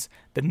events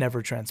that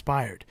never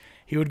transpired.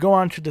 He would go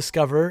on to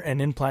discover an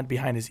implant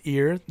behind his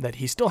ear that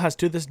he still has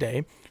to this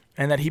day,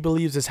 and that he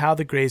believes is how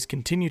the Greys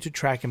continue to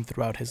track him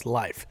throughout his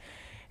life.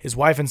 His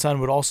wife and son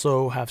would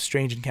also have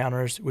strange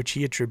encounters, which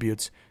he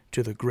attributes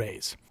to the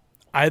Greys.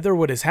 Either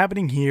what is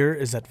happening here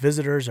is that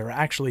visitors are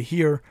actually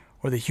here,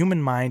 or the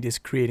human mind is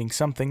creating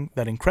something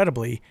that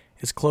incredibly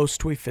is close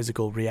to a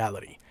physical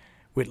reality.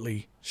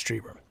 Whitley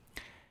Strieber.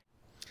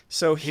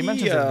 So he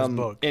mentions it in his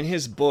book. In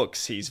his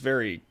books, he's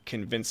very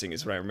convincing,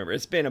 is what I remember.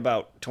 It's been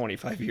about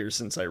 25 years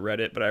since I read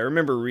it, but I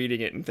remember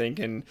reading it and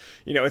thinking,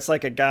 it's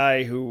like a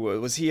guy who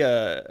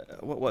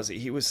what was he?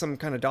 He was some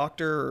kind of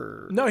doctor?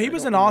 Or, no, he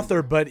was an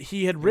author, but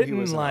he had written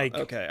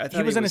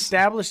he was an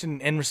established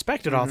and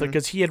respected author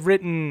because he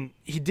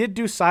did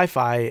do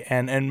sci-fi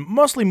and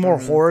mostly more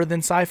horror than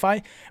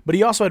sci-fi, but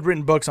he also had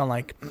written books on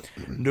like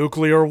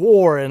nuclear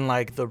war and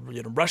like the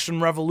Russian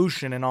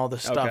Revolution and all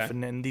this stuff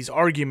and these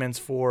arguments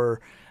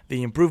for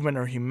the improvement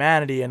of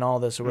humanity and all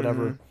this or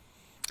whatever.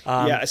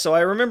 So I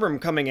remember him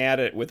coming at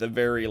it with a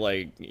very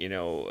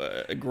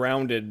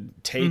grounded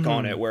take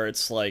on it, where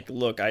it's like,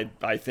 look,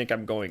 I think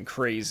I'm going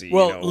crazy.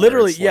 Well,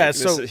 literally, yeah.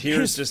 So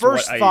here's his just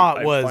first what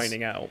thought was I'm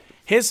finding out.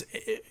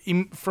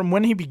 From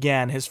when he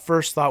began, his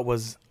first thought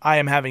was, I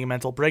am having a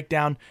mental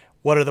breakdown.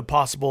 What are the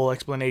possible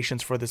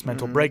explanations for this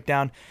mental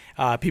breakdown?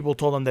 People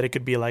told him that it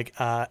could be like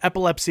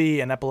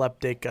epilepsy and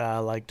epileptic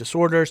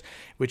disorders,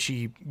 which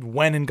he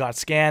went and got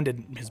scanned,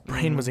 and his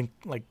brain was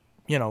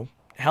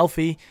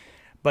healthy.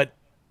 But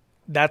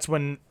that's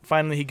when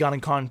finally he got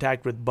in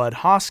contact with Bud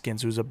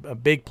Hoskins, who's a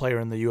big player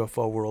in the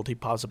UFO world. He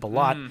pops up a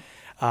lot,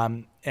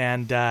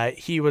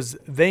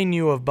 they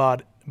knew of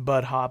Bud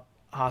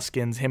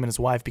Hoskins, him and his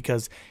wife,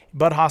 because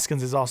Bud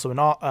Hoskins is also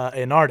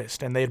an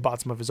artist, and they had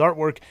bought some of his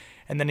artwork.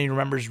 And then he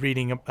remembers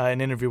reading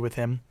an interview with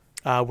him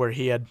where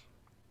he had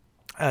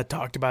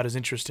talked about his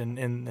interest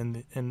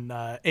in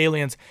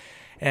aliens,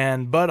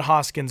 and Bud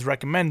Hoskins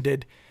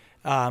recommended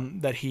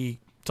that he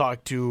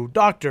talk to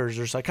doctors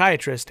or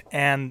psychiatrists,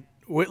 and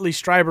Whitley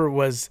Strieber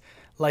was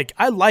like,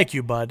 I like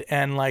you, Bud,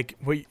 and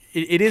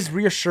it is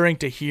reassuring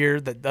to hear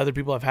that other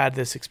people have had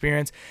this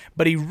experience,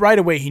 but right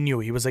away he knew.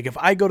 He was like, if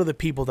I go to the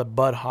people that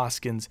Bud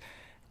Hoskins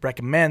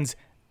recommends,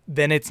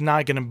 then it's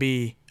not going to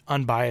be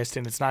unbiased,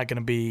 and it's not going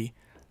to be...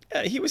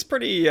 he was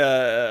pretty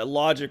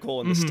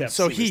logical in the steps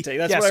he was taking.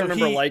 That's what I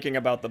remember liking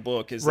about the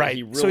book, is that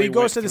he really So he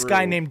goes to this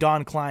guy named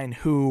Don Klein,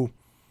 who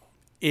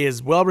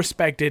is well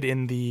respected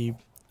in the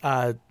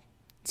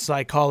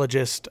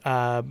psychologist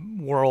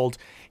world.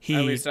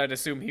 At least I'd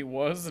assume he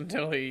was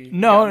until he...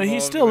 No,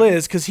 he still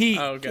is, because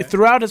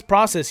throughout his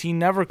process, he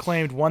never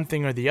claimed one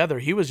thing or the other.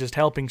 He was just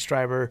helping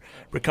Strieber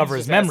recover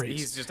his memories.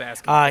 He's just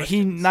asking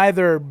he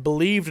neither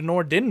believed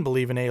nor didn't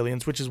believe in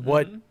aliens, which is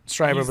what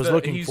Strieber was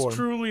looking for. He's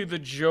truly the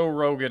Joe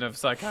Rogan of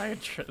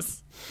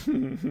psychiatrists.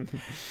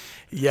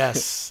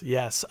 Yes.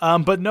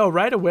 But no,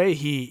 right away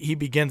he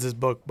begins his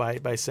book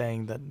by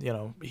saying that,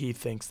 he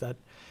thinks that...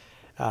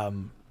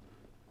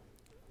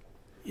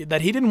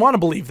 that he didn't want to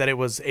believe that it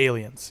was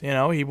aliens.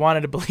 He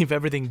wanted to believe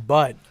everything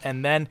but.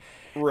 And then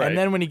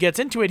when he gets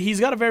into it,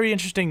 he's got a very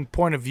interesting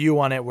point of view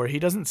on it where he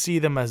doesn't see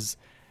them as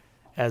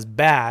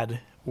bad,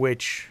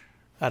 which,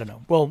 I don't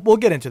know. Well, we'll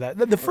get into that.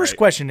 The first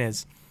question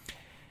is,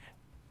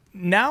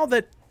 now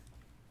that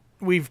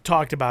we've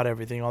talked about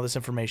everything, all this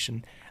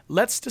information,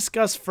 let's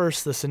discuss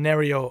first the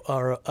scenario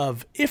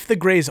of if the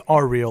Greys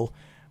are real,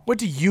 what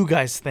do you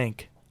guys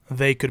think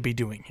they could be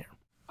doing here?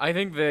 I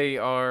think they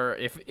are,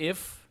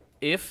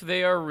 if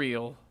they are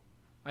real,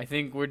 I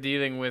think we're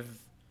dealing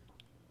with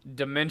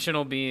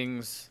dimensional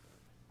beings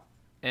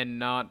and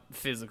not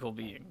physical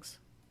beings.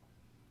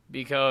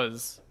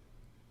 Because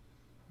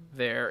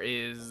if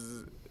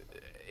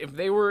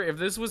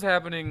this was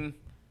happening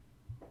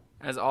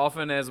as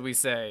often as we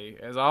say,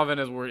 as often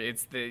as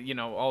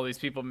all these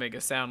people make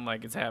it sound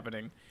like it's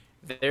happening,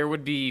 there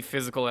would be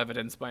physical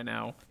evidence by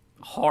now.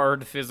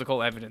 Hard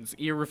physical evidence.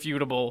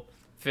 Irrefutable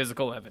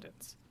physical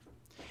evidence.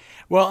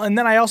 Well, and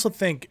then I also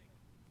think,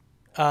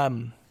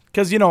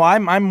 because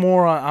I'm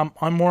more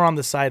on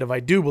the side of I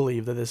do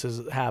believe that this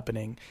is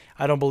happening.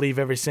 I don't believe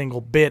every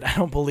single bit. I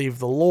don't believe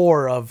the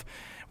lore of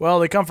well,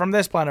 they come from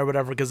this planet or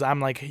whatever, because I'm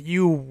like,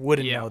 you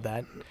wouldn't know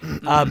that.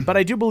 But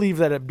I do believe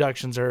that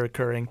abductions are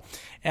occurring.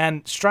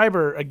 And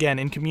Stryber, again,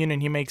 in Communion,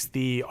 he makes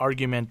the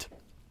argument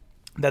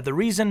that the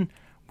reason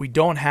we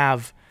don't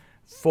have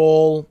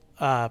full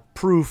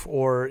proof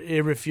or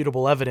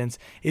irrefutable evidence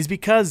is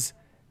because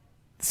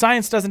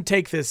science doesn't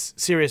take this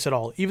serious at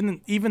all.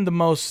 Even the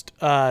most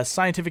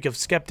scientific of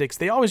skeptics,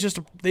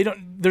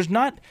 there's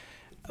not.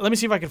 Let me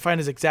see if I can find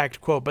his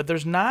exact quote, but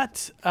there's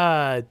not.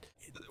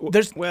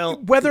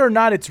 Whether or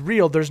not it's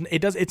real,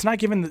 it's not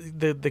given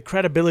the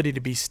credibility to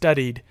be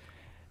studied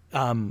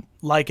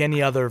like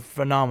any other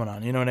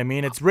phenomenon. You know what I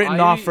mean? It's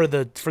written off for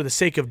the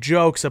sake of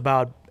jokes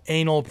about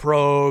anal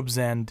probes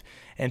and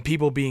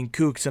people being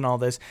kooks and all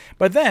this.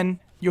 But then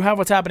you have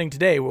what's happening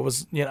today. What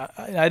was,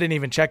 I didn't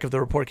even check if the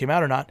report came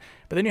out or not.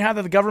 But then you have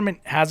that the government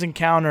has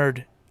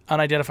encountered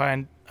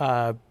unidentified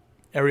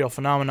aerial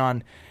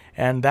phenomenon,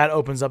 and that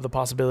opens up the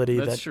possibility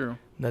That's true.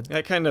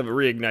 That kind of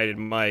reignited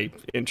my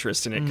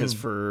interest in it, because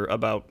for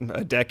about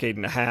a decade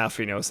and a half,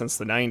 since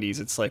the 90s,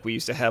 it's like we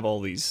used to have all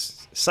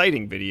these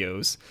sighting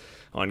videos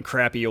on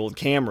crappy old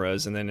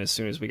cameras, and then as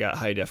soon as we got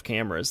high-def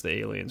cameras, the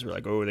aliens were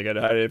like, oh, they got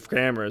high-def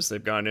cameras,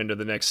 they've gone into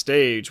the next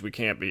stage, we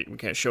can't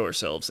show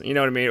ourselves. You know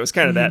what I mean? It was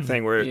kind of that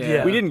thing where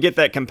we didn't get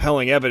that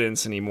compelling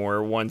evidence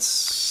anymore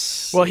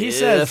once he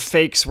says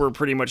fakes were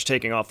pretty much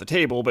taking off the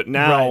table, but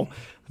now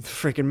the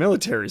freaking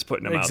military's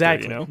putting them out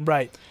there,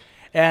 Right.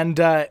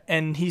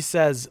 And he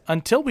says,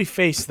 until we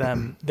face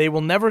them, they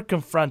will never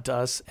confront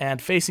us,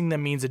 and facing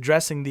them means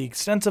addressing the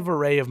extensive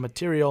array of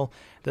material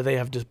that they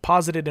have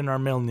deposited in our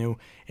milieu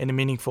in a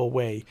meaningful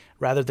way,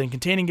 rather than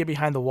containing it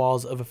behind the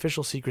walls of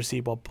official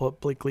secrecy while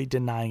publicly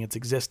denying its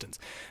existence.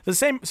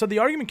 So the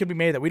argument could be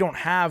made that we don't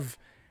have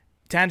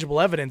tangible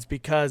evidence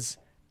because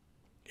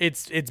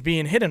it's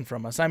being hidden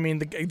from us. I mean,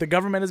 the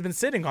government has been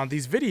sitting on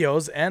these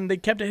videos, and they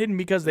kept it hidden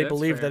because they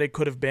believed that it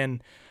could have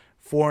been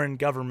foreign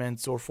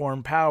governments or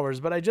foreign powers.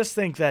 But I just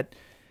think that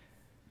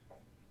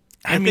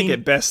I think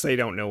at best they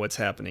don't know what's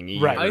happening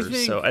either. Right.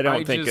 I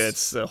don't think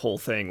it's the whole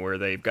thing where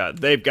they've got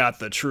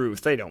the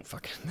truth. They don't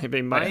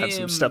they might have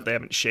some stuff they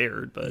haven't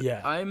shared, but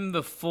yeah. I'm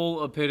the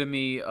full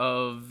epitome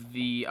of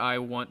the I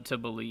want to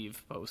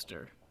believe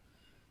poster.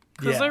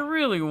 Because I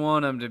really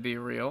want them to be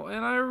real,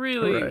 and I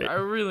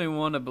really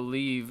want to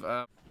believe.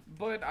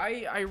 But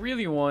I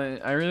really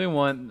want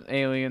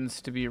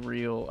aliens to be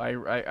real.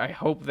 I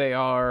hope they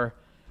are.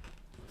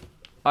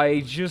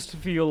 I just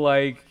feel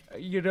like,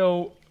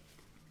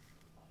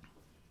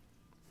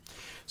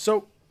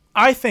 So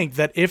I think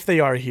that if they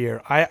are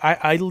here,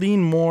 I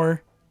lean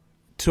more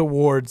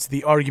towards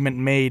the argument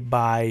made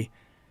by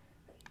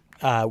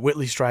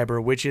Whitley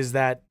Strieber, which is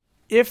that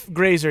if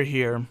Greys are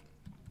here,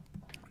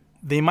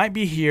 they might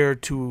be here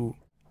to,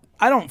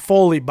 I don't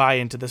fully buy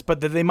into this,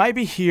 but that they might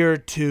be here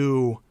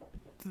to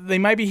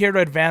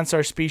advance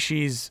our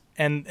species,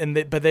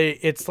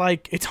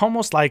 it's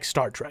almost like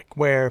Star Trek,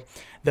 where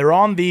they're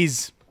on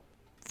these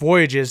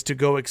voyages to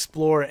go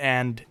explore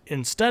and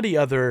study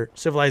other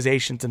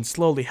civilizations and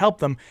slowly help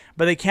them,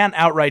 but they can't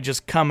outright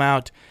just come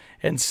out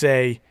and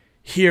say,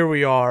 here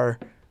we are,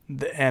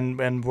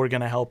 and we're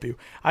going to help you.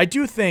 I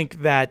do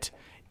think that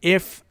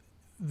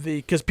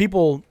because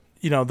people,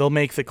 they'll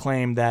make the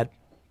claim that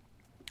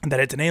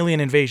it's an alien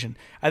invasion.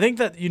 I think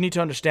that you need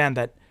to understand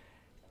that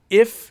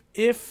if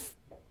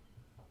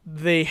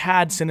they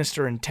had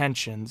sinister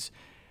intentions,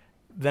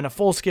 then a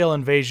full-scale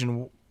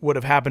invasion would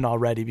have happened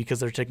already, because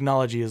their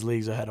technology is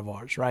leagues ahead of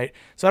ours, right?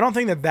 So I don't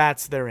think that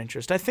that's their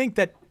interest. I think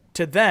that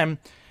to them,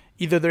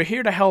 either they're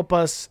here to help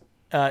us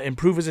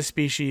improve as a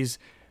species,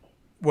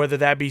 whether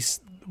that be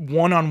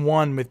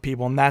one-on-one with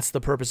people, and that's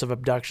the purpose of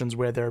abductions,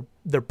 where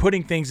they're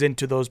putting things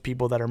into those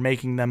people that are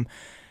making them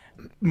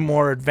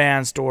more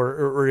advanced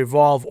or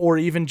evolve, or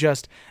even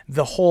just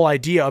the whole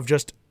idea of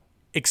just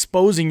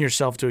exposing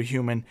yourself to a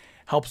human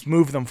helps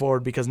move them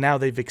forward, because now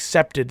they've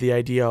accepted the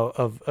idea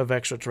of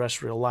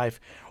extraterrestrial life.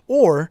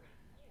 Or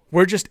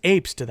we're just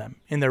apes to them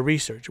in their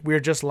research.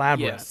 We're just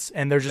lab rats,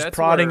 and they're just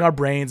prodding our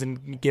brains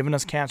and giving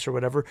us cancer or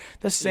whatever,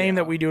 the same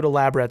that we do to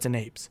lab rats and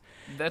apes.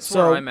 That's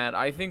where I'm at.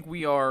 I think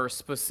we're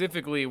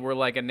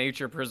like a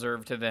nature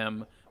preserve to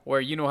them,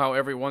 where how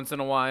every once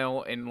in a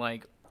while in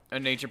like a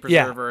nature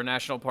preserve or a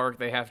national park,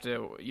 they have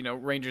to,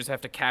 rangers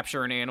have to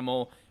capture an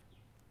animal,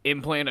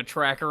 implant a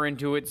tracker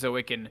into it so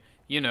it can,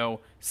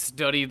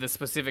 study the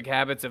specific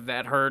habits of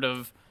that herd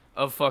of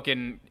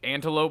fucking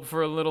antelope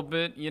for a little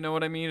bit, you know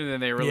what I mean? And then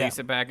they release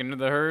it back into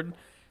the herd.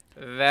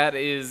 That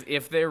is,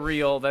 if they're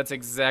real, that's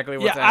exactly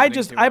what's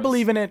happening. I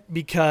believe in it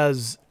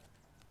because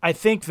I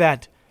think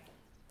that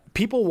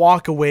people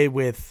walk away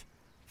with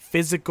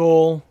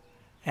physical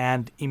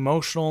and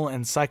emotional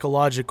and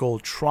psychological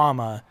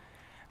trauma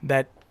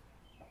that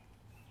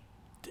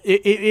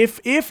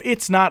if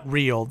it's not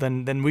real,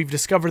 then we've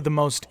discovered the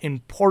most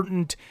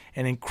important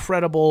and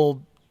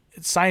incredible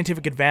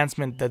scientific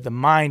advancement that the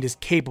mind is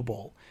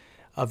capable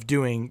of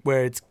doing,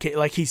 where it's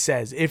like he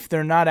says, if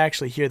they're not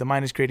actually here, the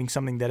mind is creating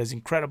something that is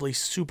incredibly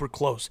super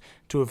close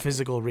to a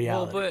physical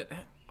reality. But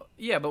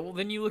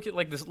then you look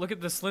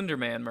at the Slender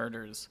Man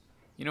murders.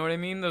 You know what I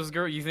mean? Those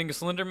girls, you think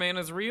Slender Man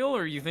is real,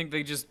 or you think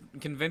they just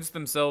convinced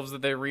themselves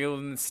that they're real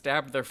and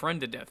stabbed their friend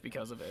to death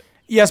because of it?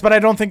 Yes, but I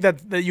don't think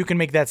that you can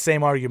make that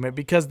same argument,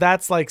 because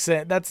that's like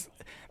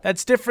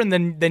that's different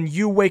than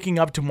you waking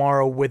up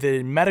tomorrow with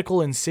a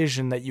medical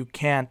incision that you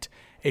can't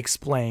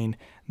explain,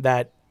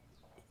 that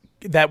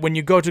when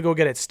you go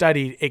get it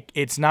studied,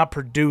 it's not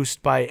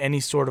produced by any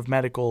sort of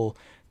medical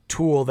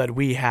tool that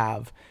we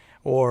have.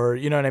 Or,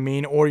 you know what I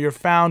mean? Or you're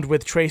found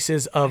with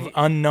traces of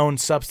unknown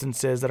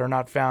substances that are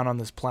not found on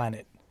this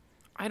planet.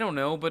 I don't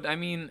know, but I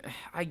mean,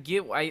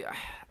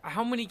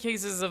 how many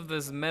cases of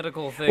this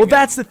medical thing? Well,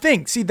 that's the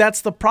thing. See,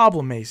 that's the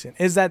problem, Mason,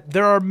 is that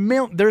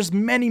there's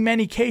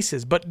many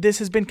cases, but this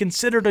has been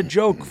considered a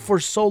joke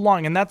for so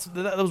long. And that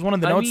was one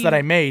of the notes that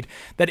I made,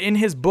 that in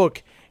his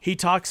book, he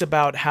talks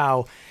about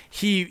how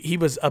he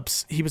was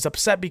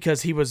upset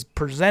because he was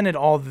presented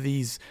all of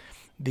these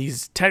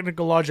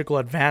technological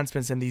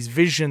advancements and these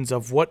visions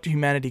of what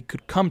humanity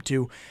could come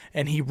to,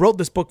 and he wrote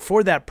this book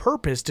for that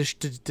purpose,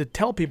 to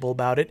tell people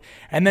about it,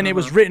 and then it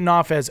was written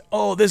off as,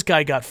 oh, this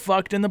guy got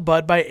fucked in the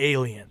butt by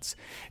aliens.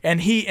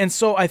 And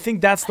so I think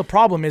that's the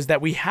problem, is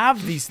that we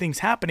have these things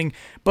happening,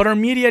 but our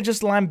media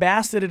just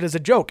lambasted it as a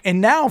joke.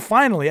 And now,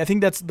 finally, I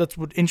think that's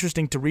what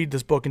interesting to read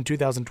this book in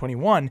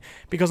 2021,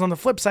 because on the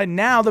flip side,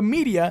 now the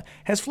media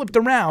has flipped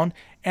around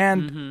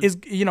and is,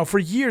 for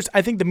years,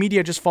 I think the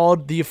media just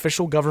followed the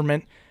official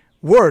government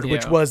word,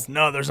 which was,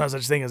 no, there's no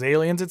such thing as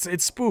aliens.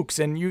 It's spooks,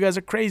 and you guys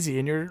are crazy,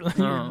 and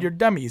you're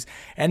dummies.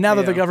 And now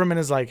that the government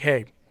is like,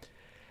 hey,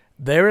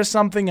 there is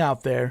something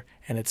out there,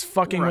 and it's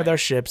fucking with our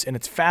ships, and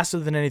it's faster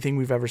than anything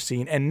we've ever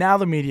seen. And now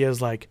the media is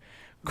like,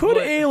 could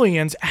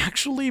aliens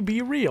actually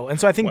be real? And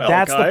so I think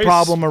that's the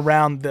problem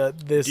around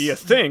this. Do you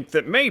think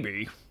that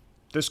maybe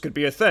this could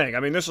be a thing? I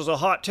mean, this is a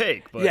hot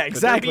take, but yeah,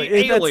 exactly. Could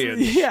they be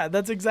aliens?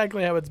 That's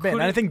exactly how it's been.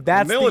 And I think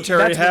that's the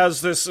military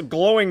has this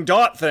glowing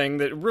dot thing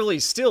that really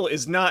still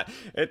is not.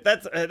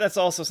 That's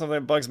also something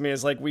that bugs me.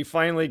 Is like, we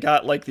finally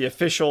got like the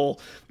official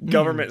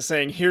government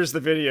saying, "Here's the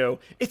video."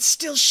 It's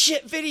still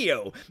shit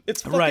video.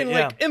 It's fucking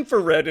like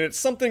infrared, and it's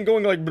something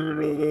going like.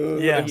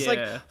 It's like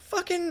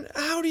fucking.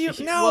 How do you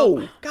know?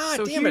 Well,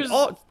 God damn it!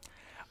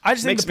 I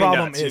just think the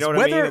problem is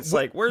whether it's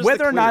like,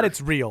 whether or not it's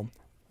real.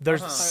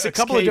 There's a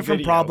couple of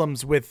different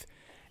problems with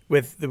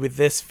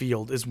this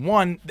field. Is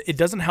one, it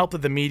doesn't help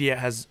that the media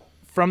has,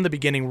 from the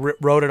beginning,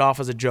 wrote it off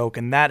as a joke,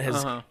 and that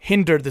has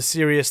hindered the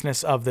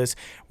seriousness of this,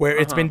 where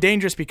it's been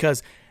dangerous,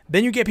 because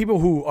then you get people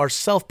who are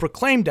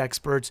self-proclaimed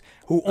experts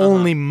who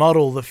only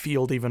muddle the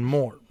field even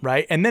more,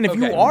 right? And then if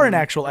you are an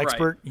actual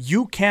expert,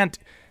 you can't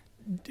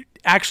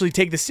actually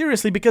take this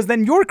seriously, because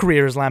then your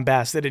career is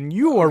lambasted and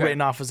you are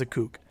written off as a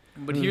kook.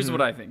 But here's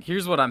what I think.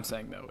 Here's what I'm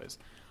saying, though, is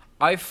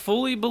I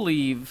fully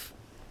believe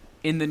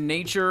in the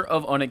nature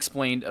of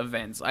unexplained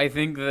events. I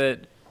think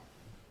that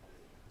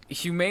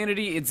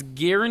humanity, it's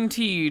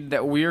guaranteed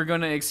that we're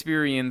going to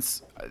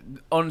experience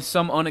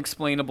some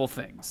unexplainable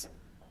things.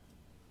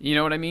 You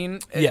know what I mean?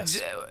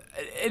 Yes.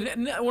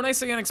 And when I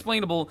say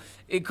unexplainable,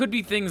 it could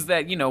be things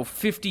that,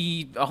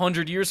 50,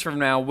 100 years from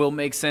now will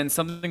make sense,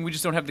 something we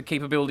just don't have the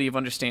capability of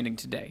understanding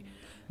today.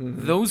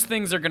 Those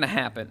things are going to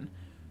happen.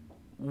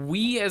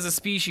 We as a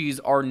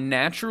species are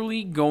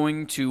naturally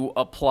going to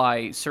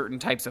apply certain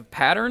types of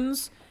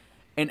patterns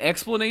and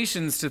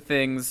explanations to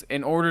things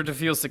in order to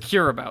feel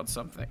secure about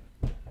something.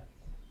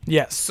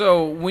 Yes.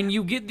 So when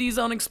you get these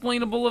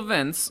unexplainable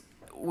events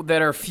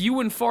that are few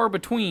and far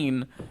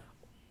between,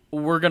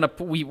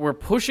 we're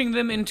pushing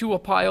them into a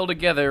pile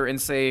together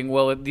and saying,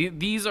 well,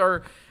 these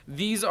are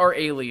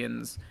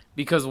aliens,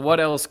 because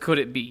what else could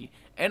it be?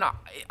 And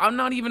I'm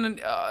not even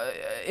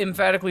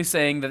emphatically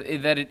saying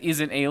that it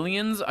isn't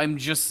aliens. I'm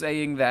just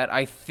saying that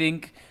I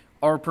think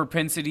our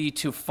propensity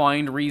to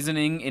find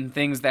reasoning in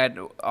things that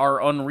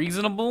are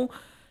unreasonable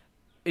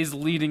is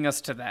leading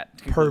us to that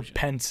conclusion.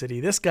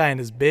 Propensity. This guy and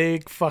his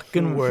big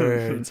fucking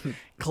words.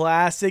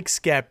 Classic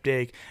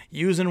skeptic,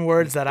 using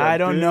words that I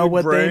don't know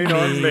what they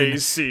mean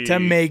to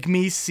make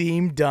me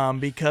seem dumb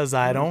because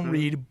I don't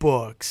read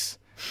books.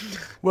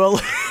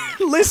 Well,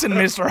 listen,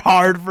 Mr.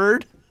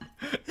 Harvard.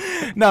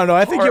 No,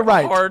 I think you're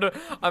right.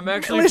 I'm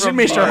actually listen, from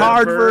Mr.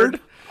 Harvard.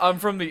 I'm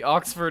from the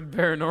Oxford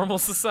Paranormal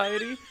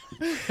Society.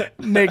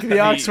 Nick, the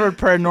Oxford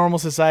Paranormal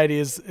Society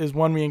is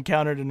one we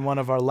encountered in one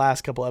of our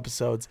last couple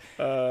episodes.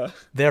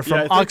 They're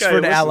from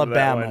Oxford,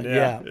 Alabama.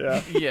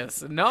 Yeah.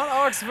 Yes, not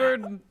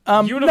Oxford.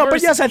 No,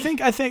 but yes, I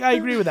think I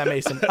agree with that,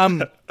 Mason.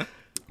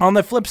 On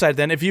the flip side,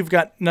 then, if you've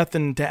got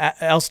nothing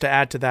else to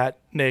add to that,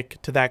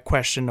 Nick, to that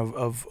question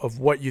of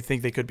what you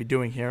think they could be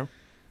doing here.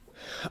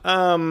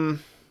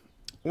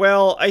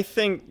 Well, I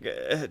think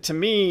to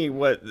me,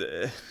 what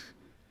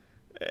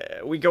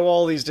we go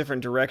all these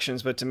different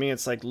directions, but to me,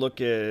 it's like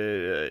look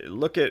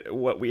at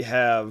what we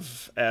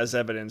have as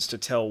evidence to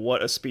tell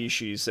what a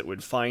species that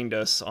would find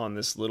us on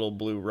this little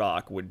blue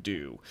rock would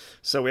do.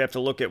 So we have to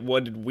look at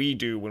what did we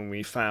do when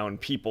we found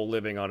people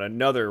living on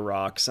another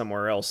rock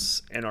somewhere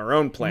else in our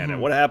own planet.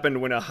 What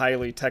happened when a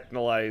highly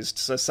technologized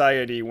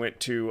society went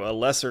to a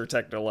lesser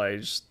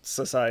technologized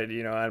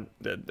society?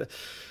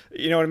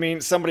 you know what I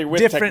mean? Somebody with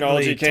Differently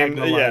technology came.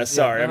 Yeah, technologized,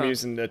 sorry, yeah. I'm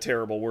using a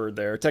terrible word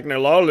there.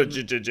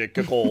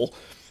 Technological.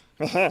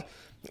 You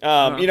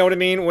know what I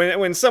mean?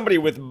 When somebody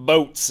with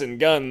boats and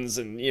guns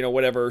and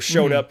whatever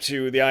showed up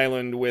to the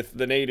island with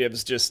the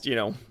natives, just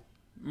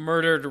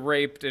Murdered,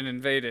 raped, and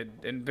invaded,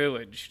 and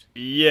pillaged.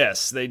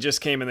 yes, they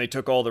just came and they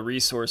took all the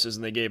resources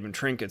and they gave them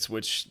trinkets,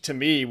 which to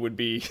me would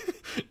be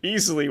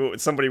easily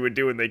what somebody would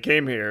do when they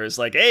came here. Is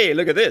like, hey,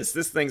 look at this.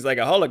 This thing's like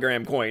a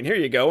hologram coin. Here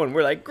you go. And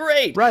we're like,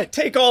 great. Right.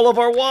 Take all of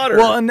our water.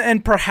 Well,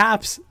 and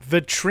perhaps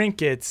the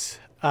trinkets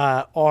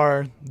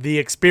are the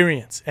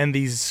experience and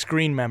these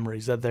screen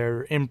memories that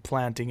they're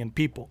implanting in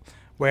people,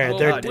 where Well,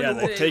 they're God, yeah,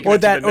 they're taking or it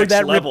to that the or next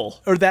that level.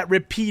 or that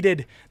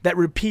repeated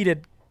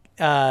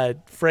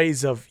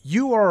phrase of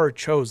 "you are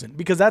chosen,"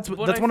 because that's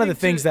But that's I one of the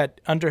think things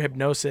that under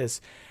hypnosis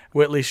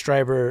Whitley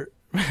Strieber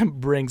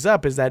brings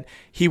up is that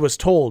he was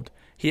told.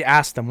 He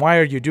asked them, "Why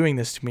are you doing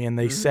this to me?" And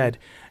they said,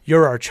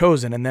 "You're our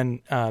chosen." And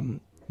then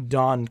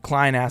Don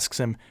Klein asks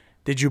him,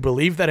 "Did you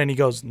believe that?" And he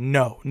goes,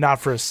 "No,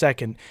 not for a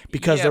second,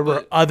 because Yeah, there were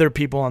but- other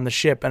people on the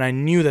ship, and I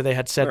knew that they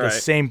had said the Right.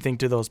 same thing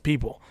to those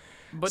people."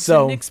 But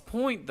So- to Nick's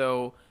point,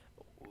 though,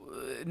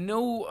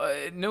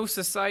 no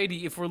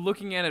society, if we're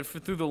looking at it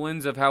through the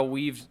lens of how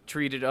we've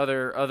treated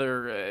other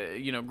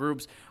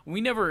groups,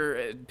 we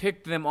never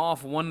picked them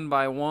off one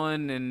by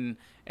one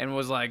and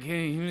was like,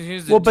 hey,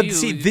 here's the Well, but deal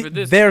see, for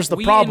this. there's the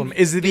We problem: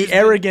 is there's the been-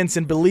 arrogance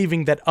in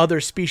believing that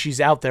other species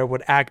out there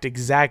would act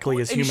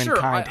exactly as And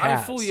humankind sure, I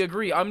has. fully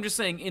agree. I'm just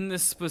saying, in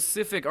this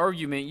specific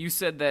argument, you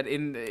said that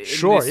in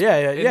Sure, this,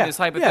 yeah, in yeah, this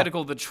yeah.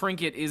 hypothetical, the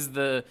trinket is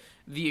the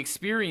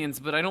experience,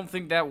 but I don't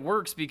think that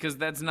works because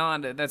that's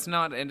not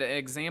an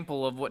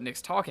example of what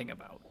Nick's talking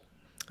about.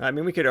 I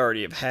mean, we could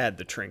already have had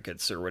the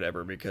trinkets or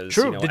whatever because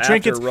True, the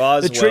trinkets- after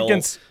Roswell, the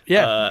trinkets-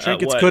 yeah,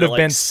 trinkets could have like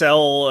been-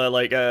 cell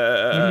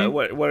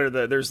what are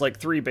there's like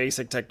 3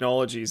 basic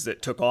technologies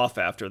that took off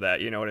after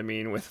that. You know what I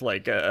mean, with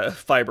like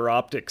fiber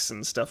optics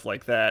and stuff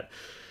like that.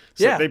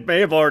 So Yeah. they may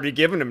have already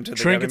given them to the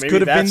Trinkets guy. Maybe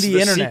could have been that's the the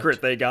internet.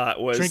 secret they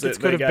got was Trinkets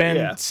that could they have been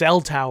got,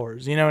 cell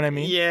towers. You know what I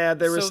mean? Yeah,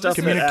 there was So stuff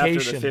this that after the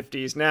Communication.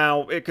 50s.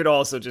 Now it could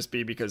also just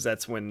be because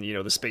that's when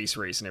the space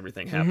race and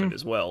everything happened Mm-hmm.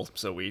 as well.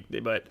 So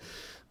but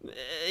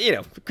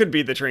it could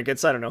be the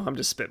trinkets. I don't know. I'm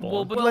just spitballing.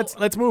 Well, but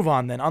Let's move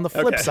on then. On the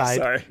flip Okay, side,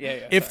 sorry.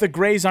 if the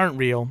Greys aren't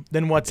real,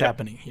 then what's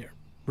happening here,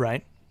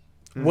 right?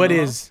 What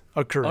is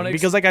occurring?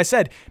 Because, like I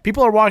said,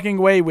 people are walking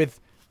away with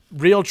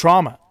real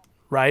trauma,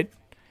 right?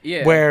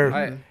 Yeah.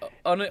 Where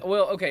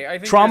okay, I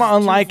think trauma, there's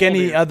unlike twofold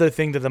any here. other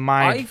thing that the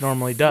mind I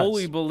normally does.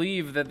 fully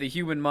believe that the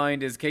human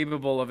mind is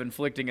capable of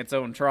inflicting its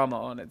own trauma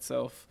on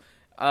itself.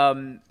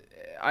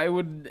 I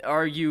would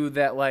argue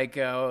that like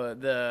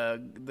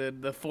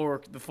the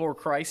four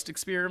Christ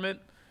experiment,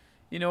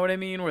 you know what I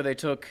mean, where they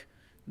took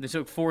 4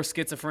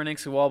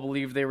 schizophrenics who all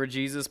believed they were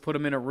Jesus, put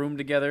them in a room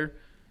together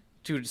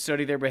to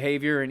study their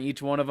behavior, and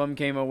each one of them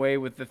came away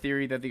with the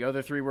theory that the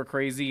other 3 were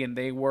crazy and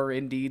they were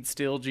indeed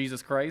still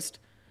Jesus Christ.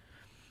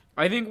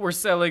 I think we're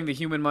selling the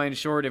human mind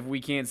short if we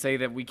can't say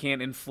that we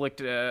can't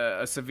inflict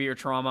a severe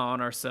trauma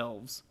on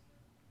ourselves.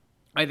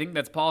 I think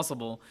that's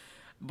possible.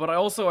 But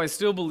I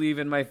still believe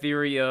in my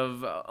theory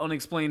of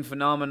unexplained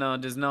phenomena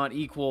does not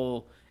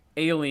equal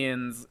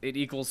aliens. It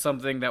equals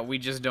something that we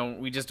just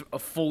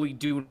fully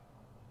do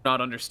not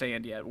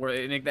understand yet.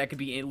 That could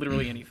be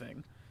literally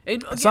anything.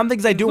 And, again, Some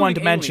things I do want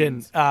to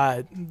including mention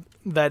aliens.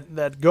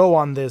 that go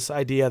on this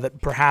idea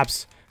that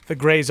perhaps the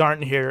Greys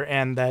aren't here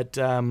and that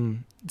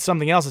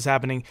something else is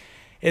happening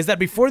is that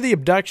before the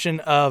abduction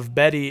of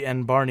Betty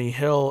and Barney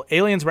Hill,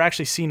 aliens were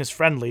actually seen as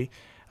friendly,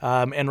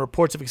 and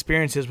reports of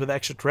experiences with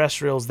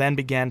extraterrestrials then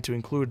began to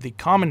include the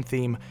common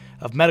theme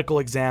of medical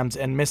exams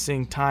and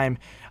missing time.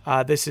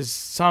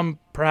 Some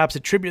perhaps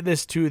attribute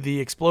this to the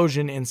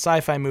explosion in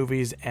sci-fi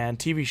movies and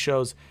TV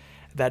shows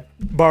that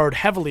borrowed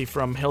heavily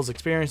from Hill's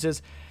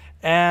experiences.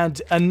 And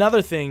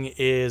another thing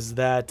is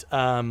that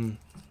in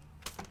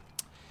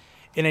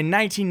a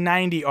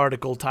 1990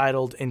 article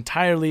titled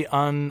Entirely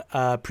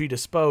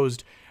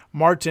Unpredisposed,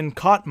 Martin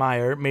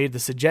Kottmeyer made the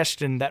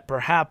suggestion that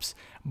perhaps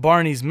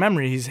Barney's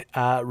memories,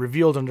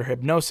 revealed under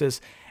hypnosis,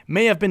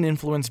 may have been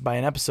influenced by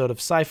an episode of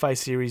sci-fi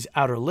series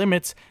Outer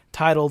Limits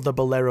titled The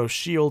Bolero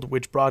Shield,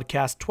 which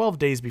broadcast 12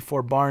 days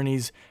before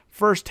Barney's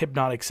first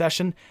hypnotic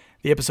session.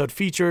 The episode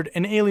featured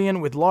an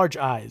alien with large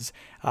eyes.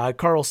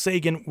 Carl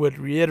Sagan would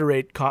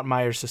reiterate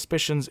Kottmeyer's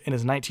suspicions in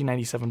his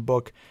 1997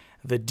 book,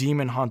 The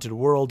Demon-Haunted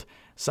World,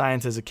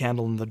 Science as a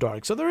Candle in the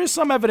Dark. So there is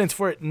some evidence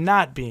for it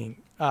not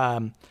being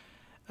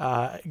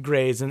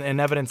Greys, and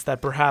evidence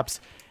that perhaps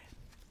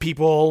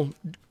people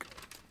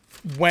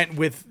went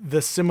with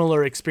the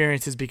similar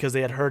experiences because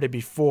they had heard it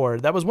before.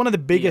 That was one of the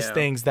biggest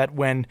things that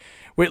when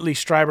Whitley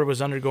Strieber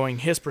was undergoing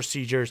his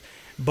procedures,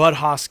 Bud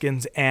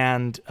Hoskins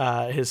and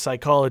his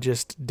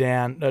psychologist,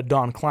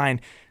 Don Klein,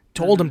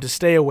 told him to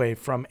stay away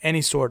from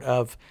any sort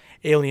of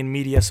alien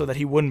media so that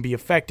he wouldn't be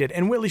affected.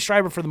 And Whitley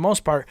Strieber, for the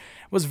most part,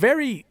 was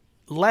very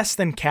less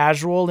than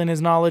casual in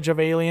his knowledge of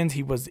aliens.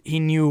 He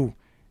knew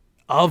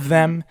of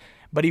them,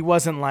 but he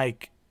wasn't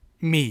like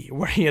me,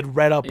 where he had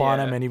read up on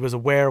Yeah. them and he was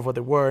aware of what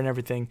they were and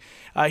everything.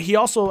 He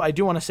also, I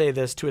do want to say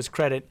this to his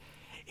credit,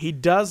 he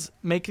does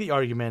make the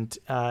argument,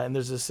 and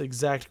there's this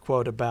exact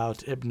quote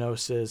about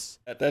hypnosis.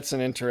 That's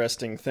an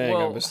interesting thing. I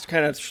Well- was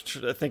kind of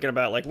thinking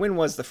about, like, when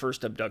was the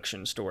first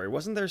abduction story?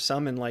 Wasn't there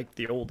some in, like,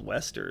 the Old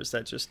West, or is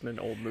that just an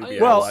old movie?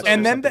 I Well, watched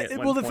and or then something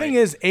at one the thing point?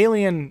 is,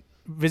 alien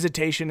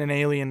visitation and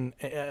alien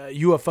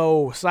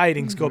UFO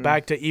sightings go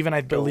back to even,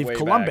 I believe, way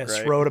back, Columbus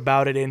right? wrote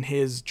about it in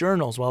his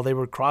journals while they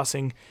were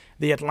crossing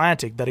the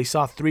Atlantic, that he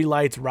saw 3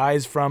 lights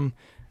rise from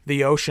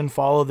the ocean,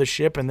 follow the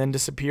ship, and then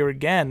disappear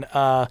again.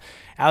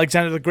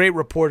 Alexander the Great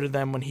reported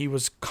them when he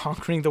was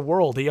conquering the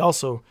world. He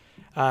also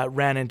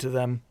ran into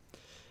them.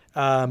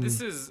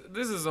 This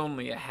is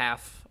only a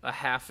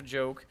half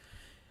joke.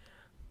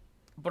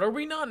 But are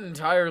we not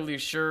entirely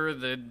sure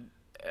that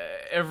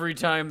every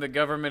time the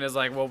government is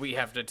like, well, we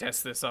have to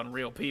test this on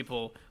real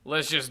people,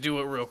 let's just do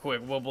it real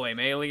quick, we'll blame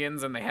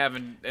aliens, and they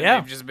haven't, and Yeah.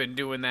 they've just been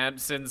doing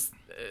that since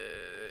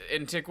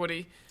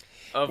antiquity?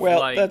 Of Well,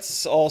 like,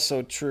 that's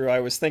also true.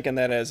 I was thinking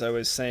that as I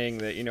was saying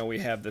that, we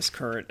have this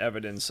current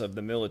evidence of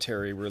the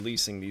military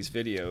releasing these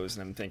videos,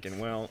 and I'm thinking,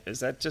 well, is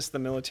that just the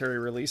military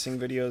releasing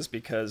videos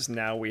because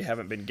now we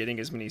haven't been getting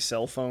as many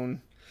cell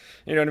phone?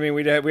 You know what I mean?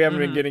 We haven't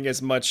been getting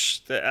as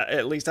much.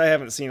 At least I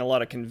haven't seen a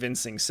lot of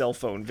convincing cell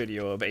phone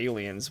video of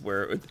aliens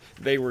where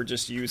they were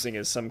just using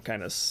as some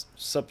kind of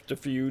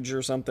subterfuge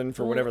or something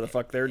for whatever the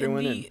fuck they're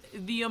doing.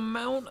 The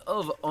amount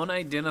of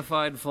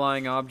unidentified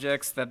flying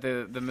objects that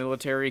the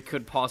military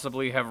could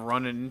possibly have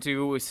run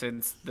into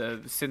since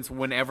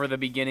whenever the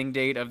beginning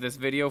date of this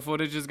video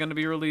footage is going to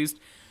be released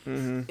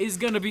is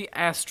going to be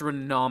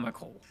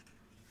astronomical.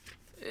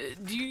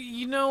 Do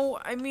you know?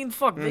 I mean,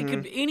 fuck. They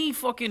could any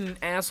fucking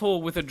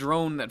asshole with a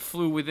drone that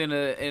flew within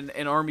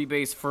an army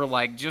base for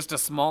like just a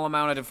small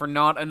amount for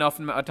not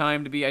enough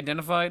time to be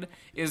identified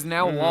is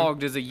now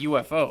logged as a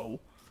UFO.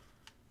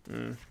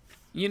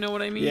 You know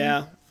what I mean?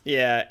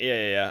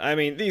 Yeah. I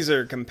mean, these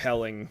are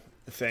compelling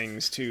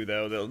things too,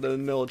 though. The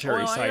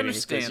military Well, I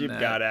sightings, because understand you've that.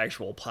 got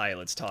actual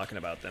pilots talking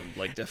about them,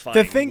 like defying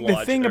The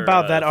thing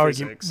about that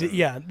argument,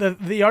 physics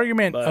the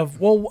argument of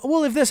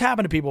well, if this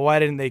happened to people, why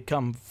didn't they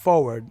come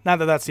forward? Not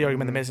that that's the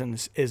argument the Mason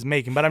is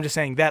making, but I'm just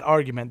saying that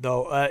argument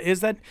though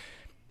is that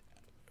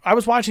I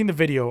was watching the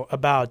video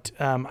about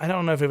I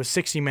don't know if it was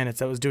 60 Minutes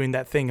that was doing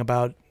that thing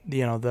about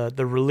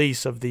the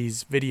release of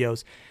these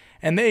videos.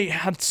 And they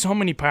had so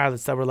many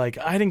pilots that were like,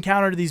 I'd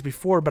encountered these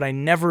before, but I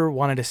never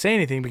wanted to say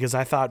anything because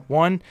I thought,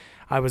 one,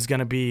 I was going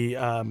to be,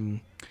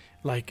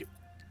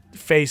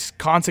 face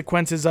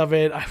consequences of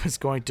it. I was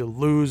going to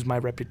lose my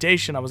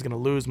reputation. I was going to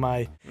lose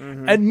my...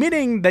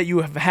 Admitting that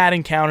you have had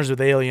encounters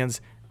with aliens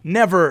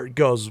never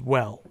goes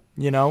well.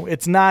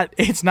 It's not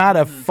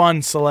a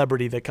fun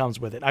celebrity that comes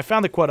with it. I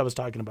found the quote I was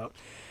talking about.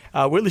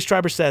 Whitley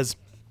Strieber says,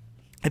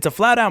 "It's a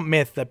flat-out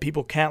myth that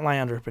people can't lie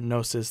under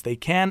hypnosis. They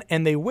can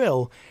and they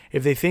will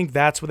if they think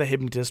that's what the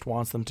hypnotist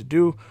wants them to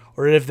do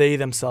or if they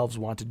themselves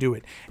want to do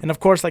it." And of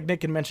course, like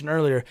Nick had mentioned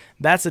earlier,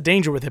 that's the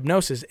danger with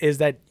hypnosis is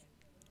that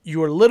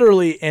you are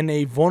literally in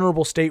a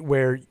vulnerable state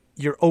where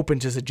you're open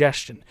to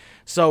suggestion.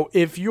 So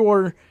if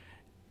your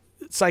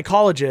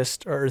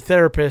psychologist or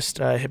therapist,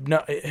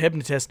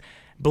 hypnotist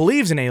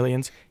believes in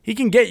aliens, he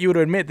can get you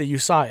to admit that you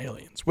saw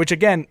aliens, which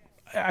again,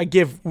 I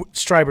give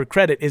Strieber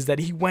credit, is that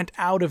he went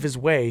out of his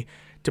way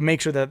to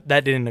make sure that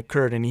that didn't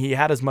occur, and he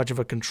had as much of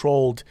a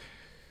controlled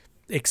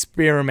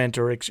experiment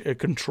or a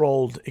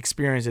controlled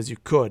experience as you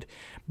could.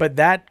 But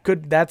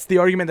that's the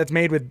argument that's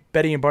made with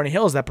Betty and Barney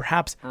Hill, is that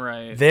perhaps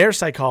their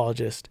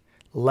psychologist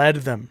led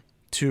them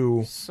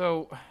to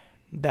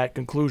that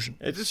conclusion.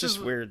 It's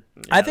just weird.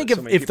 I think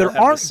so many if people there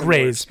have aren't this similar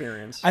grays,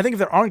 experience. I think if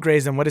there aren't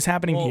grays, then what is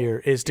happening Well,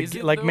 here is is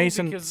it like though?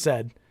 Mason Because-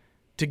 said,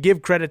 to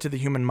give credit to the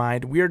human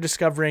mind, we are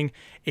discovering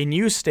a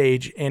new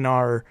stage in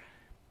our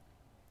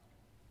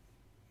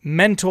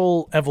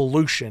mental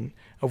evolution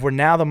of where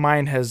now the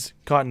mind has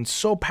gotten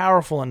so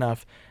powerful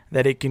enough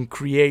that it can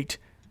create,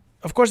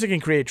 of course it can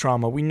create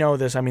trauma. We know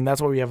this. I mean,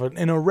 that's why we have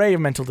an array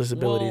of mental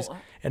disabilities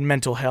and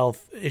mental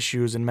health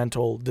issues and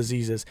mental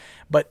diseases.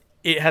 But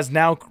it has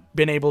now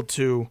been able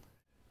to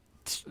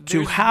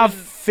have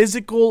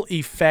physical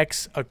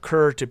effects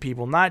occur to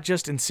people, not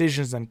just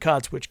incisions and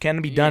cuts, which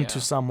can be done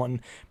to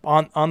someone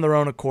on their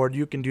own accord.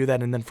 You can do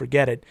that and then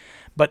forget it.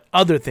 But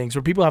other things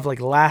where people have like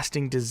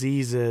lasting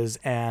diseases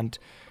and,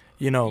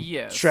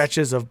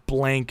 stretches of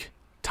blank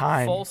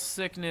time. False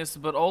sickness,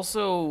 but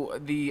also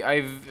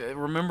I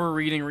remember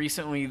reading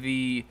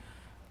recently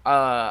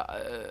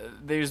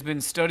there's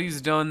been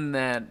studies done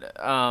that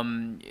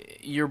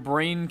your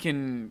brain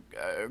can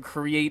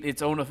create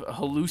its own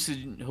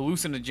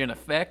hallucinogen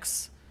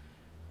effects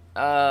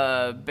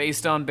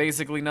based on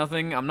basically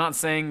nothing. I'm not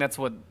saying that's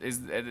what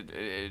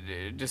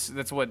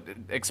that's what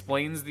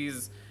explains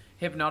these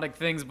hypnotic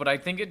things, but I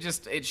think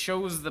it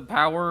shows the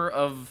power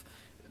of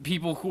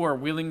people who are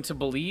willing to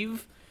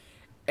believe.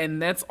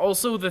 And that's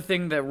also the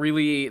thing that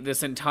really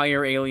this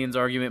entire aliens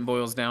argument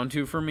boils down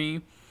to for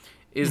me,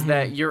 is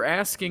that you're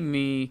asking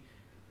me...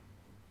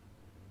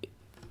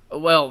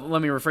 Well,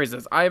 let me rephrase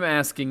this. I'm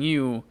asking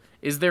you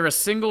is there a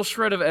single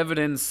shred of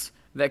evidence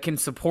that can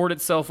support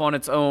itself on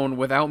its own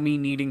without me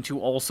needing to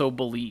also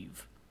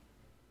believe?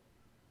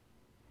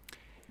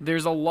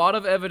 There's a lot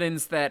of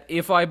evidence that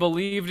if I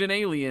believed in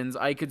aliens,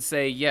 I could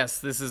say, yes,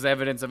 this is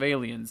evidence of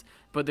aliens.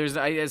 But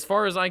as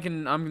far as I'm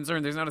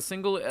concerned, there's not a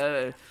single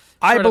shred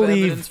I of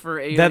believe evidence for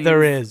aliens. that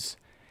there is.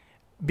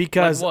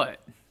 Because Like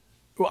what?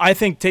 well, I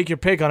think take your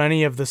pick on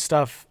any of the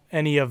stuff,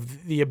 any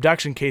of the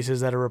abduction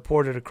cases that are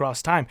reported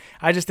across time.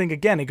 I just think,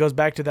 again, it goes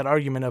back to that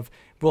argument of,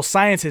 well,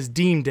 science has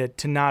deemed it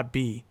to not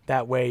be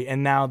that way,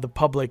 and now the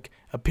public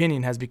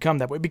opinion has become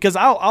that way. Because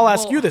I'll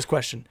ask you this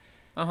question.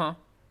 Uh-huh.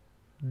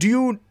 Do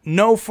you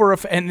know for a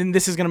and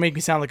this is going to make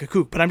me sound like a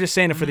kook, but I'm just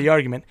saying it for the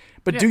argument,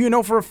 but do you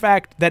know for a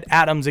fact that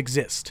atoms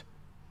exist?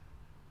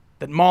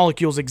 That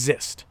molecules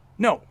exist?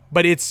 No,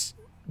 but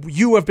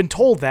you have been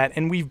told that,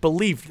 and we've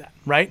believed that,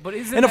 right? But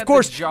isn't and of that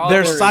course, the job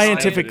there's of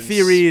scientific science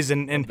theories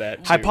and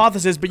that too?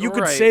 hypotheses, but you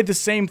could Right. say the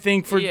same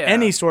thing for Yeah.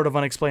 any sort of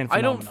unexplained I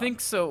phenomenon. don't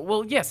think so.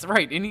 Well, yes,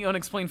 right. Any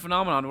unexplained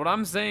phenomenon. What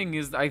I'm saying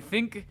is I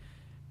think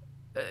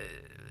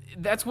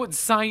that's what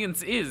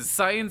science is.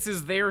 Science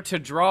is there to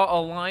draw a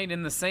line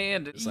in the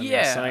sand. I mean,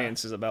 Yeah.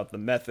 science is about the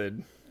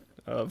method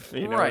of,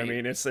 you know what I Right.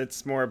 mean?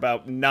 It's more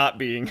about not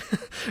being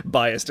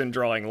biased and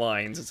drawing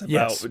lines. It's about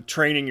Yes.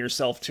 training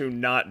yourself to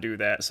not do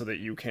that so that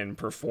you can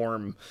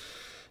perform.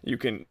 You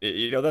can,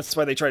 that's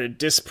why they try to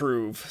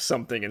disprove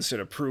something instead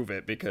of prove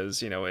it,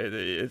 because,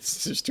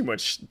 it's just too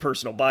much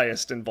personal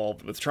bias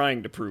involved with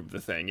trying to prove the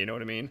thing. You know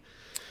what I mean?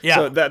 Yeah.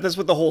 So that's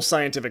what the whole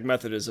scientific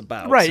method is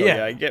about. Right, So,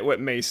 yeah. I get what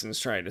Mason's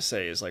trying to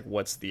say is like,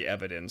 what's the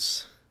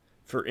evidence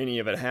for any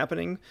of it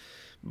happening?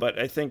 But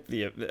I think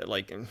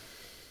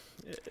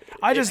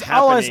I just it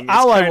all happening is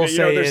I will kinda,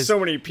 say there's is so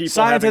many people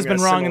science has having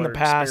been a wrong in the similar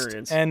past,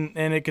 experience.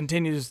 and it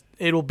continues.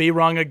 It'll be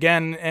wrong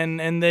again,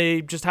 and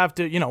they just have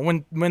to,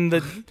 when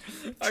the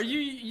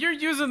You're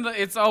using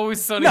the "It's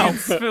Always Sunny No. in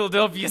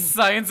Philadelphia"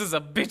 science is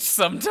a bitch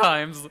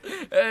sometimes.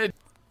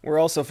 We're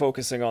also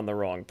focusing on the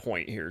wrong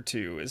point here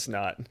too.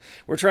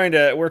 We're trying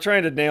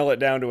to nail it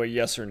down to a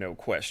yes or no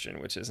question,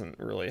 which isn't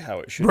really how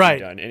it should Right.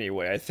 be done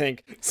anyway. I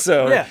think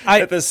so. Yeah,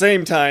 at the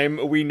same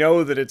time, we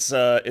know that it's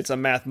a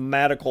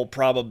mathematical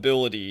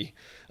probability,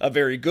 a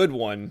very good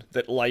one,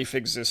 that life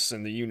exists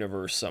in the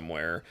universe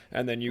somewhere,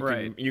 and then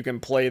you can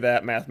play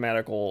that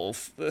mathematical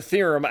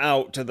theorem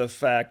out to the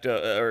fact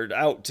or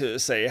out to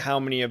say how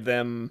many of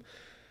them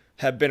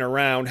have been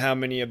around, how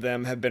many of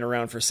them have been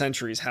around for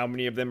centuries, how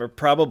many of them are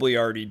probably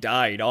already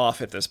died off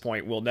at this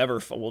point.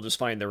 We'll just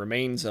find the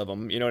remains of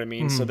them. You know what I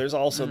mean? So there's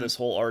also this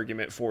whole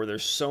argument for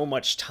there's so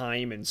much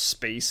time and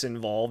space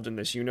involved in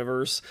this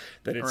universe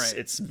that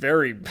it's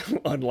very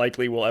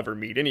unlikely we'll ever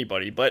meet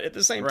anybody. But at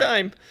the same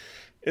time,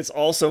 it's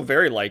also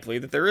very likely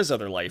that there is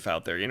other life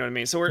out there. You know what I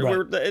mean? So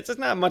it's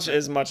not much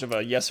as much of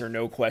a yes or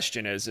no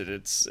question as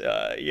it's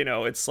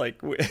it's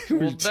like Well,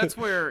 that's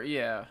where,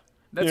 yeah.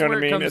 That's you know where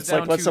what I it mean? comes It's down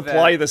like, let's to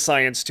apply that. the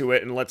science to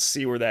it and let's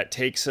see where that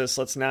takes us.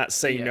 Let's not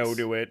say no Yes.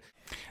 to it.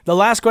 The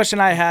last question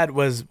I had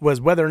was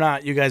whether or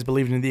not you guys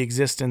believed in the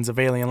existence of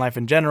alien life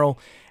in general,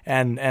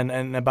 and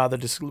about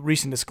the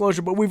recent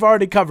disclosure, but we've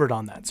already covered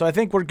on that, so I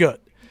think we're good.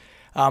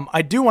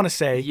 I do want to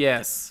say,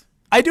 Yes.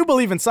 I do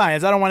believe in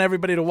science. I don't want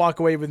everybody to walk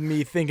away with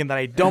me thinking that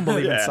I don't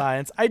believe in Yeah.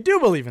 science. I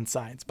do believe in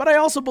science, but I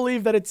also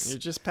believe that You're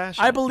just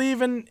passionate. I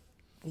believe in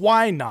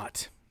why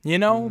not?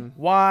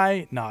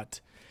 Why not?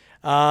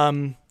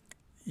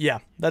 Yeah,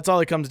 that's all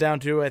it comes down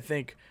to. I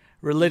think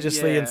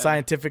religiously and Yeah.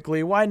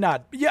 scientifically, why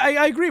not? Yeah,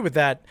 I agree with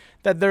that.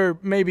 That there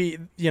maybe,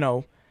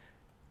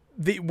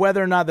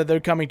 whether or not that they're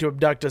coming to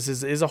abduct us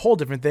is a whole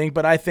different thing.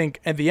 But I think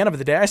at the end of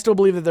the day, I still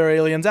believe that there are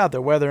aliens out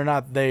there, whether or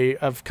not they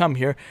have come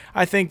here.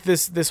 I think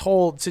this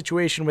whole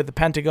situation with the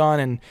Pentagon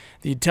and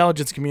the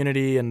intelligence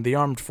community and the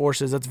armed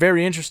forces, that's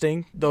very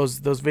interesting. Those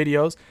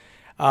videos.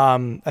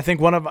 I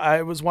think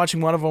I was watching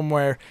one of them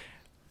where,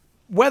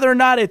 whether or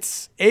not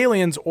it's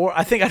aliens, or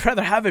I think I'd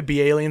rather have it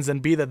be aliens than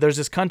be that there's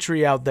this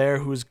country out there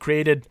who's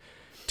created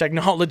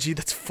technology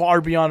that's far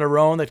beyond our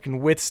own that can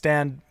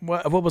withstand,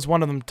 what was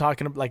one of them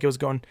talking about, like it was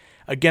going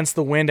against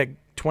the wind at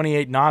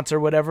 28 knots or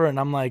whatever, and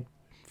I'm like,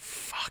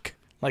 fuck,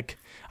 like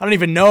I don't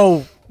even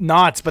know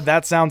knots, but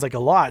that sounds like a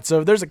lot. So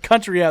if there's a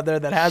country out there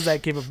that has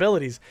that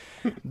capabilities,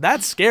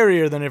 that's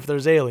scarier than if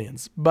there's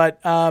aliens. But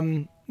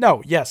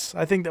no, yes,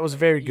 I think that was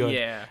very good.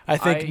 Yeah, I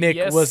think Nick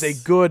yes. was a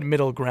good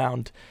middle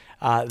ground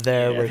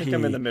there, Yeah, I where think he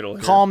I'm in the middle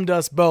here. calmed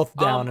us both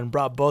down and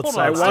brought both hold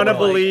sides. on, I want to to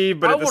the light. believe,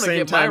 but I at the wanna same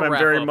get my time, I'm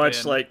wrap very up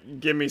much in. like,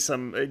 give me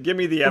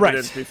the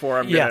evidence before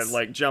I'm Yes. gonna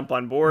like jump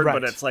on board. Right.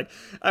 But it's like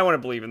I want to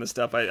believe in this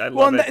stuff. I Well,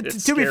 love and it.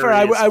 It's to be scary,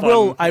 fair, it's I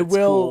will fun, it's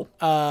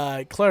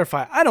cool.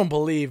 clarify. I don't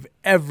believe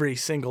every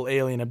single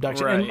alien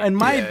abduction. Right. And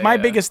my Yeah.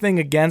 biggest thing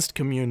against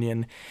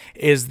communion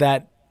is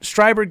that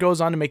Stryber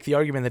goes on to make the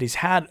argument that he's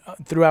had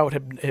throughout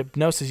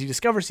hypnosis. He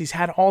discovers he's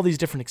had all these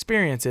different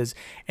experiences,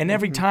 and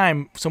every Mm-hmm.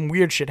 time some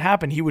weird shit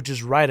happened, he would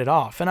just write it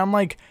off. And I'm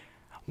like,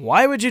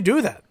 why would you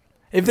do that?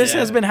 If this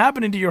has been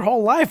happening to your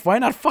whole life, why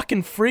not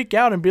fucking freak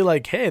out and be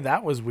like, hey,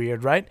 that was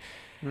weird, right?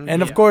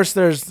 And of course,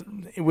 there's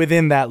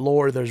within that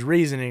lore, there's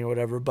reasoning or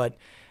whatever, but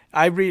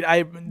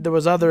There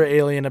was other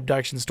alien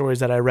abduction stories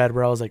that I read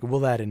where I was like, well,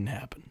 that didn't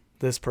happen.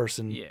 This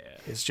person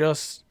is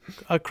just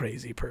a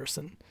crazy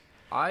person.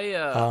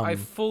 I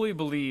fully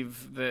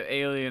believe the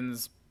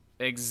aliens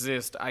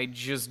exist. I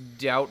just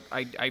doubt.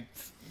 I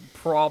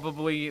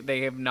probably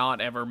they have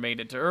not ever made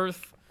it to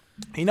Earth.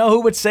 You know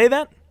who would say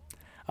that?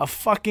 A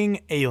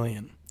fucking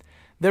alien.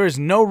 There is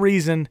no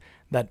reason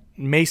that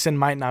Mason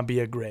might not be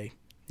a Gray.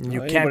 You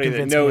can't Anybody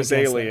convince that knows me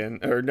against alien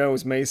or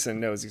knows Mason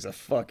knows he's a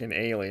fucking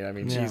alien. I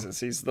mean, Jesus,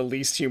 he's the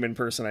least human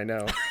person I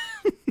know.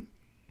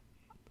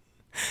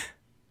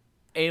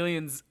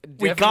 Aliens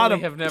We got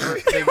him. have never.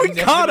 They've got him.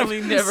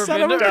 definitely never Son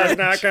been of to a Earth. Does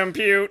not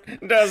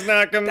compute. Does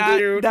not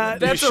compute. that-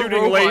 He's That's a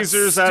shooting robot,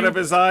 lasers out of stupid.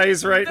 his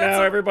eyes right That's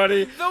now, a-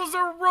 everybody. Those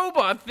are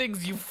robot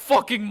things, you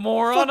fucking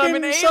moron. I'm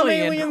an Fucking some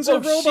alien. aliens oh,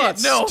 are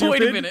robots, Shit. No,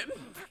 wait a stupid. minute.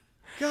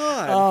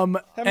 God.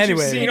 Haven't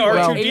anyway, you seen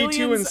well-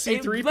 R2D2 and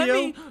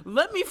C3PO?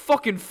 Let me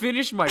fucking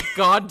finish my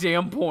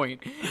goddamn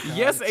point.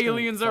 Yes, it's gonna be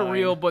aliens are fine.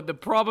 real, but the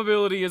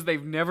probability is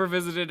they've never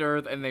visited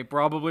Earth, and they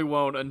probably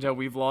won't until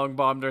we've long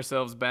bombed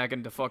ourselves back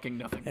into fucking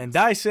nothing. And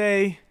I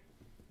say,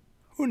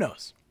 who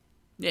knows?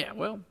 Yeah,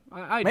 well,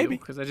 I do, Maybe.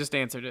 because I just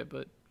answered it,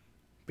 but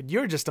But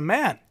you're just a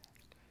man.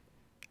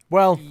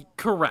 Well,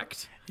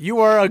 correct. you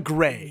are a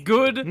Gray.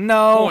 Good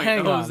No, point,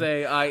 hang on.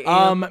 Jose. I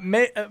am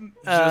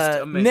just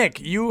a man. Nick,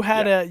 you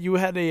had a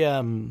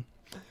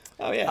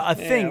Oh, yeah. a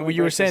thing let where me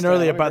you were break saying this down.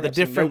 earlier Let me about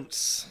the bring up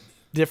some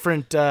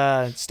different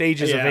notes.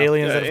 stages of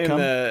aliens that have in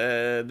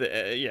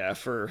come.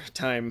 for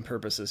time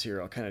purposes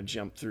here, I'll kind of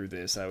jump through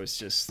this. I was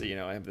just,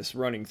 I have this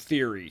running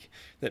theory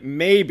that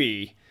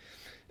maybe,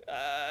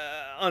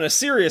 on a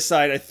serious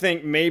side, I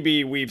think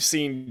maybe we've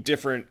seen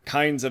different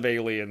kinds of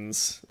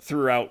aliens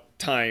throughout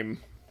time.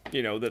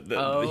 That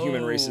the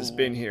human race has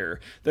been here.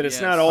 That it's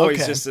Yes. not always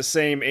Okay. just the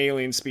same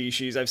alien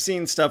species. I've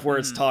seen stuff where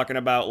it's talking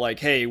about like,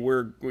 hey,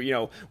 we're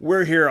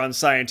here on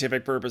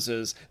scientific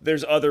purposes.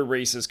 There's other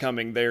races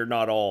coming. They're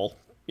not all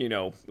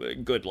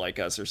good like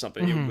us or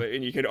something.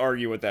 And you could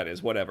argue what that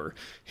is. Whatever.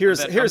 Here's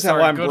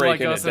how I'm good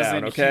breaking like us it as down.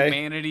 in Okay.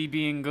 humanity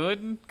being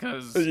good,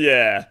 because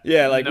Yeah,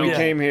 like we No.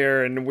 came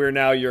here and we're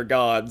now your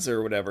gods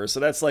or whatever. So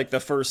that's like the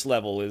first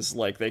level is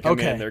like they come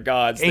Okay. in, they're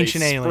gods.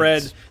 Ancient they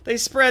aliens. They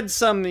spread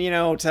some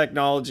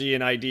technology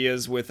and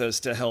ideas with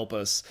us to help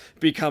us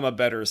become a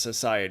better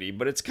society.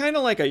 But it's kind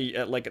of like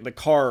like the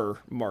car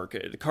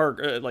market,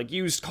 like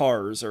used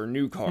cars or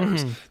new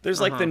cars.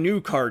 There's like the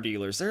new car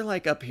dealers. They're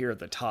like up here at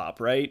the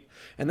top, right?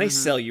 And they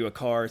sell you a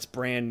car. It's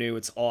brand new.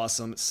 It's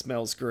awesome. It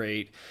smells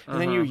great. And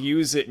then you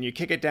use it and you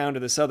kick it down to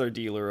this other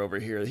dealer over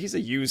here. He's a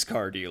used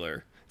car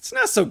dealer. It's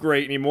not so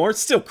great anymore. It's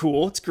still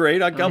cool. It's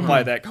great. I'll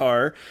buy that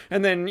car.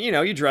 And then,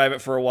 you drive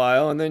it for a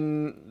while and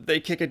then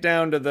they kick it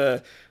down to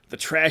the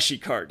trashy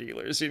car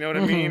dealers. You know what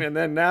I mean? And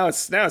then now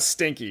it's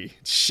stinky.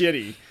 It's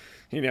shitty.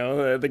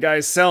 The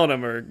guys selling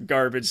them are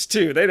garbage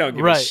too. They don't give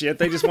a Right. shit.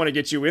 They just want to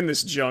get you in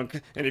this junk.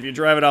 And if you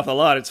drive it off the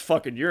lot, it's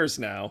fucking yours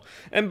now.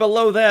 And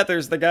below that,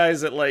 there's the guys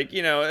that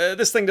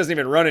this thing doesn't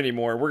even run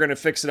anymore. We're gonna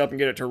fix it up and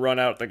get it to run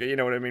out. You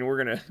know what I mean? We're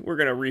gonna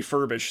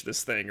refurbish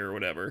this thing or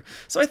whatever.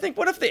 So I think,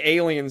 what if the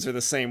aliens are the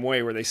same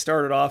way, where they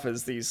started off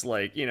as these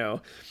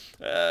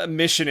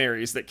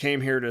missionaries that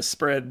came here to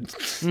spread,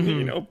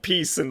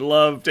 peace and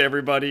love to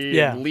everybody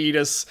Yeah. and lead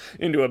us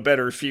into a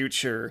better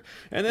future.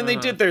 And then they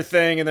did their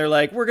thing, and they're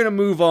like, "We're gonna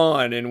move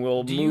on, and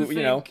we'll do you move,"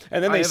 think,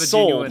 And then I they have a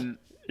sold. genuine-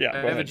 Yeah, I go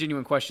have a ahead.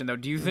 genuine question though.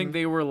 Do you think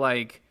they were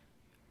like,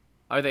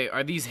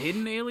 are these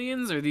hidden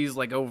aliens or are these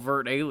like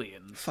overt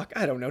aliens? Fuck,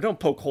 I don't know. Don't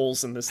poke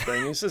holes in this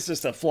thing. This is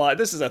just a fly.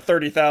 This is a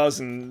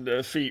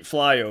 30,000 feet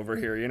flyover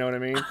here. You know what I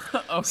mean?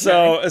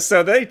 Okay.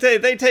 So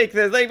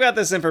they've got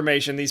this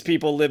information. These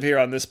people live here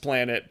on this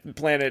planet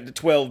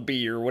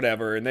 12B or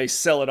whatever, and they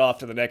sell it off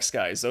to the next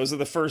guys. Those are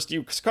the first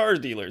used car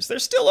dealers. They're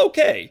still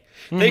okay.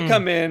 They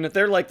come in.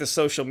 They're like the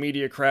social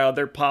media crowd.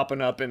 They're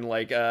popping up in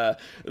like the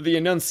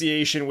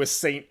Annunciation with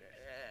Saint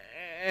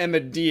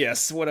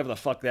Amadeus, whatever the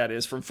fuck that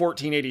is, from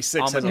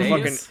 1486, has a fucking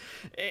Amadeus?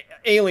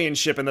 alien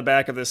ship in the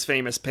back of this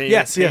famous painting.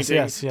 Yes.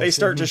 They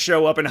start to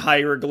show up in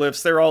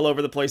hieroglyphs. They're all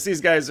over the place. These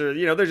guys are,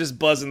 they're just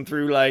buzzing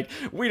through like,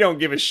 we don't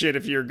give a shit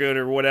if you're good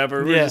or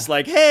whatever. We're Yeah. just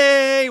like,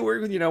 hey,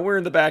 we're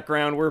in the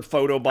background. We're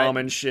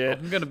photobombing shit.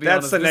 I'm gonna be That's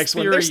honest, the this next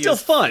one. theory They're still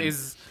is- fun.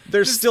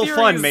 They're this still theory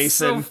fun, is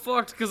Mason. So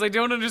fucked because I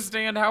don't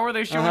understand how are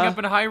they showing Uh-huh. up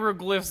in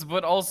hieroglyphs,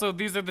 but also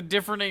these are the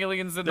different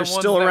aliens than They're the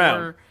ones still that around.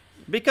 were.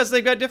 Because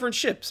they've got different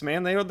ships,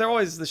 man.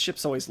 The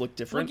ships always look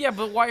different. Like, yeah,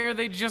 but why are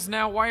these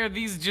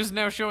just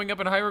now showing up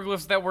in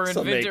hieroglyphs that were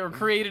So invented they- or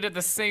created at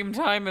the same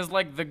time as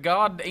like the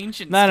god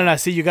ancient? No.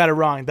 See, you got it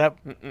wrong. That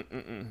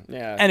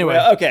Yeah. Anyway.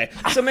 Well, okay.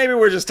 So maybe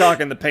we're just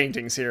talking the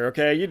paintings here.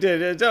 Okay. You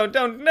did.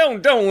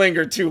 Don't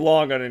linger too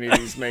long on any of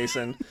these,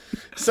 Mason.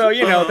 So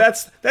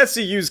that's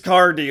the used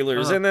car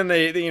dealers, and then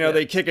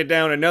they kick it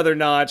down another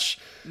notch.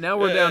 Now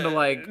we're down to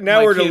like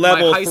We're to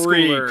level high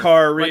 3 schooler,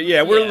 car. like,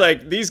 We're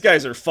like, these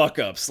guys are fuck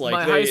ups. Like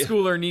my high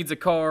schooler needs a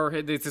car.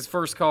 It's his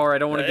first car. I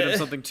don't want to get him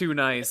something too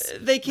nice.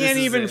 They can't This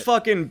is even it.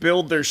 fucking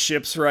build their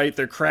ships right.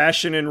 They're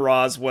crashing in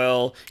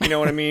Roswell. You know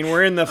what I mean?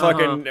 We're in the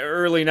fucking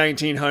early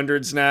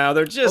 1900s now.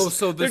 They're just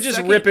they're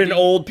just ripping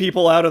old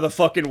people out of the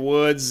fucking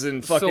woods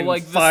and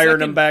fucking firing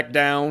them back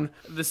down.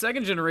 The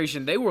second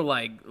generation, they were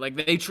like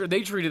they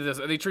treated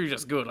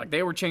us good. Like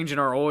they were changing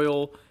our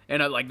oil.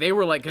 And they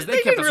were like, because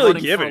they kept didn't us really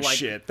running give for a like,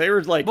 shit. They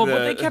were like but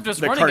they kept us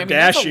the running. I mean,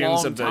 that's a Kardashians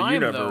long of the time,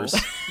 universe. Though.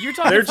 You're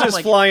talking They're from, just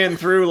like, flying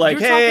through like,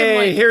 you're talking, hey,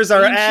 like, here's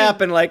our ancient-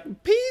 app, and like,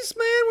 peace,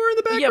 man, we're in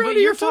the background. Yeah, but of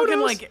your you're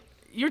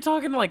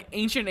talking photos. like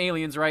ancient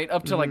aliens, right?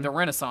 Up to like the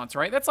Renaissance,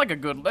 right? That's like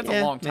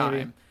a long time.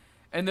 maybe.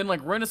 And then like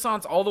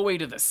Renaissance all the way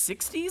to the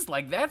 60s,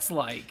 like that's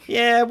like.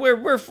 Yeah,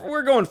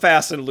 we're going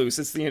fast and loose.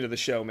 It's the end of the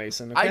show,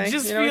 Mason. Okay? I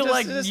just feel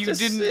like you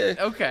didn't.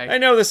 Okay. I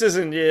know this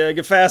isn't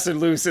fast and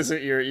loose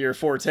isn't your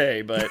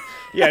forte, but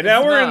yeah,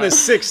 now we're in the not.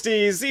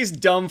 60s. These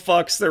dumb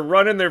fucks, they're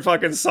running their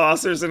fucking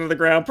saucers into the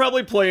ground,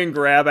 probably playing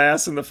grab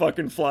ass in the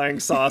fucking flying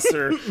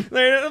saucer.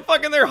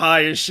 They're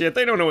high as shit.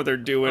 They don't know what they're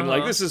doing.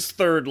 Like this is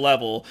third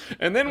level,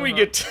 and then we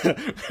get to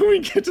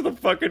the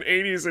fucking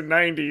 80s and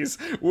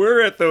 90s.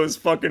 We're at those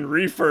fucking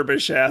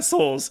refurbished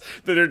assholes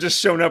that are just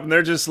showing up and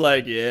they're just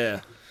like,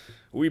 yeah,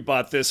 we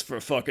bought this for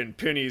fucking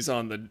pennies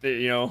on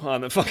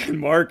the fucking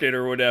market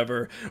or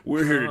whatever.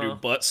 We're here to do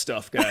butt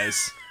stuff,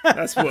 guys.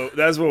 That's what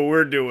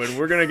we're doing.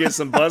 We're gonna get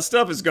some butt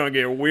stuff. It's gonna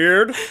get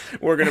weird.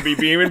 We're gonna be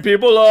beaming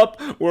people up.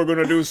 We're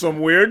gonna do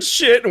some weird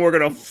shit, and we're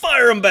gonna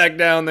fire them back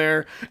down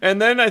there.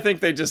 And then I think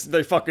they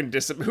fucking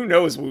who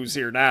knows who's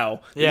here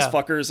now? Yeah. These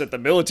fuckers at the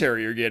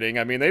military are getting.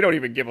 I mean, they don't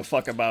even give a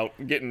fuck about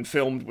getting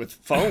filmed with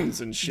phones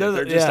and shit.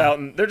 They're just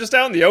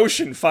out in the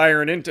ocean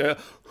firing into.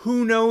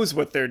 Who knows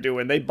what they're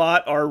doing? They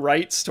bought our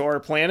rights to our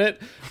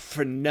planet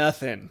for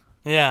nothing.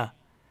 Yeah.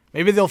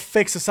 Maybe they'll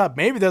fix us up.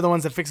 Maybe they're the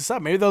ones that fix us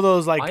up. Maybe they're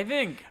those like I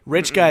think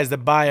rich guys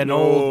that buy an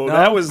old. No,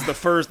 that was the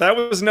first. That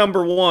was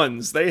number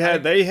ones. They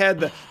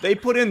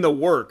put in the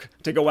work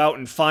to go out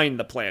and find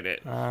the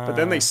planet, but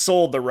then they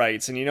sold the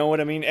rights. And you know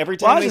what I mean? Every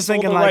time I was they just sold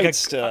thinking the like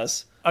rights to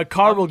us. a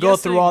car will go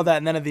through guessing- all that,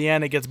 and then at the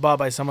end it gets bought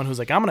by someone who's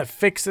like, I'm gonna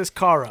fix this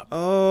car up.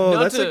 Oh,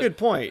 Not that's a to- good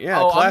point.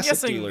 Yeah, I'm classic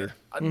guessing dealer.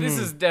 This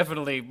is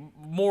definitely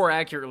more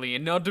accurately,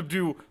 and not to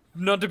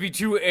be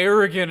too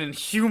arrogant and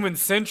human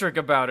centric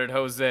about it,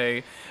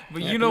 Jose.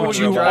 But you know when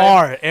you you drive,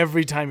 are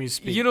every time you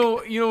speak. you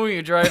know when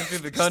you drive through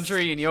the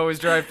country and you always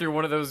drive through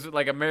one of those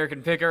like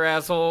American picker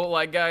asshole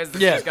like guys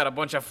that's Yeah. just got a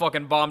bunch of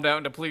fucking bombed out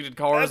and depleted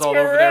cars That's all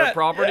where over we're their at.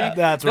 property. Yeah.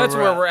 That's where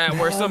we're at.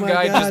 Where some my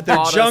guy God, just they're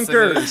bought us and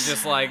junkers. is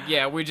just like,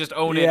 yeah, we just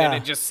own it Yeah.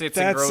 and it just sits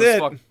and That's grows it.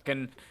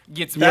 fucking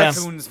gets Yes.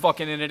 raccoons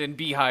fucking in it and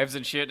beehives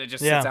and shit. It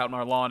just Yeah. sits out in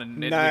our lawn and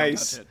we don't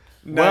Nice. touch it.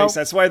 Nice. Well-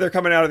 That's why they're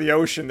coming out of the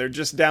ocean. They're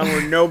just down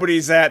where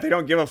nobody's at. They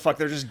don't give a fuck.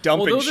 They're just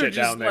dumping Well, those are shit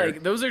just down there.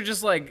 like those are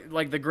just like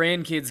the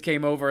grandkids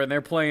came over and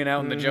they're playing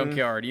out in the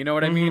junkyard. You know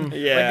what I mean?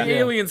 Yeah. Like the Yeah.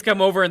 aliens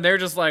come over and they're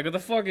just like, "What the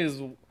fuck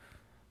is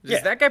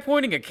Yeah. that guy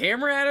pointing a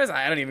camera at us?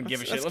 I don't even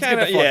give a shit. That's Let's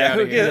kinda, get the fuck out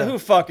of here." Who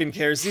fucking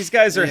cares? These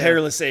guys are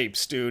hairless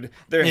apes, dude.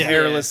 They're Yeah.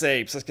 hairless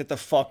apes. Let's get the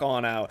fuck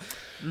on out.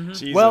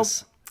 Jesus. Well,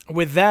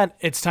 with that,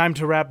 it's time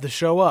to wrap the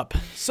show up.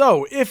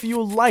 So, if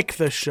you like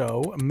the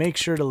show, make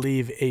sure to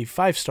leave a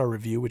 5-star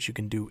review, which you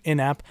can do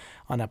in-app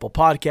on Apple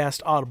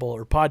Podcast, Audible,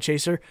 or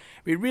Podchaser.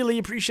 We'd really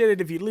appreciate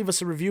it if you leave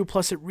us a review,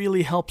 plus it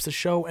really helps the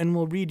show, and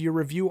we'll read your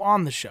review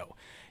on the show.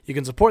 You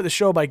can support the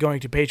show by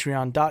going to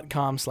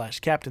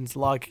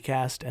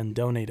patreon.com/captainslogcast and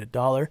donate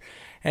 $1.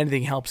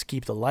 Anything helps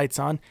keep the lights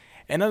on.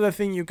 Another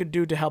thing you could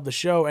do to help the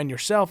show and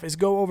yourself is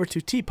go over to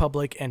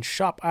TeePublic and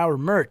shop our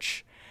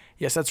merch.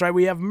 Yes, that's right.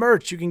 We have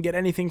merch. You can get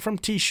anything from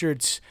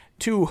t-shirts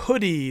to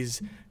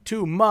hoodies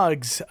to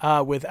mugs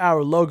with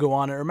our logo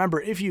on it. Remember,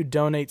 if you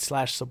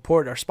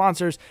donate/support our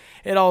sponsors,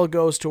 it all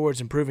goes towards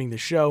improving the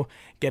show,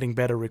 getting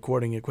better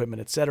recording equipment,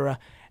 etc.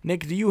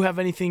 Nick, do you have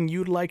anything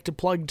you'd like to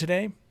plug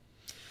today?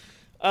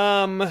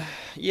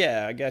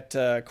 Yeah, I got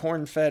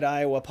Corn-Fed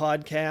Iowa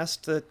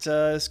podcast that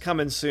is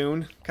coming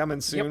soon.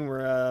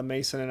 We're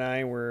Mason and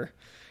I, we're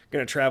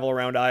gonna travel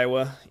around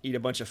Iowa, eat a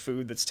bunch of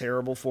food that's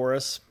terrible for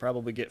us,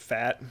 probably get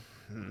fat.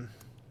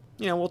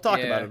 We'll talk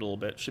Yeah. about it a little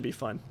bit. Should be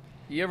fun.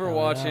 You ever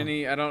watch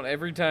any?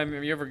 Every time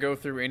you ever go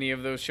through any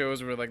of those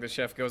shows where like the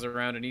chef goes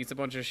around and eats a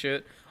bunch of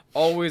shit.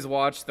 Always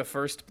watch the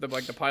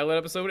pilot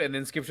episode and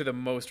then skip to the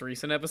most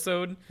recent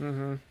episode.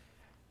 Mm-hmm.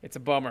 It's a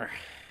bummer.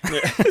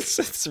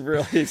 It's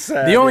really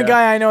sad. The only yeah.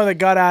 guy I know that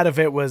got out of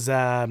it was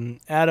Adam,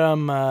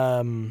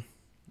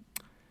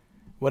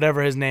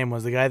 whatever his name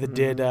was, the guy that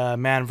did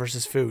Man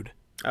vs. Food.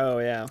 Oh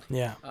yeah.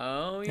 Yeah.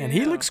 Oh yeah. And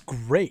he looks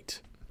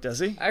great. Does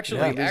he?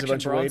 Actually, Lose a Action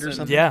bunch of weight or Bronson.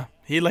 something? Yeah.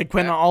 He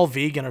went all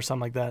vegan or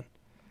something like that.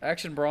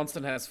 Action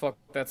Bronson has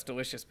that's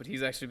delicious, but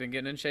he's actually been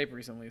getting in shape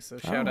recently. So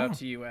shout out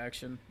to you,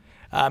 Action.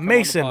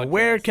 Mason,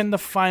 where podcast. can the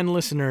fine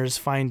listeners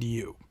find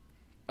you?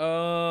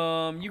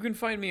 You can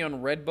find me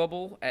on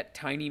Redbubble at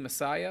Tiny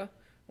Messiah,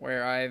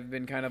 where I've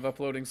been kind of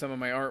uploading some of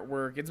my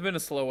artwork. It's been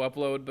a slow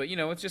upload, but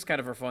it's just kind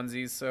of for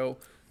funsies. So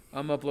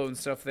I'm uploading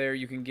stuff there.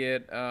 You can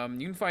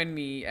find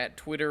me at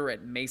Twitter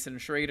at Mason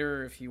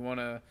Schrader if you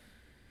want to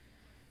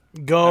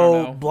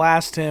go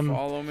blast him,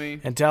 follow me,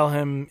 and tell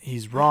him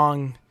he's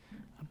wrong.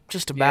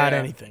 Just about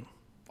anything.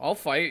 I'll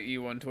fight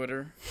you on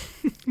Twitter.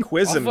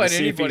 Quiz him to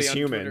see if anybody he's on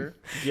human.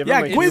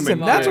 Twitter. Quiz him.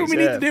 That's what we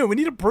need to do. We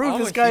need to prove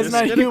this guy's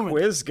not Get human. a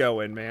quiz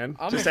going, man.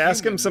 I'm Just a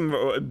ask him human.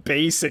 some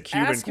basic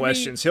human Ask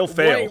questions. me He'll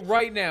fail.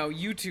 Right now,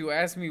 you two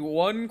ask me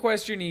one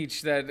question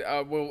each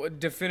that will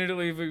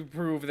definitively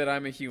prove that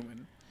I'm a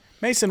human.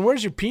 Mason,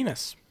 where's your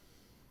penis?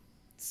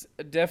 It's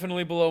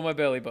definitely below my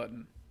belly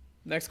button.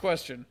 Next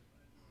question.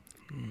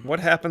 What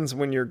happens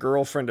when your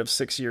girlfriend of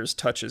 6 years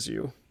touches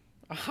you?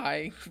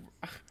 I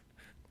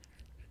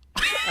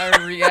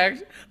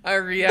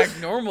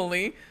react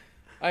normally.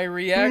 I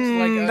react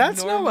like a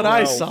that's not normal what I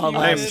No, saw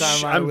human. last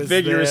time I I'm was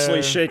vigorously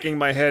there. shaking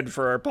my head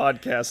for our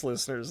podcast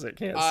listeners that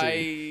can't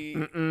see.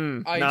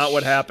 Not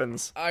what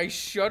happens. I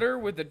shudder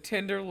with a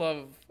tender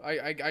love.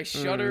 I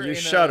shudder. You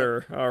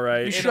shudder, all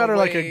right. You in shudder a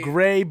like way- a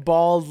gray,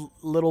 bald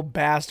little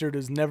bastard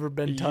who's never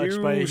been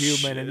touched by a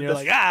human, and you're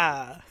like,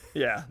 ah!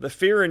 Yeah, the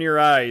fear in your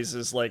eyes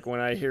is like when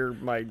I hear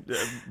my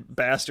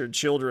bastard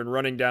children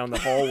running down the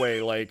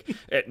hallway like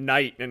at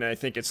night, and I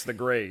think it's the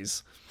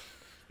Greys.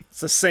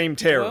 It's the same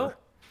terror. Well,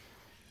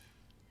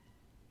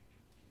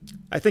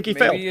 I think he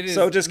maybe failed. it is-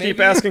 So just keep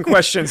maybe- asking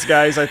questions,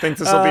 guys. I think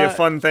this will be a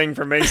fun thing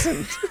for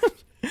Mason.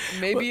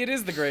 maybe it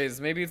is the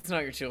Greys. Maybe it's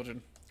not your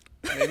children.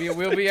 Maybe it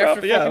will be after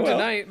Probably, yeah, fucking well.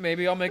 tonight.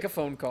 Maybe I'll make a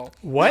phone call.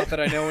 What? Not that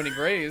I know any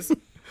Greys.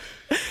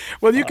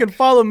 Well, you can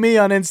follow me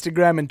on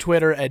Instagram and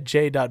Twitter at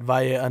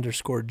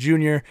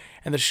j.valle_junior,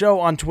 and the show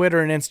on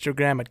Twitter and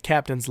Instagram at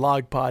Captain's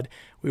Log Pod.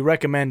 We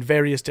recommend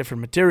various different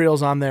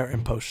materials on there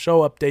and post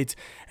show updates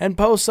and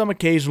post some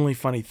occasionally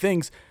funny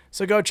things.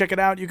 So go check it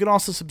out. You can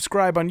also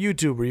subscribe on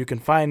YouTube, where you can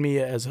find me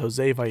as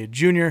Jose Valle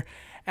Jr.,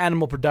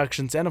 Animal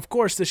Productions, and of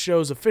course the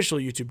show's official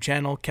YouTube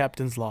channel,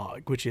 Captain's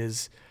Log, which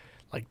is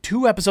like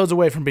 2 episodes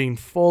away from being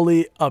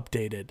fully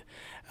updated.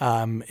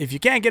 If you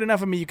can't get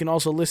enough of me, you can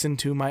also listen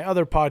to my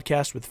other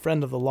podcast with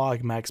friend of the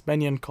log, Max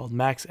Benyon, called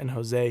Max and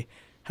Jose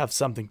Have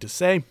Something to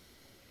Say.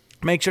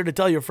 Make sure to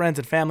tell your friends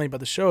and family about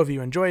the show if you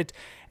enjoy it,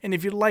 and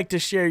if you'd like to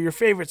share your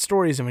favorite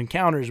stories of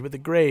encounters with the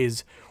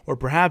Greys, or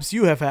perhaps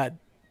you have had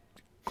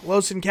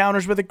close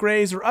encounters with the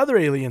Greys or other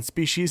alien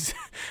species,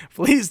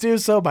 please do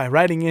so by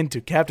writing in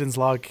to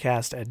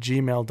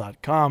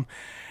captainslogcast@gmail.com.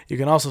 You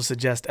can also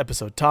suggest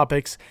episode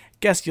topics,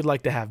 guests you'd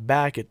like to have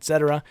back,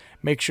 etc.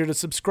 Make sure to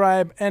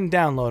subscribe and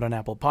download on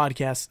Apple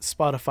Podcasts,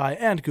 Spotify,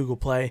 and Google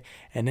Play,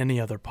 and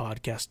any other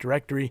podcast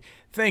directory.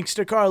 Thanks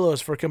to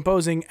Carlos for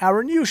composing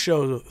our new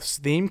show's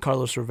theme,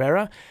 Carlos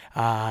Rivera.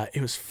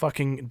 It was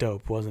fucking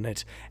dope, wasn't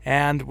it?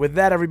 And with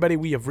that, everybody,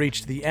 we have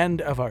reached the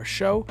end of our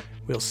show.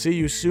 We'll see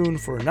you soon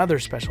for another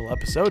special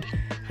episode.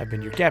 I've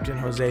been your Captain,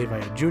 Jose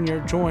Valle Jr.,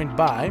 joined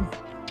by...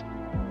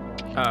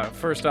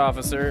 First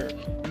Officer,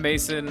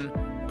 Mason,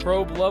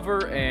 probe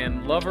lover,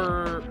 and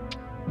lover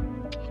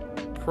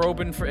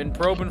probing for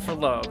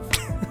love.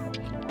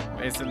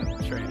 Mason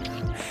Schrader.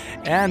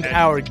 and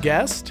our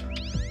guest.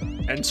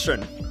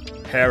 Ensign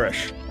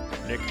Harris.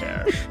 Nick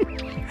Harris.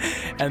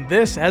 And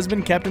this has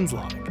been Captain's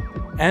Log.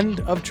 End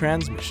of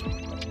transmission.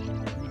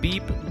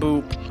 Beep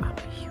boop.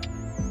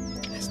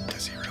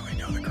 Does he really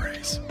know the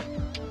Greys?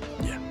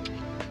 Yeah.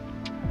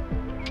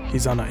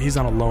 He's on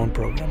a loan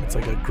program. It's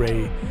like a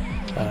gray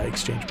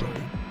exchange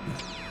program.